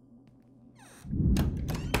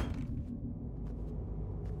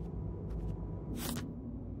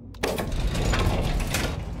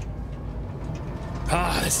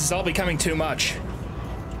 This is all becoming too much.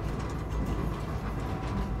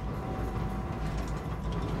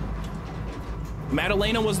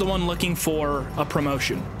 Madalena was the one looking for a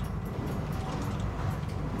promotion.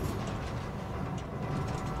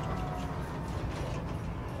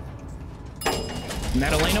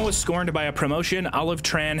 Madalena was scorned by a promotion. Olive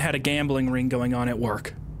Tran had a gambling ring going on at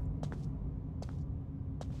work.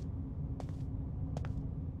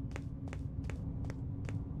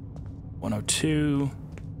 (102),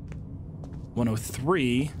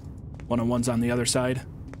 103, 101's on the other side.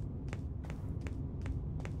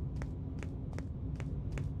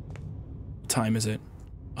 time is it?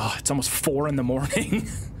 Oh, it's almost 4 in the morning.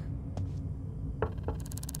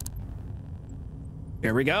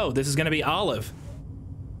 Here we go. This is gonna be Olive.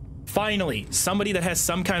 Finally, somebody that has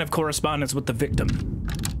some kind of correspondence with the victim.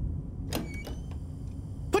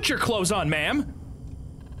 Put your clothes on, ma'am.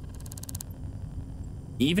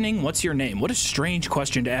 Evening, what's your name? What a strange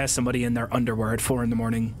question to ask somebody in their underwear at 4 in the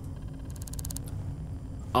morning.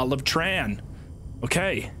 Olive Tran.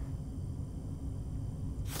 Okay.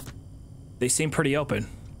 They seem pretty open.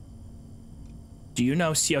 Do you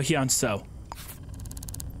know Xiao Hyun So?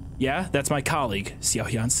 Yeah, that's my colleague, Xiao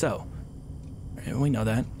Hyun So. We know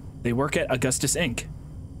that. They work at Augustus Inc.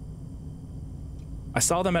 I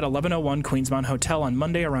saw them at 1101 Queensmont Hotel on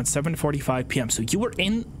Monday around 7:45 p.m. So you were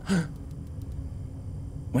in...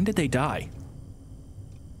 When did they die?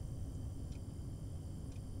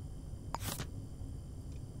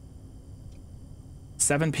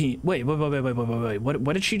 Wait.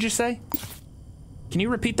 What did she just say? Can you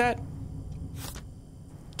repeat that?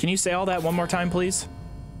 Can you say all that one more time, please?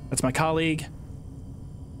 That's my colleague.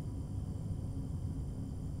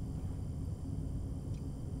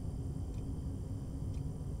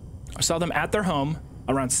 I saw them at their home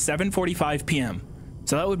around 7:45 p.m.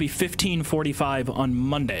 So that would be 15:45 on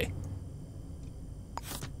Monday.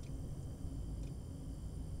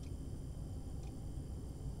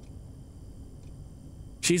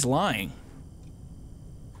 She's lying.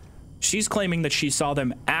 She's claiming that she saw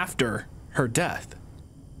them after her death,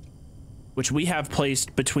 which we have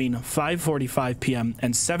placed between 5:45 p.m.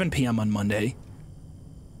 and 7 p.m. on Monday.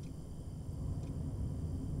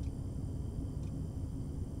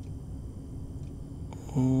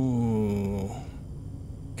 Ooh.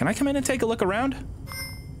 Can I come in and take a look around?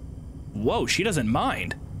 Whoa, she doesn't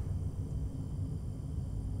mind.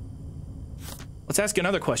 Let's ask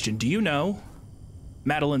another question. Do you know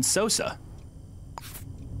Madeline Sosa?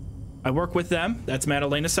 I work with them. That's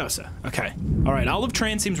Madalena Sosa. Okay. All right. Olive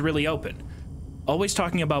Tran seems really open. Always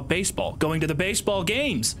talking about baseball. Going to the baseball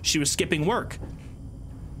games. She was skipping work.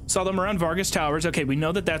 Saw them around Vargas Towers. Okay, we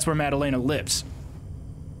know that that's where Madalena lives.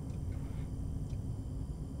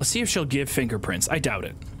 Let's see if she'll give fingerprints. I doubt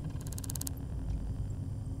it.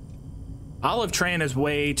 Olive Tran is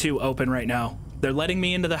way too open right now. They're letting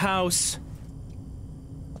me into the house.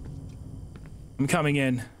 I'm coming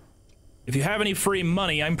in. If you have any free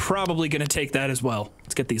money, I'm probably gonna take that as well.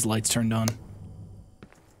 Let's get these lights turned on.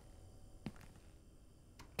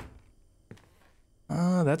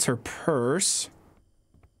 That's her purse.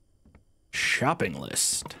 Shopping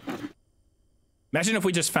list. Imagine if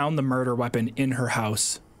we just found the murder weapon in her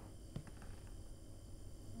house.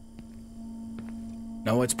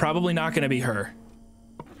 No, it's probably not gonna be her.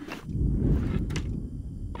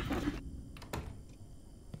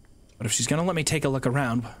 But if she's gonna let me take a look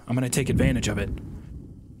around, I'm gonna take advantage of it.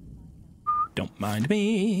 Don't mind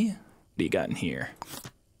me. What do you got in here?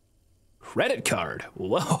 Credit card.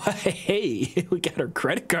 Whoa, hey, we got her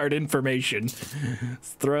credit card information.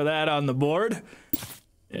 Let's throw that on the board.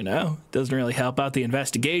 You know, doesn't really help out the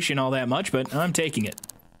investigation all that much, but I'm taking it.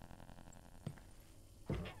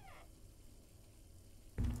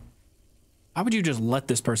 How would you just let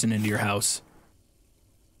this person into your house?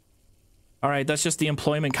 All right, that's just the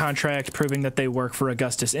employment contract proving that they work for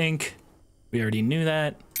Augustus Inc. We already knew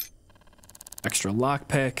that. Extra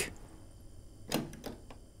lockpick.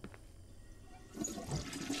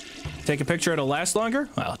 Take a picture, it'll last longer?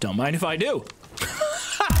 Well, don't mind if I do.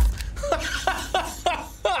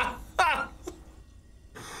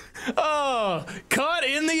 Oh, caught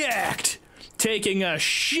in the act. Taking a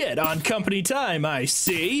shit on company time, I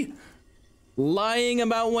see. Lying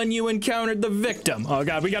about when you encountered the victim. Oh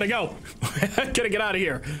God, we gotta go. Gotta get out of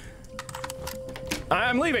here.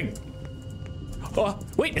 I'm leaving. Oh,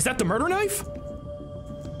 wait, is that the murder knife?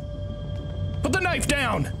 Put the knife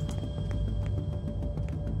down.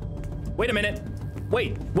 Wait a minute.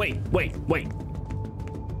 Wait.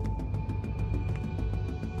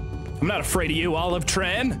 I'm not afraid of you, Olive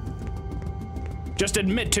Tran. Just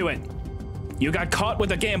admit to it. You got caught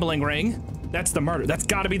with a gambling ring. That's the murder. That's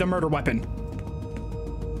gotta be the murder weapon.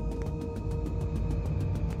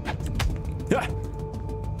 Ah.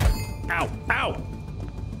 Ow, ow.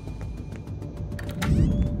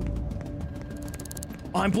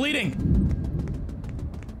 Oh, I'm bleeding.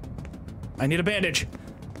 I need a bandage.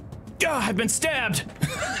 God, I've been stabbed.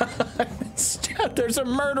 I've been stabbed. There's a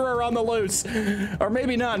murderer on the loose. Or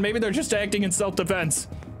maybe not. Maybe they're just acting in self-defense.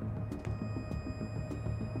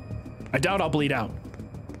 I doubt I'll bleed out.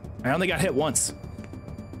 I only got hit once.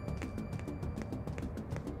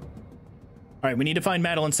 All right, we need to find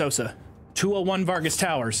Madeline Sosa. 201 Vargas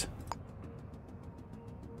Towers.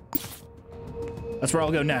 That's where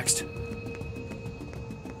I'll go next.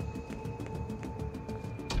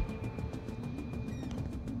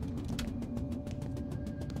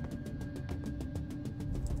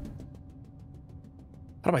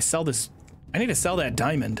 How do I sell this? I need to sell that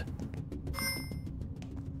diamond.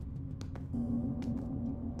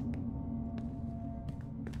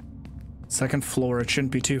 Second floor, it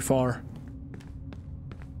shouldn't be too far.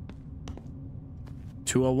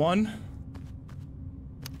 201.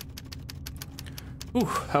 Ooh,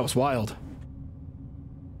 that was wild.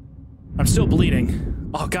 I'm still bleeding.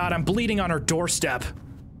 Oh god, I'm bleeding on her doorstep.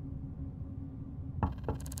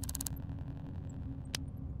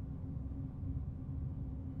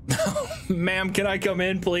 Ma'am, can I come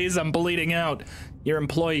in, please? I'm bleeding out. Your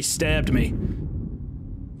employee stabbed me.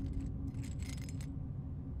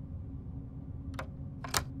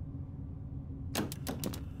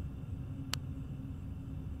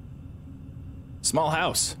 Small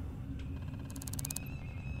house.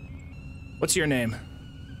 What's your name?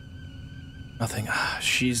 Nothing.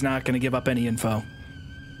 She's not gonna give up any info.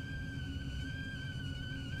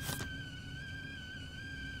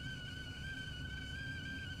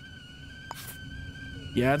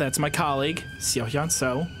 Yeah, that's my colleague, Xiaoyan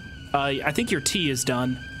So. I think your tea is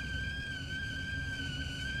done.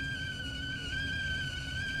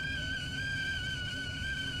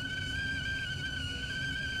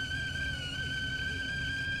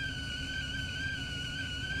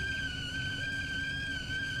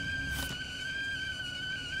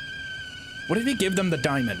 What did he give them the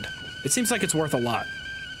diamond? It seems like it's worth a lot.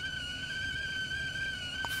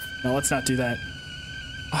 No, let's not do that.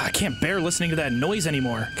 Oh, I can't bear listening to that noise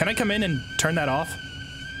anymore. Can I come in and turn that off?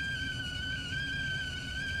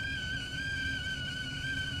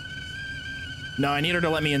 No, I need her to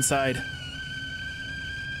let me inside.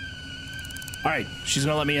 All right, she's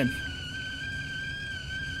gonna let me in.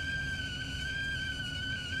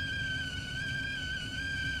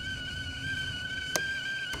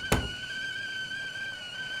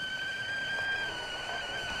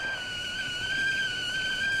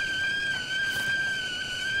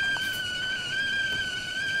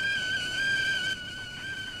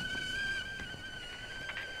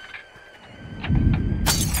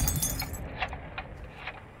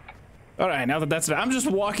 All right, now that that's it, I'm just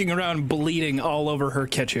walking around bleeding all over her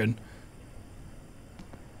kitchen.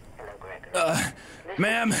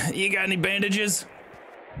 Ma'am, you got any bandages?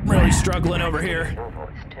 I'm really struggling over here.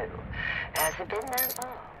 Has it been that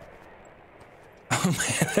long? Oh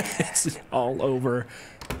man, it's all over.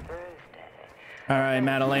 All right,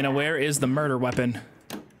 Madalena, where is the murder weapon?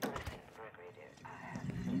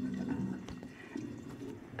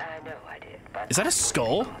 Is that a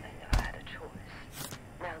skull?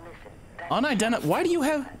 Unidentified. Why do you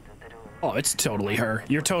have? Oh, it's totally her.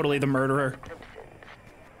 You're totally the murderer.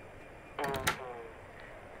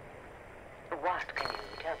 What can you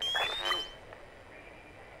tell me about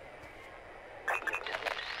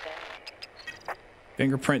you?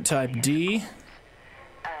 Fingerprint type D. And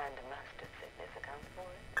must have fitness account for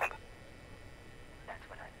it? That's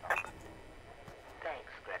what I thought.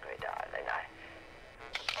 Thanks, Gregory, darling.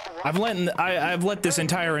 I've let this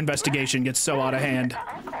entire investigation get so out of hand.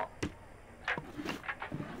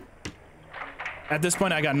 At this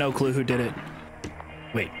point, I got no clue who did it.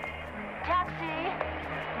 Wait. Taxi!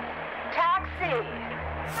 Taxi!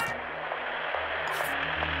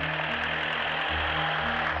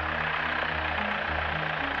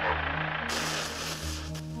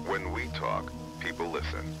 When we talk, people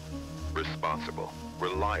listen. Responsible,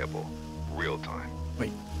 reliable, real time.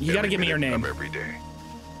 Wait, you gotta give me your name. Every day.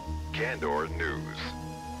 Candor News.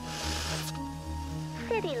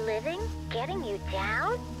 City living? Getting you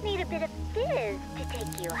down? Need a bit of fizz to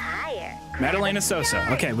take you higher. Madalena Sosa.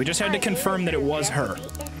 Okay, we just had to confirm that it was her.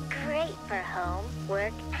 It's great for home,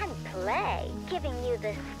 work, and play. Giving you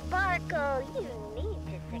the sparkle you need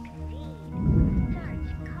to succeed.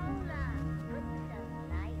 Starch cola. Put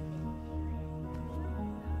some life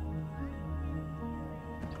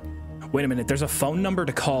into it. Wait a minute, there's a phone number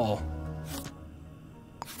to call.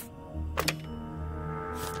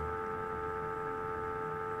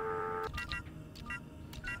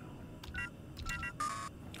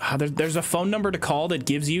 There's a phone number to call that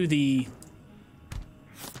gives you the...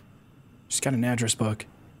 She's got an address book.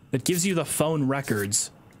 That gives you the phone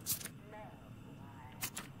records.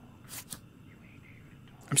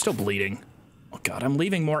 I'm still bleeding. Oh god, I'm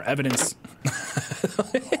leaving more evidence.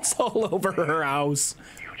 It's all over her house.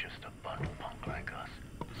 You're just a bundle punk like us,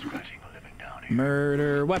 scratching a living down here.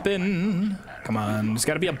 Murder weapon. Come on, there's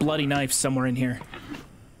gotta be a bloody knife somewhere in here.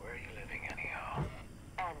 Where are you living anyhow?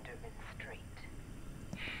 Anderman Street.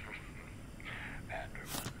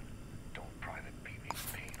 Anderman, don't private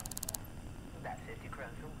PvP no more. That's 50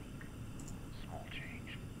 crowns a week. Small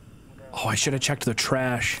change. Oh, I should have checked the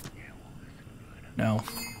trash. Yeah, well, listen good. No. You ain't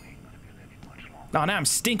gonna be living much longer. Oh, now I'm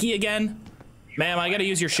stinky again. Ma'am, I gotta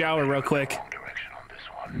use your shower real quick. Wrong direction on this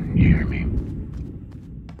one. You hear me?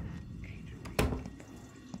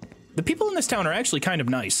 The people in this town are actually kind of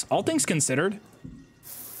nice, all things considered.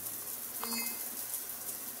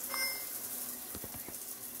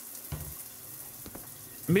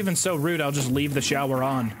 I'm even so rude, I'll just leave the shower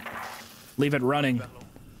on. Leave it running.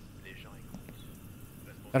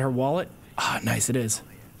 That her wallet? Ah, nice, it is.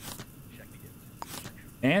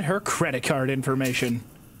 And her credit card information.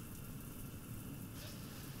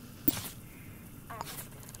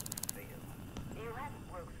 You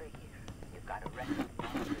haven't worked for a year. You've got a record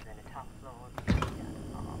longer than a top floor.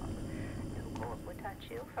 No court would touch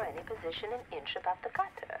you for any position an inch above the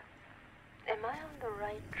gutter. Am I on the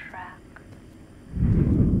right track?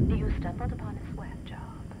 You stumbled upon a swag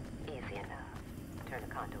job. Easy enough. Turn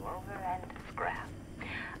the condo over and scrap.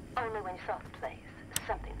 Only when you saw the place,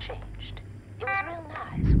 something changed. It was real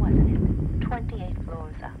nice, wasn't it? 28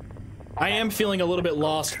 floors up. I am feeling a little bit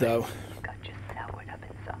lost, though. Got you soured up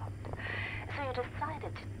and soft. So you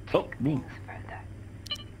decided to Oh, take things further.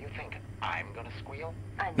 You think I'm gonna squeal?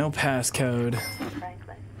 I No know, passcode.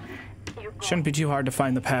 Franklin. You're Shouldn't be too hard to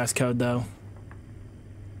find the passcode, though.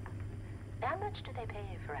 How much do they pay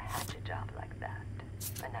you for a hatchet job like that?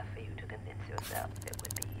 Enough for you to convince yourself it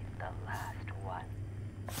would be the last one.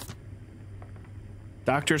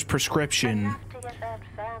 Doctor's prescription. Enough to get that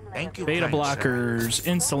family Thank you, Beta kind sir. blockers,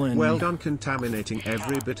 insulin. Well done contaminating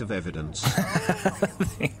every bit of evidence.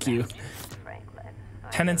 Thank you. Franklin.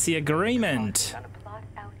 Tenancy agreement. On a plot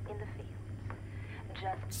out in the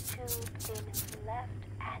fields. Just 2 payments left,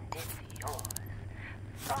 and it's yours.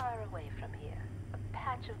 Far away from here. A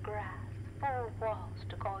patch of grass, 4 walls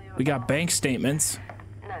to call your We got own. bank statements.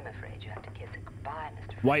 I'm afraid you have to kiss it goodbye,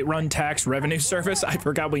 Mr. Whiterun Tax Revenue Service. I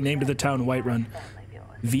forgot we named the town Whiterun.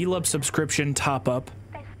 VLub subscription top up.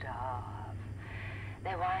 They starve.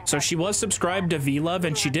 They wind So up she was subscribed to VLub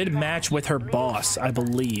and she did match with her boss, I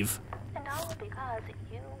believe. And all because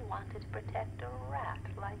you wanted to protect a rat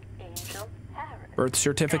like Angel Harris. Birth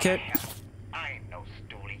certificate. I ain't no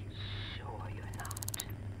stoolie. Sure you're not.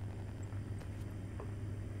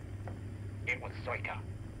 It was Zoika.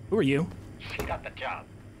 Who are you? She got the job.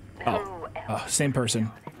 Oh, Who oh, else? same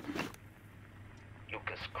person.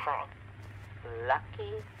 Lucas Kronk.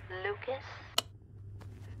 Lucky Lucas?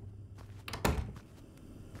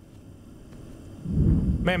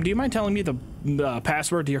 Ma'am, do you mind telling me the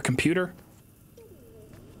password to your computer?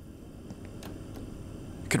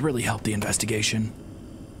 Could really help the investigation.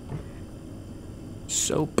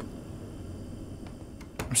 Soap.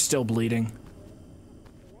 I'm still bleeding.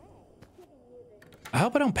 I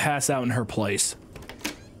hope I don't pass out in her place.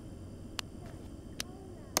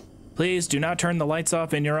 Please do not turn the lights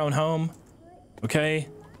off in your own home. Okay?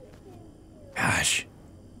 Gosh.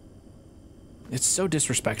 It's so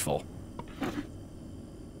disrespectful.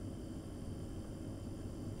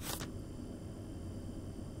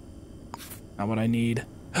 Not what I need.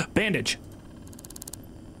 Bandage!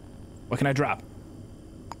 What can I drop?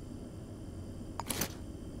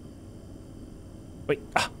 Wait,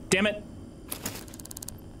 damn it!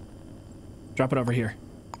 Drop it over here.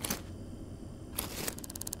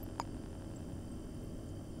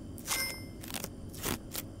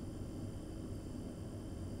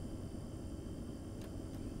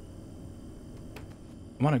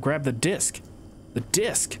 I want to grab the disc. The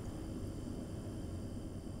disc.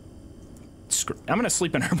 I'm gonna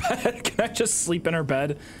sleep in her bed. Can I just sleep in her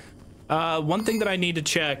bed? One thing that I need to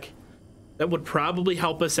check that would probably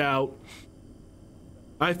help us out.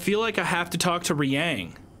 I feel like I have to talk to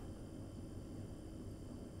Riang.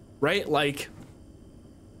 Right? Like...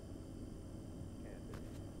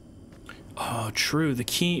 Oh, true. The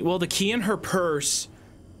key... Well, the key in her purse...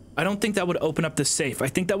 I don't think that would open up the safe. I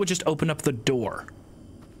think that would just open up the door.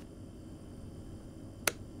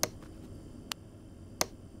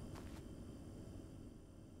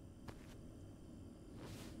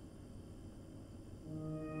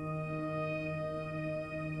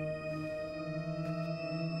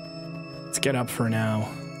 Let's get up for now.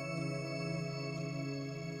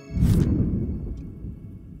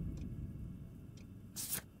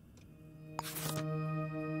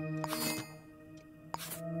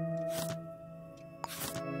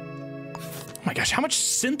 Oh my gosh, how much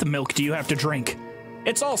synth milk do you have to drink?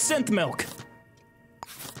 It's all synth milk.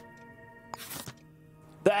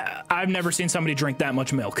 I've never seen somebody drink that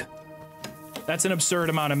much milk. That's an absurd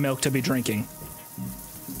amount of milk to be drinking.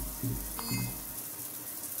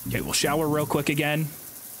 Okay, we'll shower real quick again.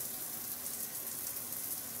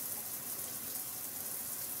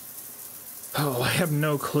 Oh, I have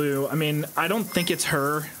no clue. I mean, I don't think it's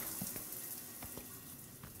her.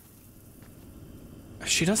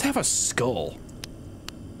 She does have a skull.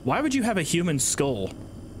 Why would you have a human skull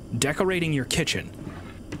decorating your kitchen?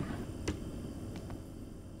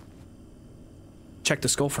 Check the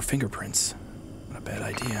skull for fingerprints. Not a bad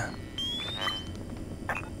idea.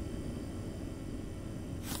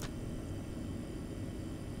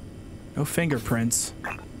 No fingerprints.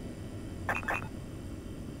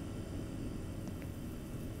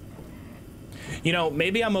 You know,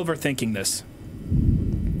 maybe I'm overthinking this.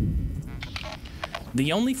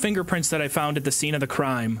 The only fingerprints that I found at the scene of the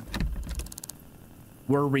crime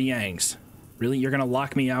were Riang's. Really? You're gonna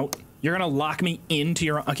lock me out? You're gonna lock me into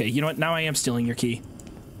your... Okay, you know what? Now I am stealing your key.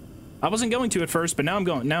 I wasn't going to at first, but now I'm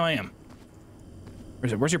going. Now I am.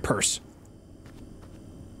 Where's it? Where's your purse?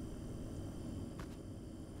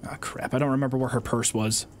 Ah, crap. I don't remember where her purse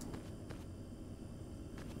was.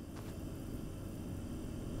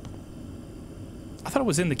 I thought it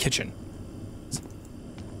was in the kitchen.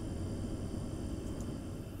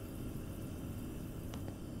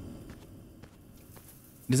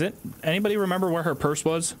 Does it? Anybody remember where her purse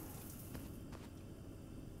was?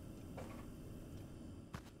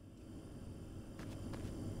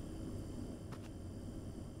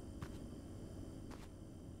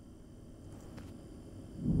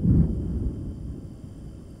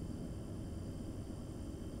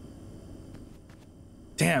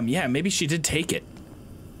 Damn, yeah, maybe she did take it.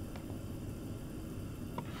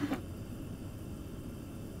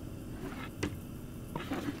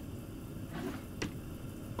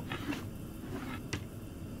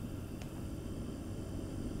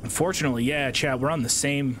 Unfortunately, yeah, chat, we're on the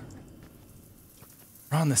same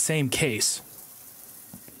case.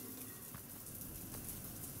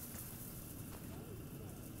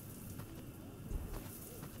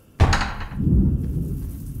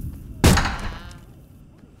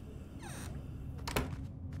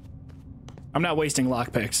 I'm not wasting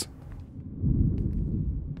lockpicks.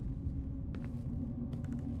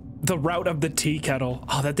 The route of the tea kettle.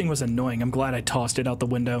 Oh, that thing was annoying. I'm glad I tossed it out the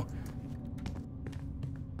window.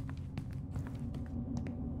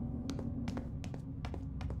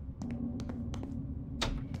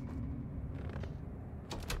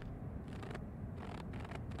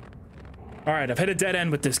 All right, I've hit a dead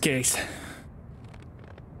end with this case.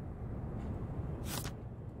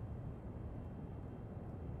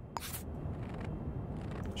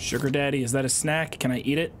 Sugar Daddy, is that a snack? Can I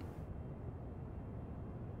eat it?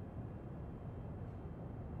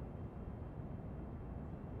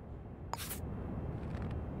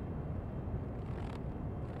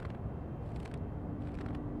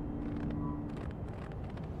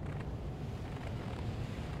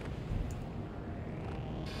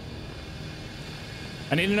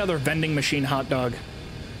 I need another vending machine hot dog.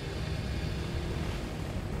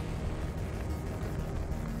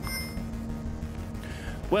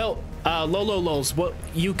 Well, Lolols, what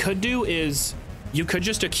you could do is you could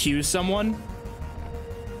just accuse someone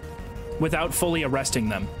without fully arresting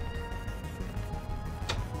them.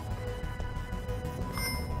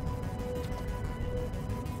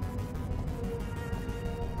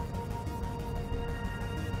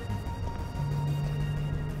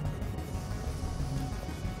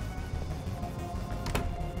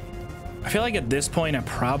 I feel like at this point I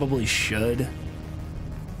probably should.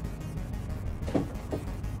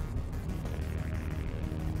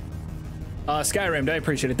 Skyrim, I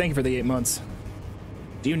appreciate it. Thank you for the 8 months.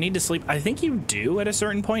 Do you need to sleep? I think you do at a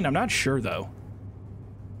certain point. I'm not sure, though.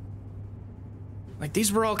 Like,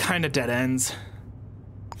 these were all kind of dead ends.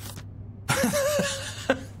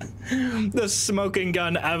 The smoking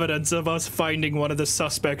gun evidence of us finding one of the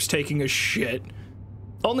suspects taking a shit.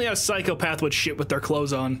 Only a psychopath would shit with their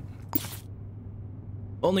clothes on.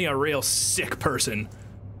 Only a real sick person.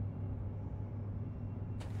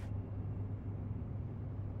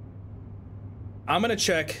 I'm gonna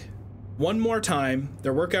check one more time.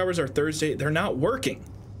 Their work hours are Thursday. They're not working.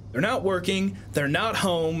 They're not working. They're not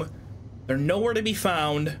home. They're nowhere to be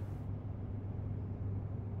found.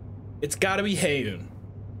 It's gotta be Haeun.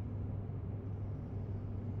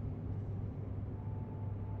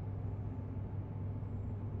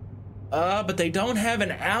 But they don't have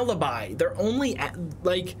an alibi. They're only,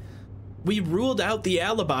 like, we ruled out the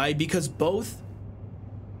alibi because both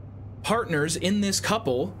partners in this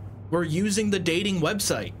couple were using the dating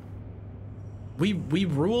website. We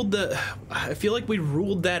ruled the, I feel like we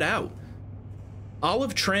ruled that out.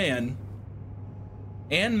 Olive Tran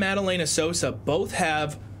and Madalena Sosa both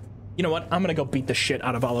have, you know what? I'm gonna go beat the shit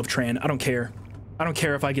out of Olive Tran. I don't care. I don't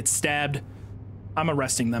care if I get stabbed. I'm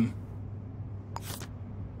arresting them.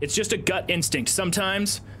 It's just a gut instinct.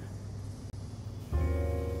 Sometimes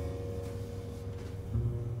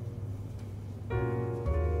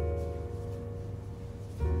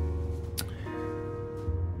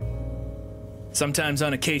Sometimes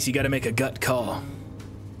on a case, you gotta make a gut call.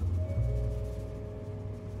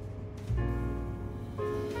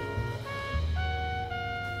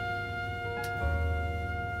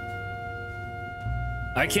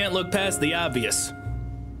 I can't look past the obvious.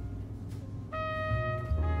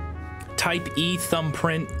 Type E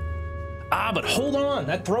thumbprint. Ah, but hold on.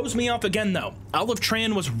 That throws me off again, though. Olive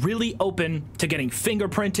Tran was really open to getting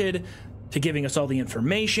fingerprinted, to giving us all the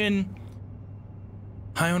information.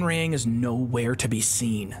 Hyun Riang is nowhere to be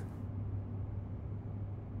seen.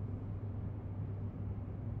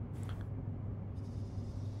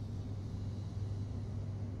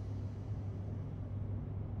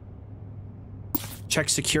 Check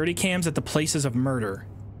security cams at the places of murder.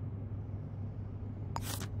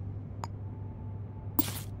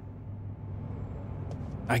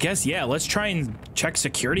 I guess, yeah, let's try and check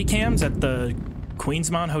security cams at the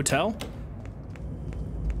Queensmont Hotel.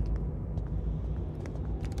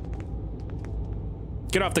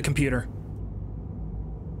 Get off the computer.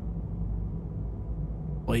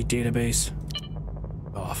 Plate database.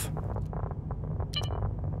 Off.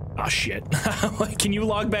 Oh, shit. Can you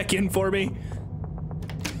log back in for me?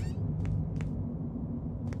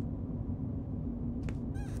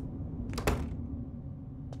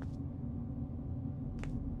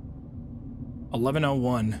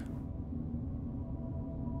 $11:01.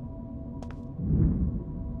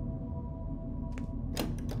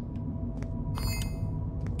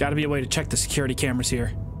 Gotta be a way to check the security cameras here.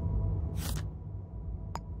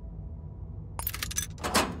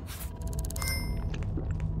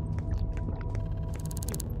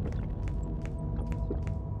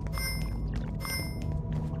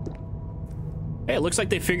 Hey, it looks like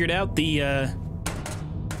they figured out the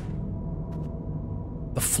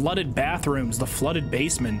flooded bathrooms, the flooded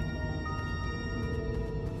basement.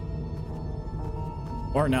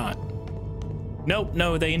 Or not. Nope,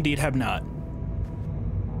 no, they indeed have not.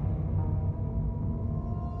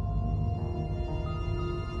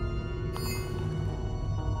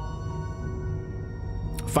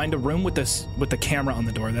 Find a room with this, with the camera on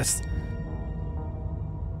the door. That's...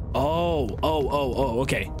 Oh,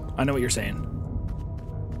 okay. I know what you're saying.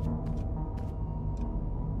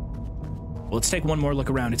 Well, let's take one more look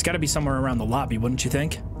around. It's got to be somewhere around the lobby, wouldn't you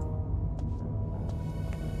think?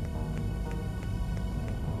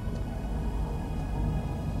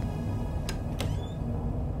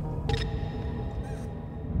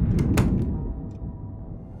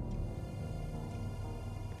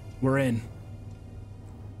 We're in.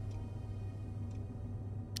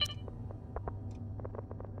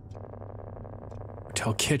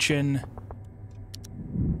 Hotel kitchen.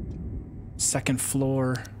 Second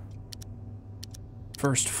floor.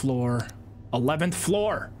 First floor. 11th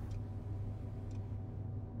floor.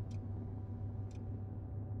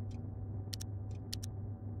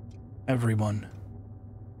 Everyone.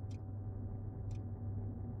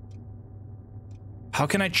 How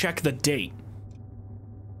can I check the date?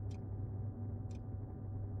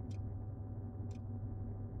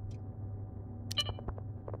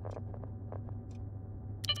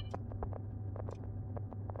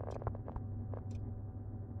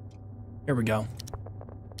 Here we go.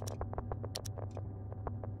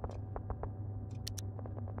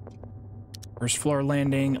 First floor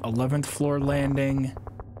landing, 11th floor landing,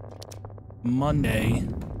 Monday.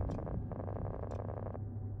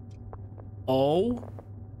 Oh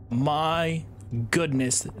my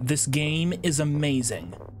goodness, this game is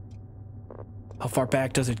amazing. How far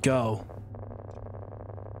back does it go?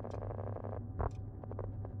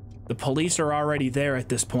 The police are already there at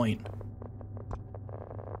this point.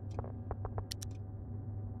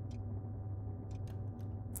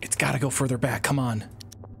 It's gotta go further back, come on.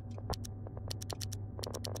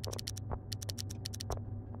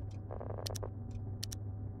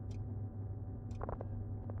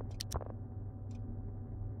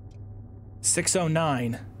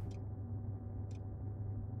 $6:09.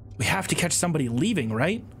 We have to catch somebody leaving,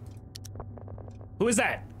 right? Who is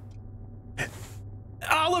that?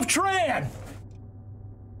 Olive Tran!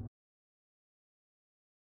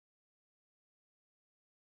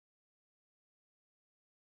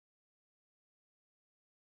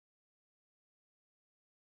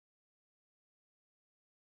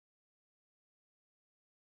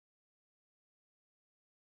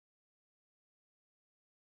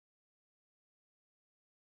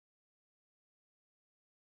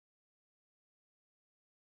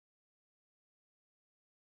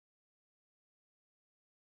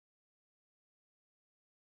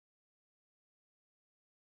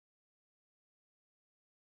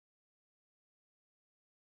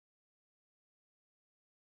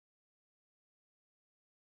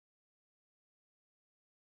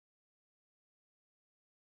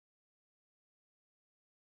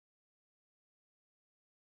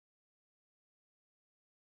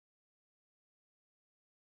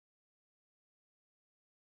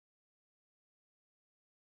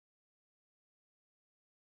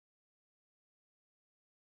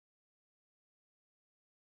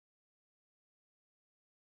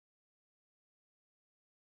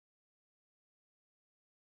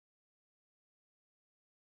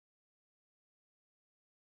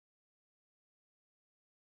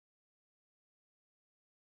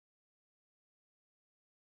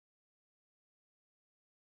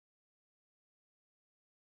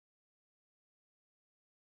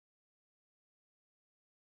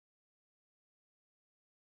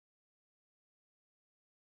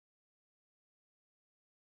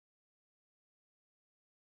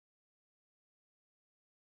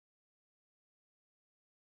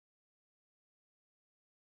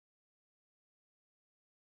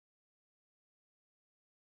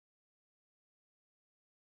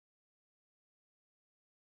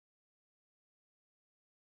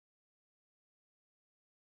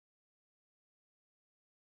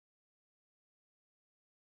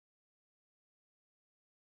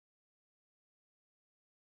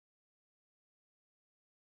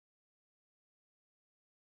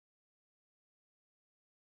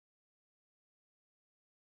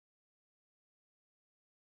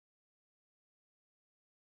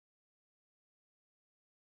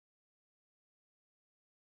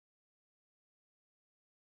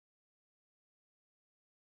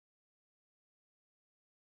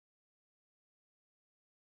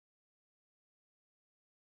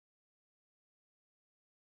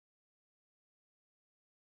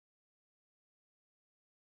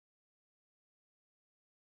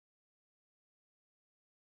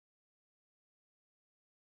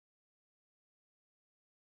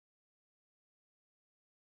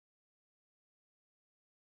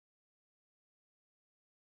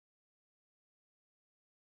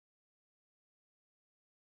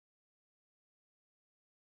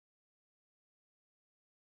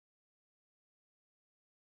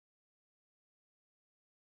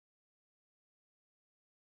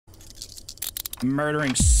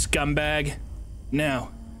 Murdering scumbag.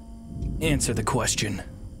 Now, answer the question.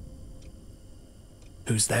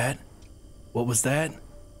 Who's that? What was that?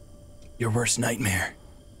 Your worst nightmare.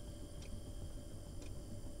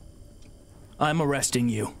 I'm arresting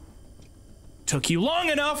you. Took you long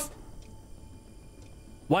enough!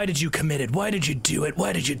 Why did you commit it? Why did you do it?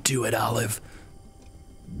 Why did you do it, Olive?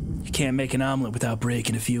 You can't make an omelet without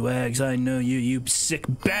breaking a few eggs. I know you, you sick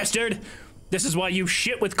bastard! This is why you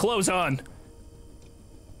shit with clothes on.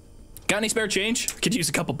 Got any spare change? Could use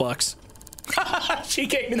a couple bucks. She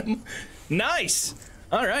gave me them. Nice!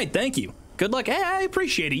 Alright, thank you. Good luck. Hey, I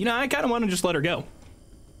appreciate it. You know, I kind of want to just let her go.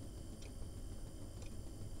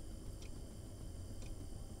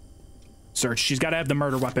 Search. She's got to have the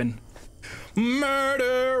murder weapon.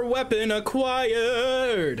 Murder weapon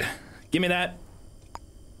acquired. Give me that.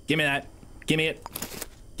 Give me that. Give me it.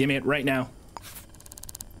 Give me it right now.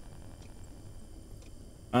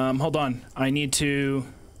 Hold on. We need to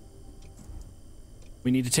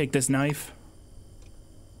take this knife.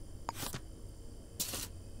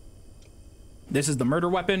 This is the murder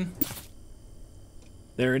weapon.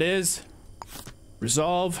 There it is.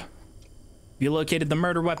 Resolve. You located the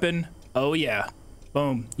murder weapon. Oh yeah.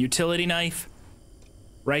 Boom. Utility knife.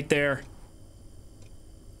 Right there.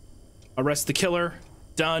 Arrest the killer.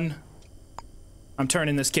 Done. I'm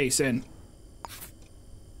turning this case in.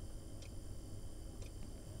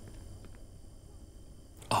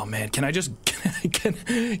 Oh man, can I just can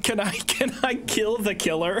I kill the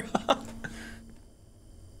killer?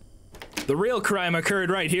 The real crime occurred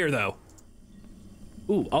right here though.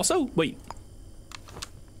 Ooh, also, wait.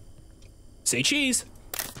 Say cheese.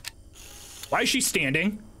 Why is she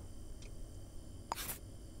standing?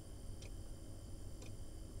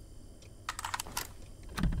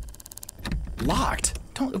 Locked?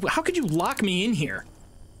 Don't, how could you lock me in here?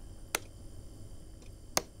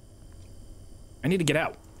 I need to get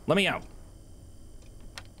out. Let me out.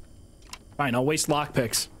 Fine, I'll waste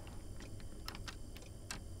lockpicks.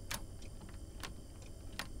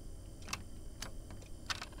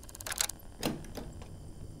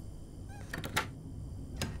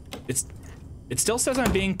 It still says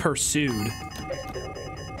I'm being pursued.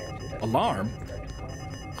 Alarm?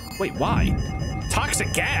 Wait, why?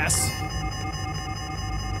 Toxic gas?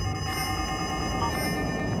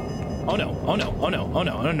 Oh no, oh no, oh no, oh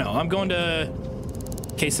no, oh no. I'm going to...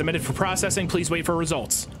 Case submitted for processing. Please wait for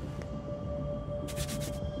results.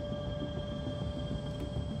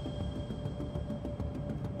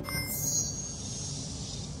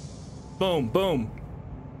 Boom, boom.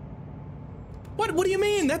 What do you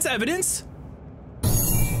mean? That's evidence.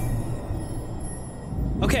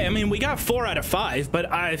 Okay, I mean, we got 4 out of 5,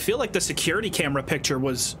 but I feel like the security camera picture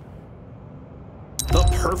was the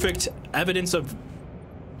perfect evidence of...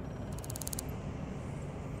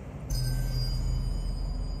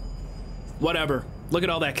 Whatever. Look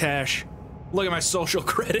at all that cash. Look at my social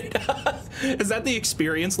credit. Is that the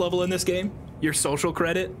experience level in this game? Your social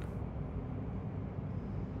credit?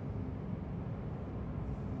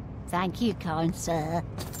 Thank you, kind sir.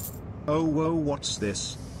 Oh, whoa, what's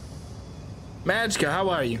this? Magica, how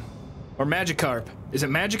are you? Or Magikarp. Is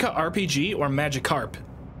it Magica RPG or Magikarp?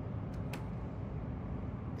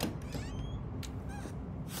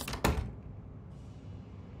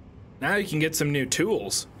 Now you can get some new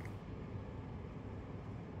tools.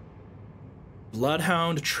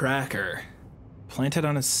 Bloodhound Tracker. Planted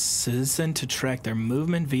on a citizen to track their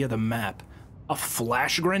movement via the map. A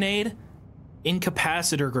flash grenade?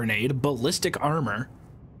 Incapacitor grenade? Ballistic armor?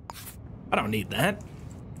 I don't need that.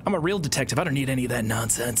 I'm a real detective. I don't need any of that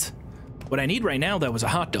nonsense. What I need right now, though, is a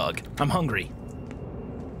hot dog. I'm hungry.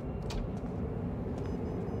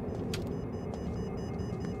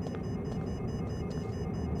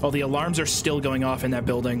 Oh, the alarms are still going off in that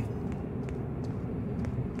building.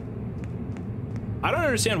 I don't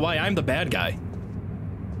understand why I'm the bad guy.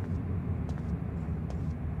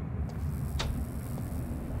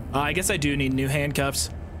 I guess I do need new handcuffs.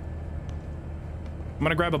 I'm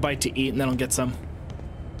gonna grab a bite to eat and then I'll get some.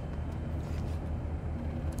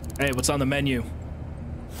 Hey, what's on the menu?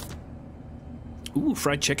 Ooh,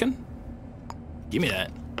 fried chicken? Give me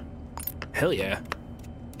that. Hell yeah.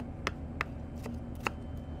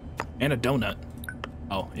 And a donut.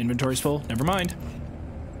 Oh, inventory's full? Never mind.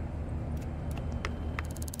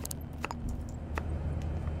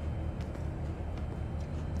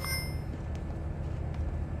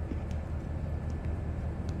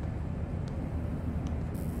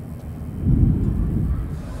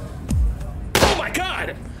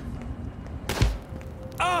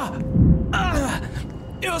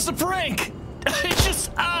 It was a prank! It's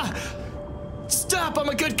just, stop, I'm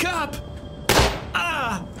a good cop!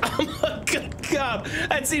 I'm a good cop! God,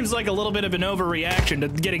 that seems like a little bit of an overreaction to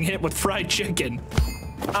getting hit with fried chicken.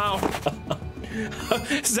 Ow.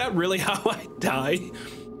 Is that really how I die?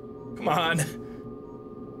 Come on.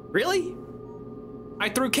 Really? I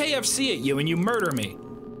threw KFC at you and you murder me.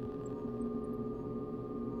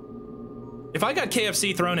 If I got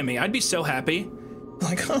KFC thrown at me, I'd be so happy.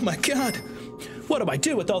 Like, oh my God, what do I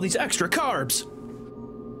do with all these extra carbs?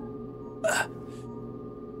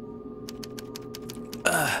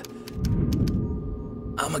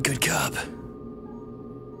 I'm a good cop.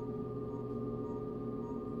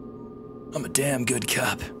 I'm a damn good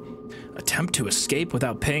cop. Attempt to escape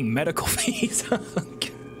without paying medical fees.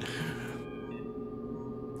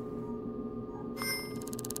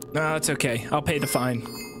 No, it's okay. I'll pay the fine.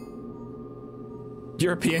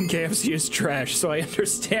 European KFC is trash, so I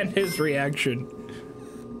understand his reaction.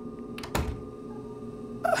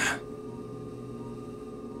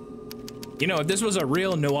 You know, if this was a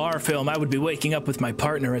real noir film, I would be waking up with my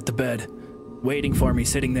partner at the bed, waiting for me,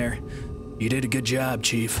 sitting there. You did a good job,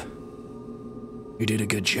 Chief. You did a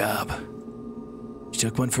good job. You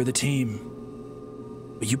took one for the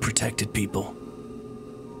team, but you protected people.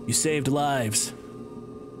 You saved lives.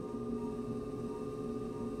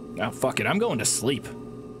 Oh, fuck it, I'm going to sleep.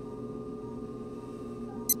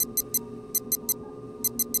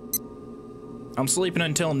 I'm sleeping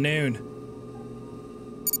until noon.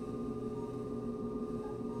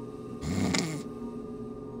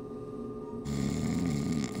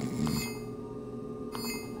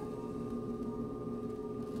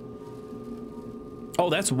 Oh,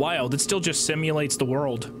 that's wild. It still just simulates the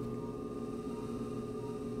world.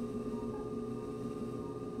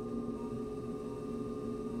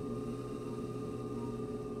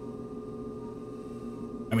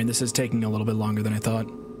 I mean, this is taking a little bit longer than I thought.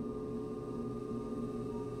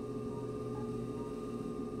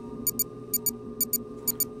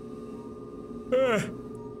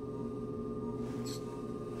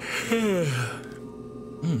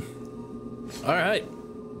 All right.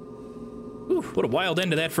 Ooh, what a wild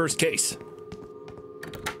end to that first case.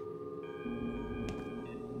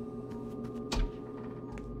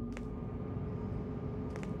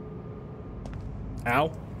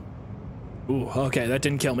 Ow. Ooh, okay, that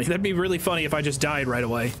didn't kill me. That'd be really funny if I just died right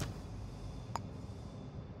away.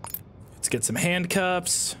 Let's get some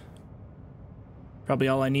handcuffs. Probably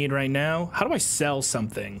all I need right now. How do I sell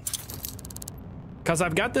something? Because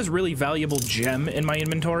I've got this really valuable gem in my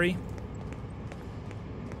inventory.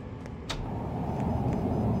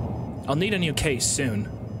 I'll need a new case soon.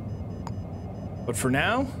 But for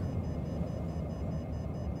now...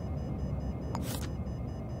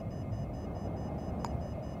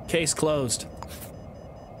 Case closed.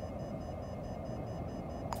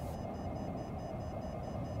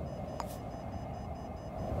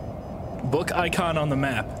 Book icon on the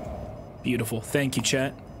map. Beautiful. Thank you,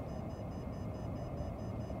 chat.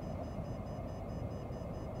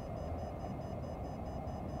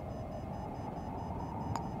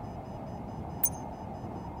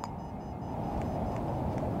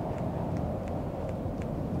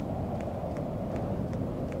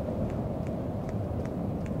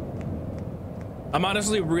 I'm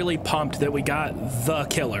honestly really pumped that we got the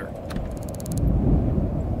killer.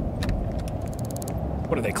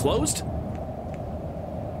 What, are they closed?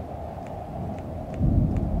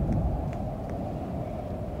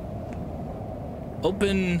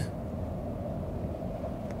 Open.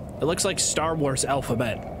 It looks like Star Wars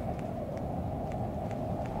alphabet.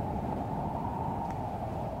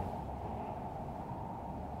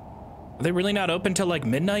 Are they really not open till like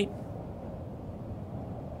midnight?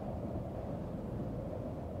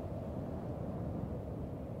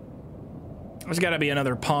 There's gotta be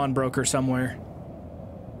another pawnbroker somewhere.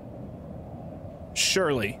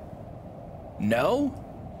 Surely.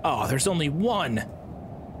 No? Oh, there's only one.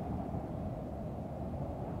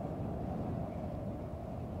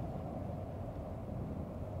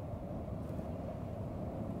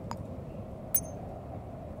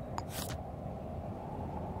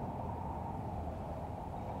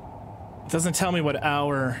 It doesn't tell me what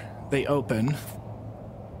hour they open.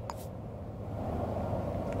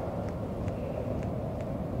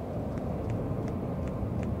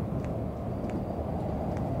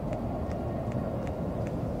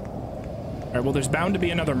 Well, there's bound to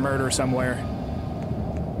be another murder somewhere.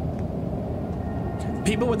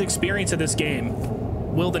 People with experience of this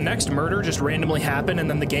game, will the next murder just randomly happen and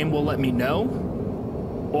then the game will let me know?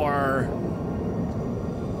 Or...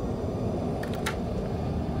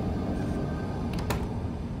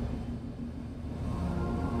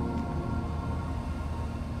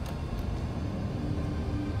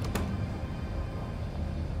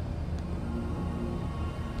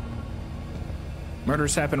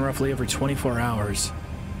 Murders happen roughly every 24 hours.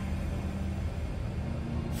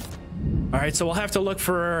 Alright, so we'll have to look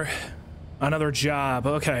for another job.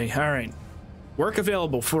 Okay, alright. Work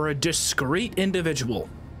available for a discreet individual.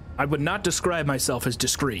 I would not describe myself as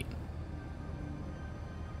discreet.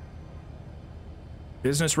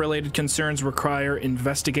 Business-related concerns require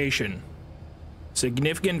investigation.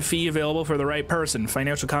 Significant fee available for the right person.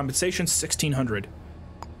 Financial compensation, $1,600.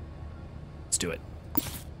 Let's do it.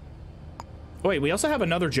 Oh, wait, we also have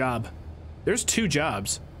another job. There's 2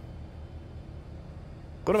 jobs.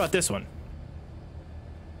 What about this one?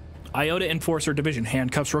 Iota Enforcer Division.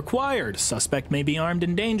 Handcuffs required. Suspect may be armed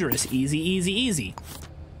and dangerous. Easy, easy, easy.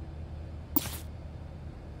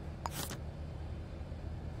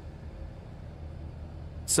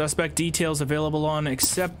 Suspect details available on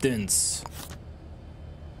acceptance.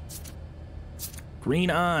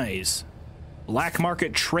 Green eyes. Black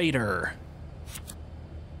market trader.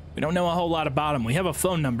 We don't know a whole lot about him. We have a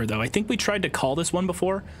phone number, though. I think we tried to call this one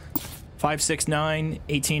before.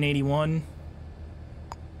 569-1881.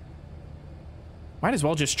 Might as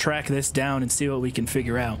well just track this down and see what we can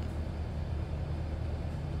figure out.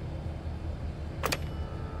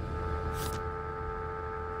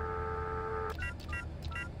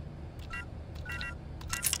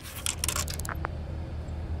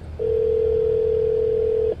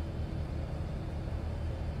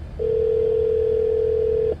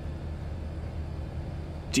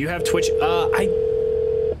 Do you have Twitch? I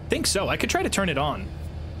think so. I could try to turn it on.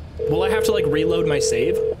 Will I have to, like, reload my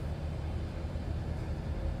save?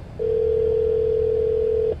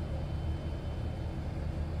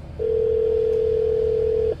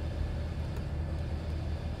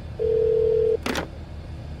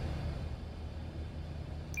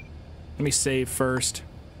 Let me save first.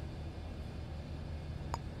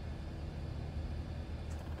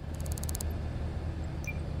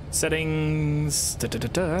 Settings.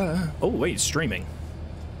 Oh, wait, streaming.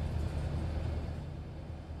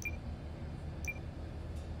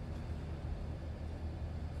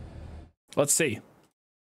 Let's see.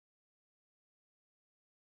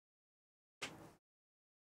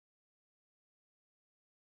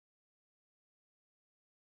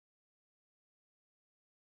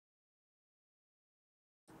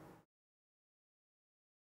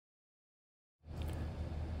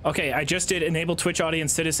 Okay, I just did enable Twitch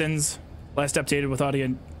audience citizens. Last updated with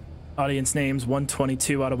audience names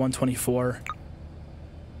 122 out of 124.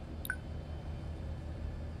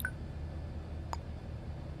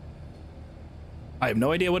 I have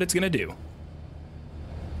no idea what it's gonna do.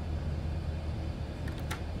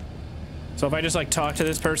 So if I just like talk to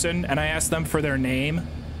this person and I ask them for their name.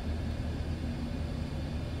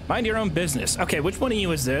 Mind your own business. Okay, which one of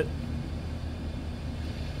you is it?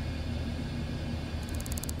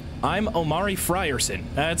 I'm Omari Frierson.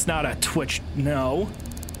 That's not a Twitch, no.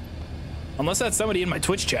 Unless that's somebody in my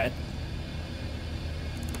Twitch chat.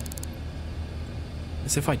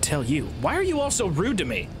 As if I tell you. Why are you all so rude to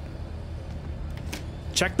me?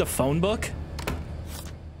 Check the phone book?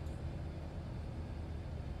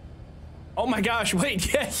 Oh my gosh,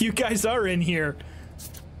 wait, yeah, you guys are in here.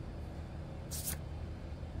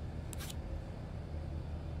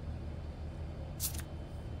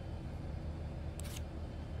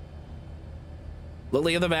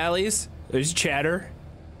 Lily of the Valleys. There's Chatter.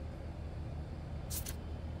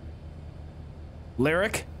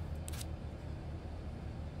 Lyric.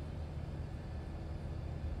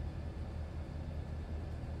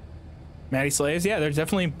 Maddie Slaves. Yeah, there's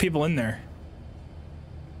definitely people in there.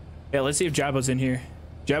 Yeah, let's see if Jabbo's in here.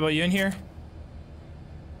 Jabbo, you in here?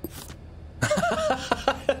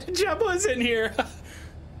 Jabbo's in here.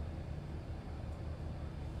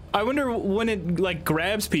 I wonder when it, like,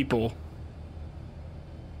 grabs people.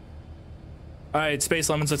 Alright, Space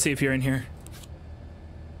Lemons, let's see if you're in here.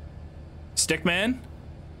 Stickman?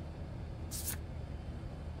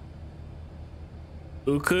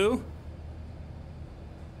 Uku?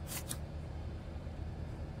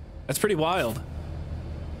 That's pretty wild.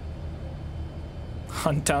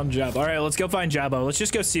 Hunt down Jabbo. Alright, let's go find Jabbo. Let's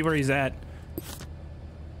just go see where he's at.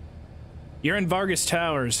 You're in Vargas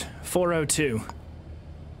Towers, 402.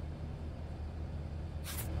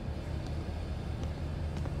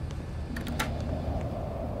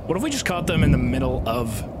 What if we just caught them in the middle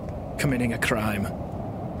of committing a crime?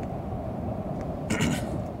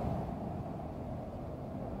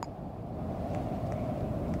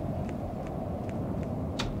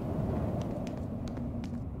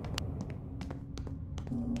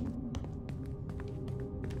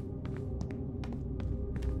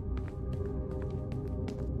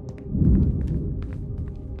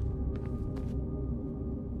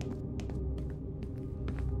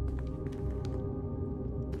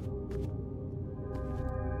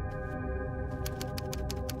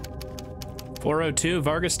 402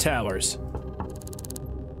 Vargas Towers.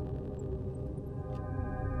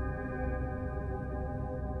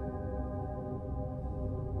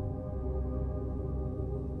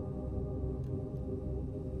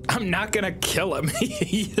 I'm not gonna kill him,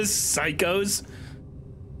 you psychos.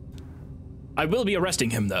 I will be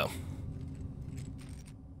arresting him, though.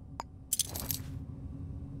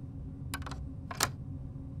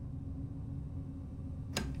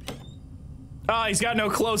 Oh, he's got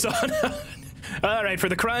no clothes on. All right, for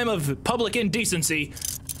the crime of public indecency,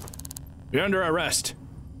 you're under arrest.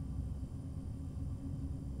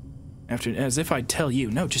 As if I'd tell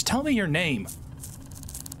you. No, just tell me your name.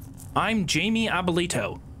 I'm Jamie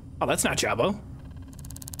Abolito. Oh, that's not Jabo.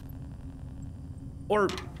 Or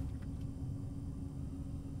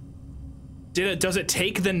does it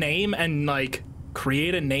take the name and like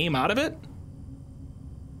create a name out of it?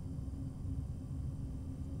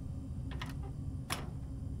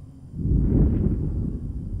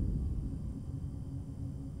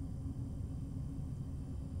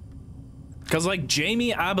 Cause like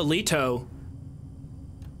Jamie Abolito.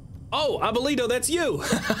 Oh, Abolito, that's you.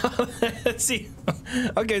 Let's see.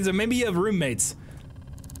 Okay, so maybe you have roommates.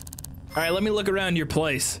 All right, let me look around your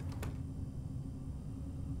place.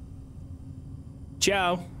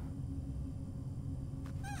 Ciao.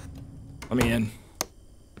 Let me in.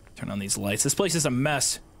 Turn on these lights. This place is a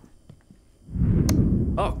mess.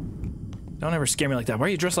 Oh, don't ever scare me like that. Why are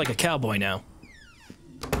you dressed like a cowboy now?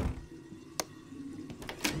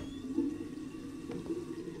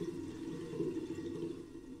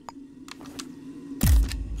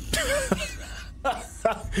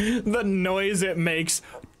 The noise it makes.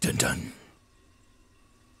 Dun dun.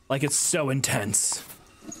 Like it's so intense.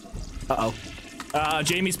 Uh-oh.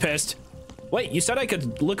 Jamie's pissed. Wait, you said I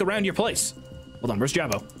could look around your place. Hold on, where's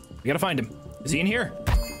Javo? We gotta find him. Is he in here?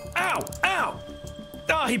 Ow! Ow!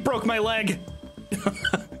 Oh, he broke my leg.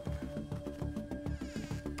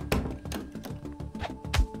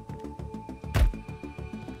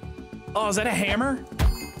 Oh, is that a hammer?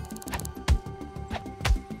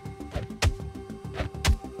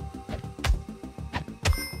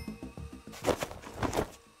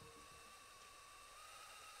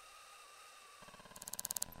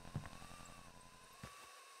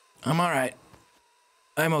 I'm all right.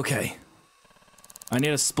 I'm okay. I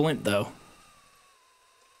need a splint, though.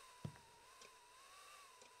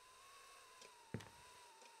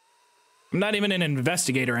 I'm not even an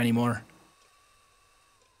investigator anymore.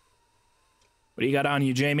 What do you got on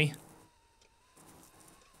you, Jamie?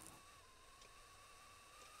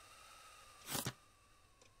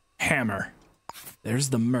 Hammer. There's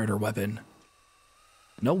the murder weapon.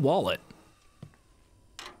 No wallet.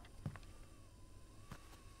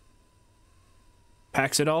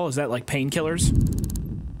 Paxidol? Is that like painkillers?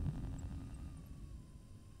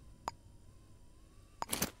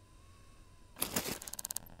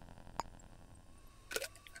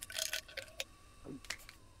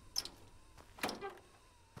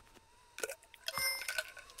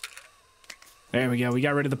 There we go. We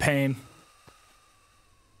got rid of the pain.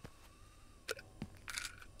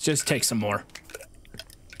 Let's just take some more.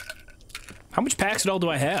 How much Paxidol do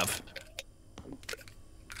I have?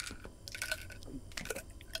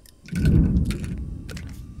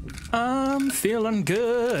 I'm feeling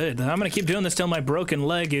good. I'm gonna keep doing this till my broken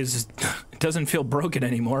leg doesn't feel broken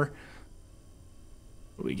anymore.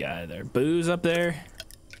 What do we got there? Booze up there.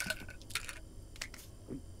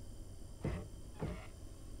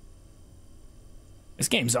 This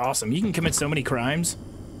game's awesome. You can commit so many crimes.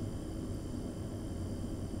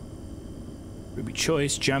 Ruby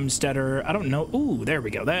Choice, Gemsteader. I don't know. Ooh, there we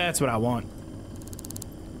go. That's what I want.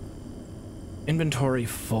 Inventory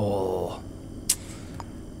full.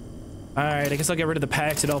 Alright, I guess I'll get rid of the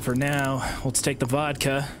Paxidol for now. Let's take the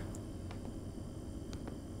vodka.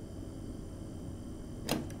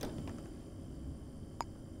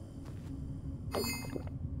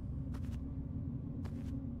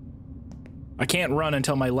 I can't run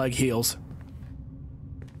until my leg heals.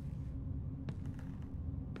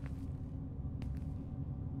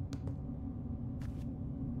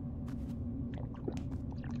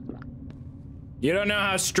 You don't know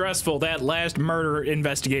how stressful that last murder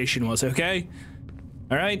investigation was, okay?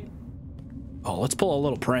 All right? Oh, let's pull a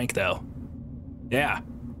little prank, though. Yeah.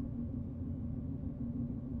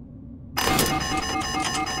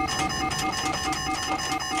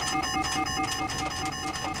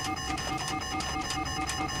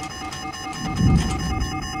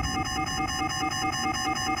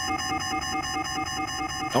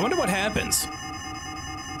 I wonder what happens.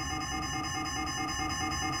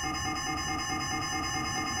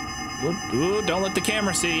 Ooh, don't let the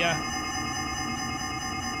camera see ya.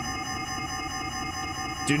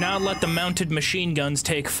 Do not let the mounted machine guns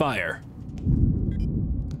take fire.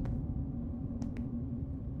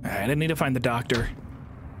 Alright, I need to find the doctor.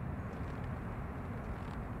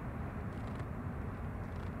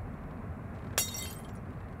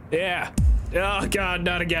 Yeah. Oh god,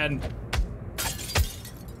 not again.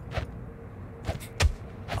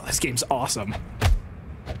 Oh, this game's awesome.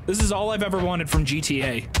 This is all I've ever wanted from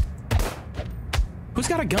GTA. Who's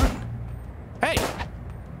got a gun? Hey!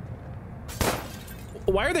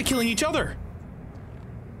 Why are they killing each other?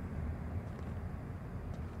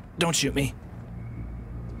 Don't shoot me.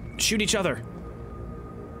 Shoot each other.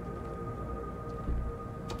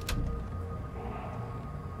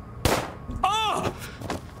 Oh!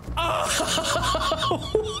 Oh!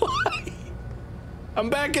 I'm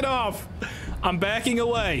backing off. I'm backing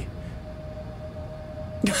away.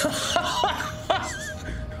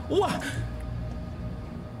 What?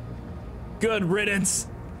 Good riddance.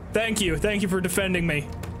 Thank you. Thank you for defending me.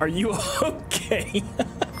 Are you okay?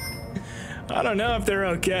 I don't know if they're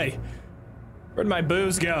okay. Where'd my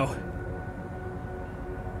booze go?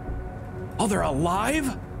 Oh, they're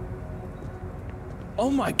alive? Oh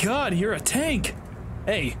my god, you're a tank.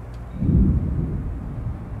 Hey.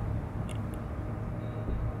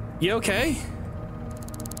 You okay?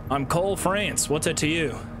 I'm Cole France. What's it to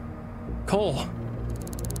you? Cole.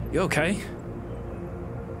 You okay?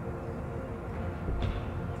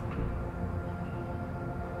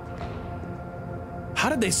 How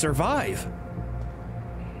did they survive?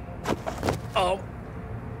 Oh.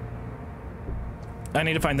 I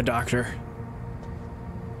need to find the doctor.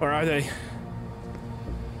 Where are they?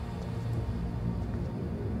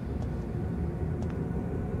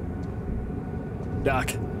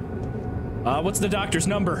 Doc. What's the doctor's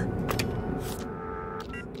number?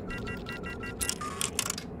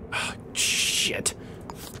 Oh, shit.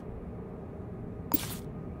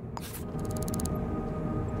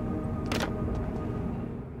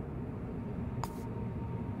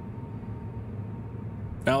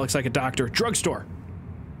 That looks like a doctor. Drugstore.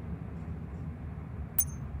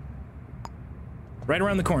 Right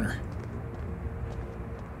around the corner.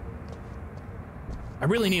 I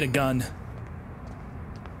really need a gun.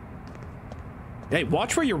 Hey,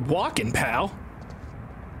 watch where you're walking, pal.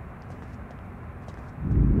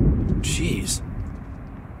 Jeez.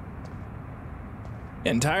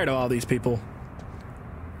 Getting tired of all these people.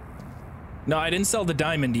 No, I didn't sell the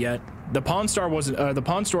diamond yet. The pawn store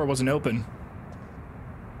wasn't open.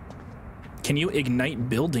 Can you ignite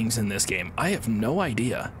buildings in this game? I have no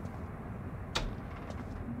idea.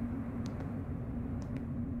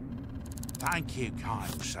 Thank you,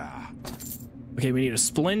 kind sir. Okay, we need a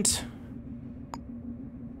splint.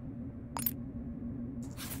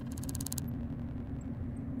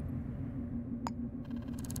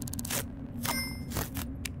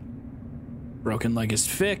 Broken leg is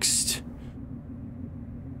fixed.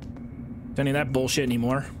 Don't need that bullshit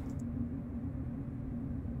anymore.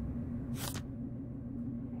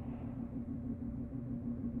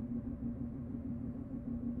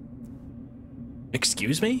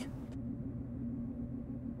 Excuse me?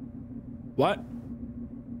 What?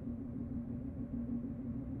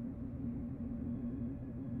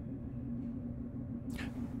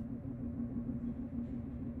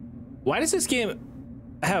 Why does this game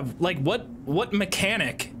have, like, what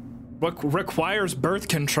mechanic? What requires birth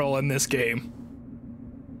control in this game?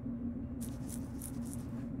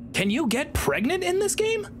 Can you get pregnant in this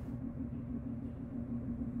game?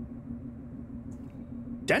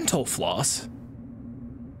 Dental floss?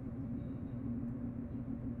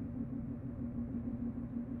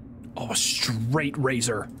 Oh, a straight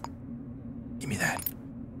razor. Give me that.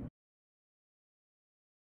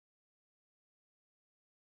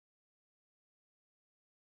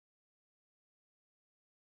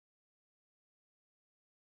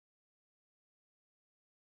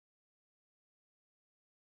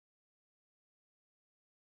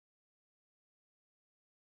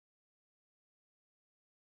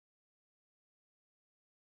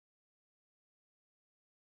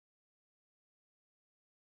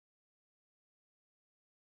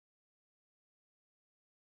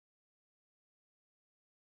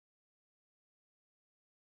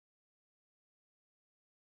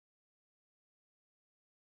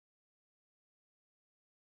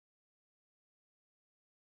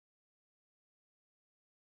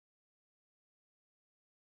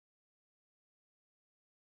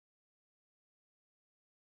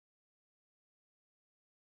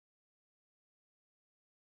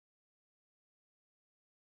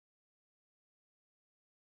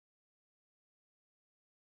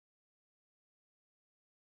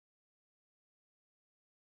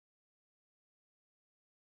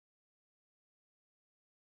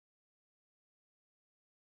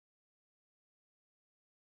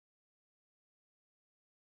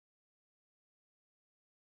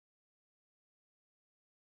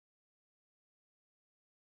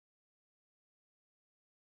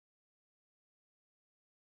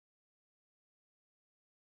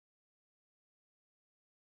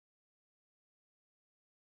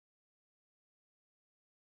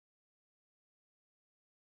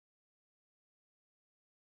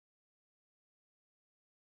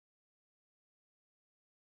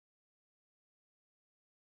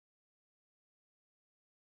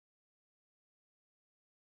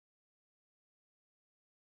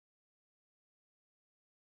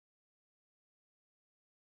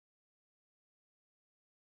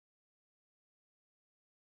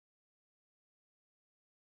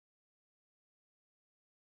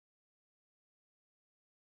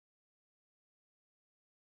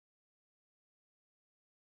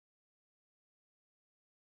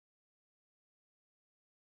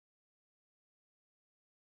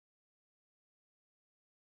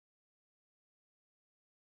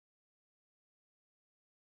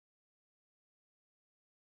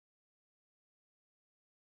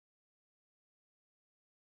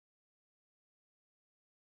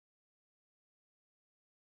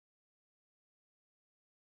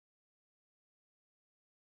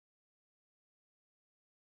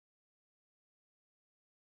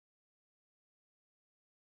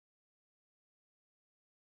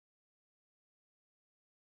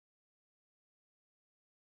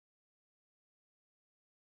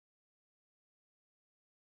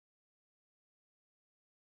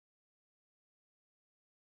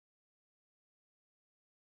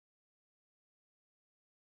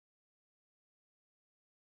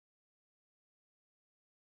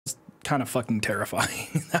 kind of fucking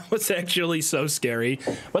terrifying. That was actually so scary,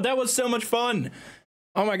 but that was so much fun.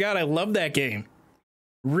 Oh my god, I love that game.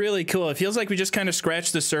 Really cool. It feels like we just kind of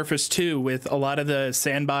scratched the surface too with a lot of the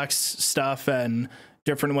sandbox stuff and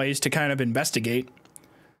different ways to kind of investigate.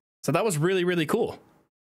 So that was really, really cool.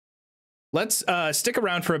 Let's stick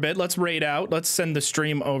around for a bit. Let's raid out. Let's send the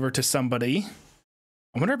stream over to somebody.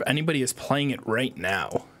 I wonder if anybody is playing it right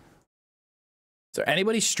now. Is there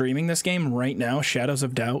anybody streaming this game right now? Shadows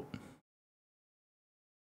of Doubt.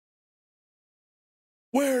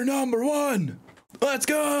 We're number one. Let's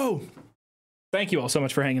go. Thank you all so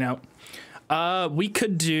much for hanging out. We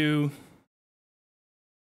could do...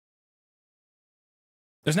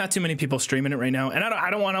 There's not too many people streaming it right now, and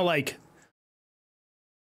I don't want to like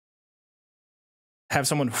have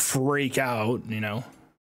someone freak out, you know.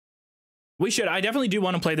 We should. I definitely do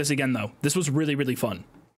want to play this again though. This was really, really fun.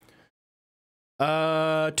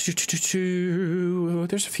 There's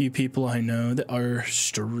a few people I know that are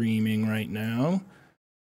streaming right now.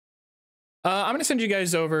 I'm gonna send you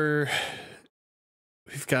guys over.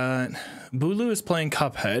 We've got Bulu is playing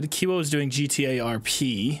Cuphead. Kiwo is doing GTA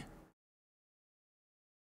RP.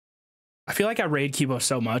 I feel like I raid Kiwo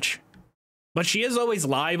so much, but she is always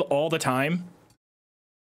live all the time,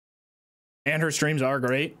 and her streams are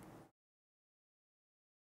great.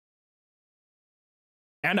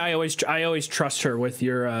 And I always trust her with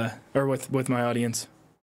your or with my audience.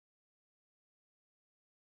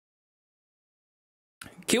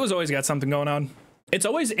 Kiwa's always got something going on. It's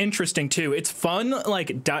always interesting too. It's fun,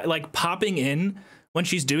 like popping in when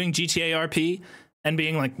she's doing GTA RP and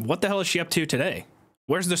being like, "What the hell is she up to today?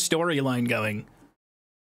 Where's the storyline going?"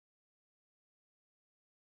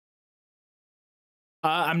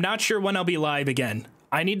 I'm not sure when I'll be live again.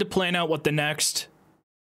 I need to plan out what the next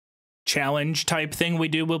challenge type thing we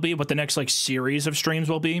do will be, what the next like series of streams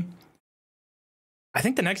will be. I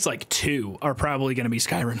think the next like 2 are probably going to be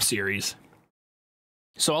Skyrim series.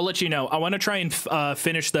 So I'll let you know. I want to try and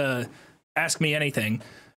finish the Ask Me Anything.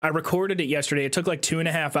 I recorded it yesterday. It took like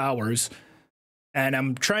 2.5 hours. And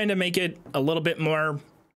I'm trying to make it a little bit more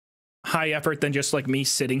high effort than just like me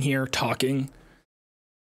sitting here talking.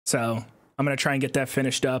 So I'm going to try and get that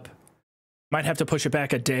finished up. Might have to push it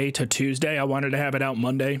back a day to Tuesday. I wanted to have it out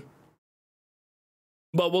Monday.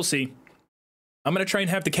 But we'll see. I'm going to try and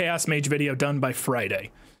have the Chaos Mage video done by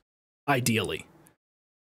Friday. Ideally.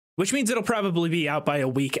 Which means it'll probably be out by a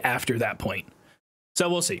week after that point. So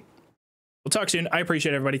we'll see. We'll talk soon. I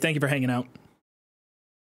appreciate everybody. Thank you for hanging out.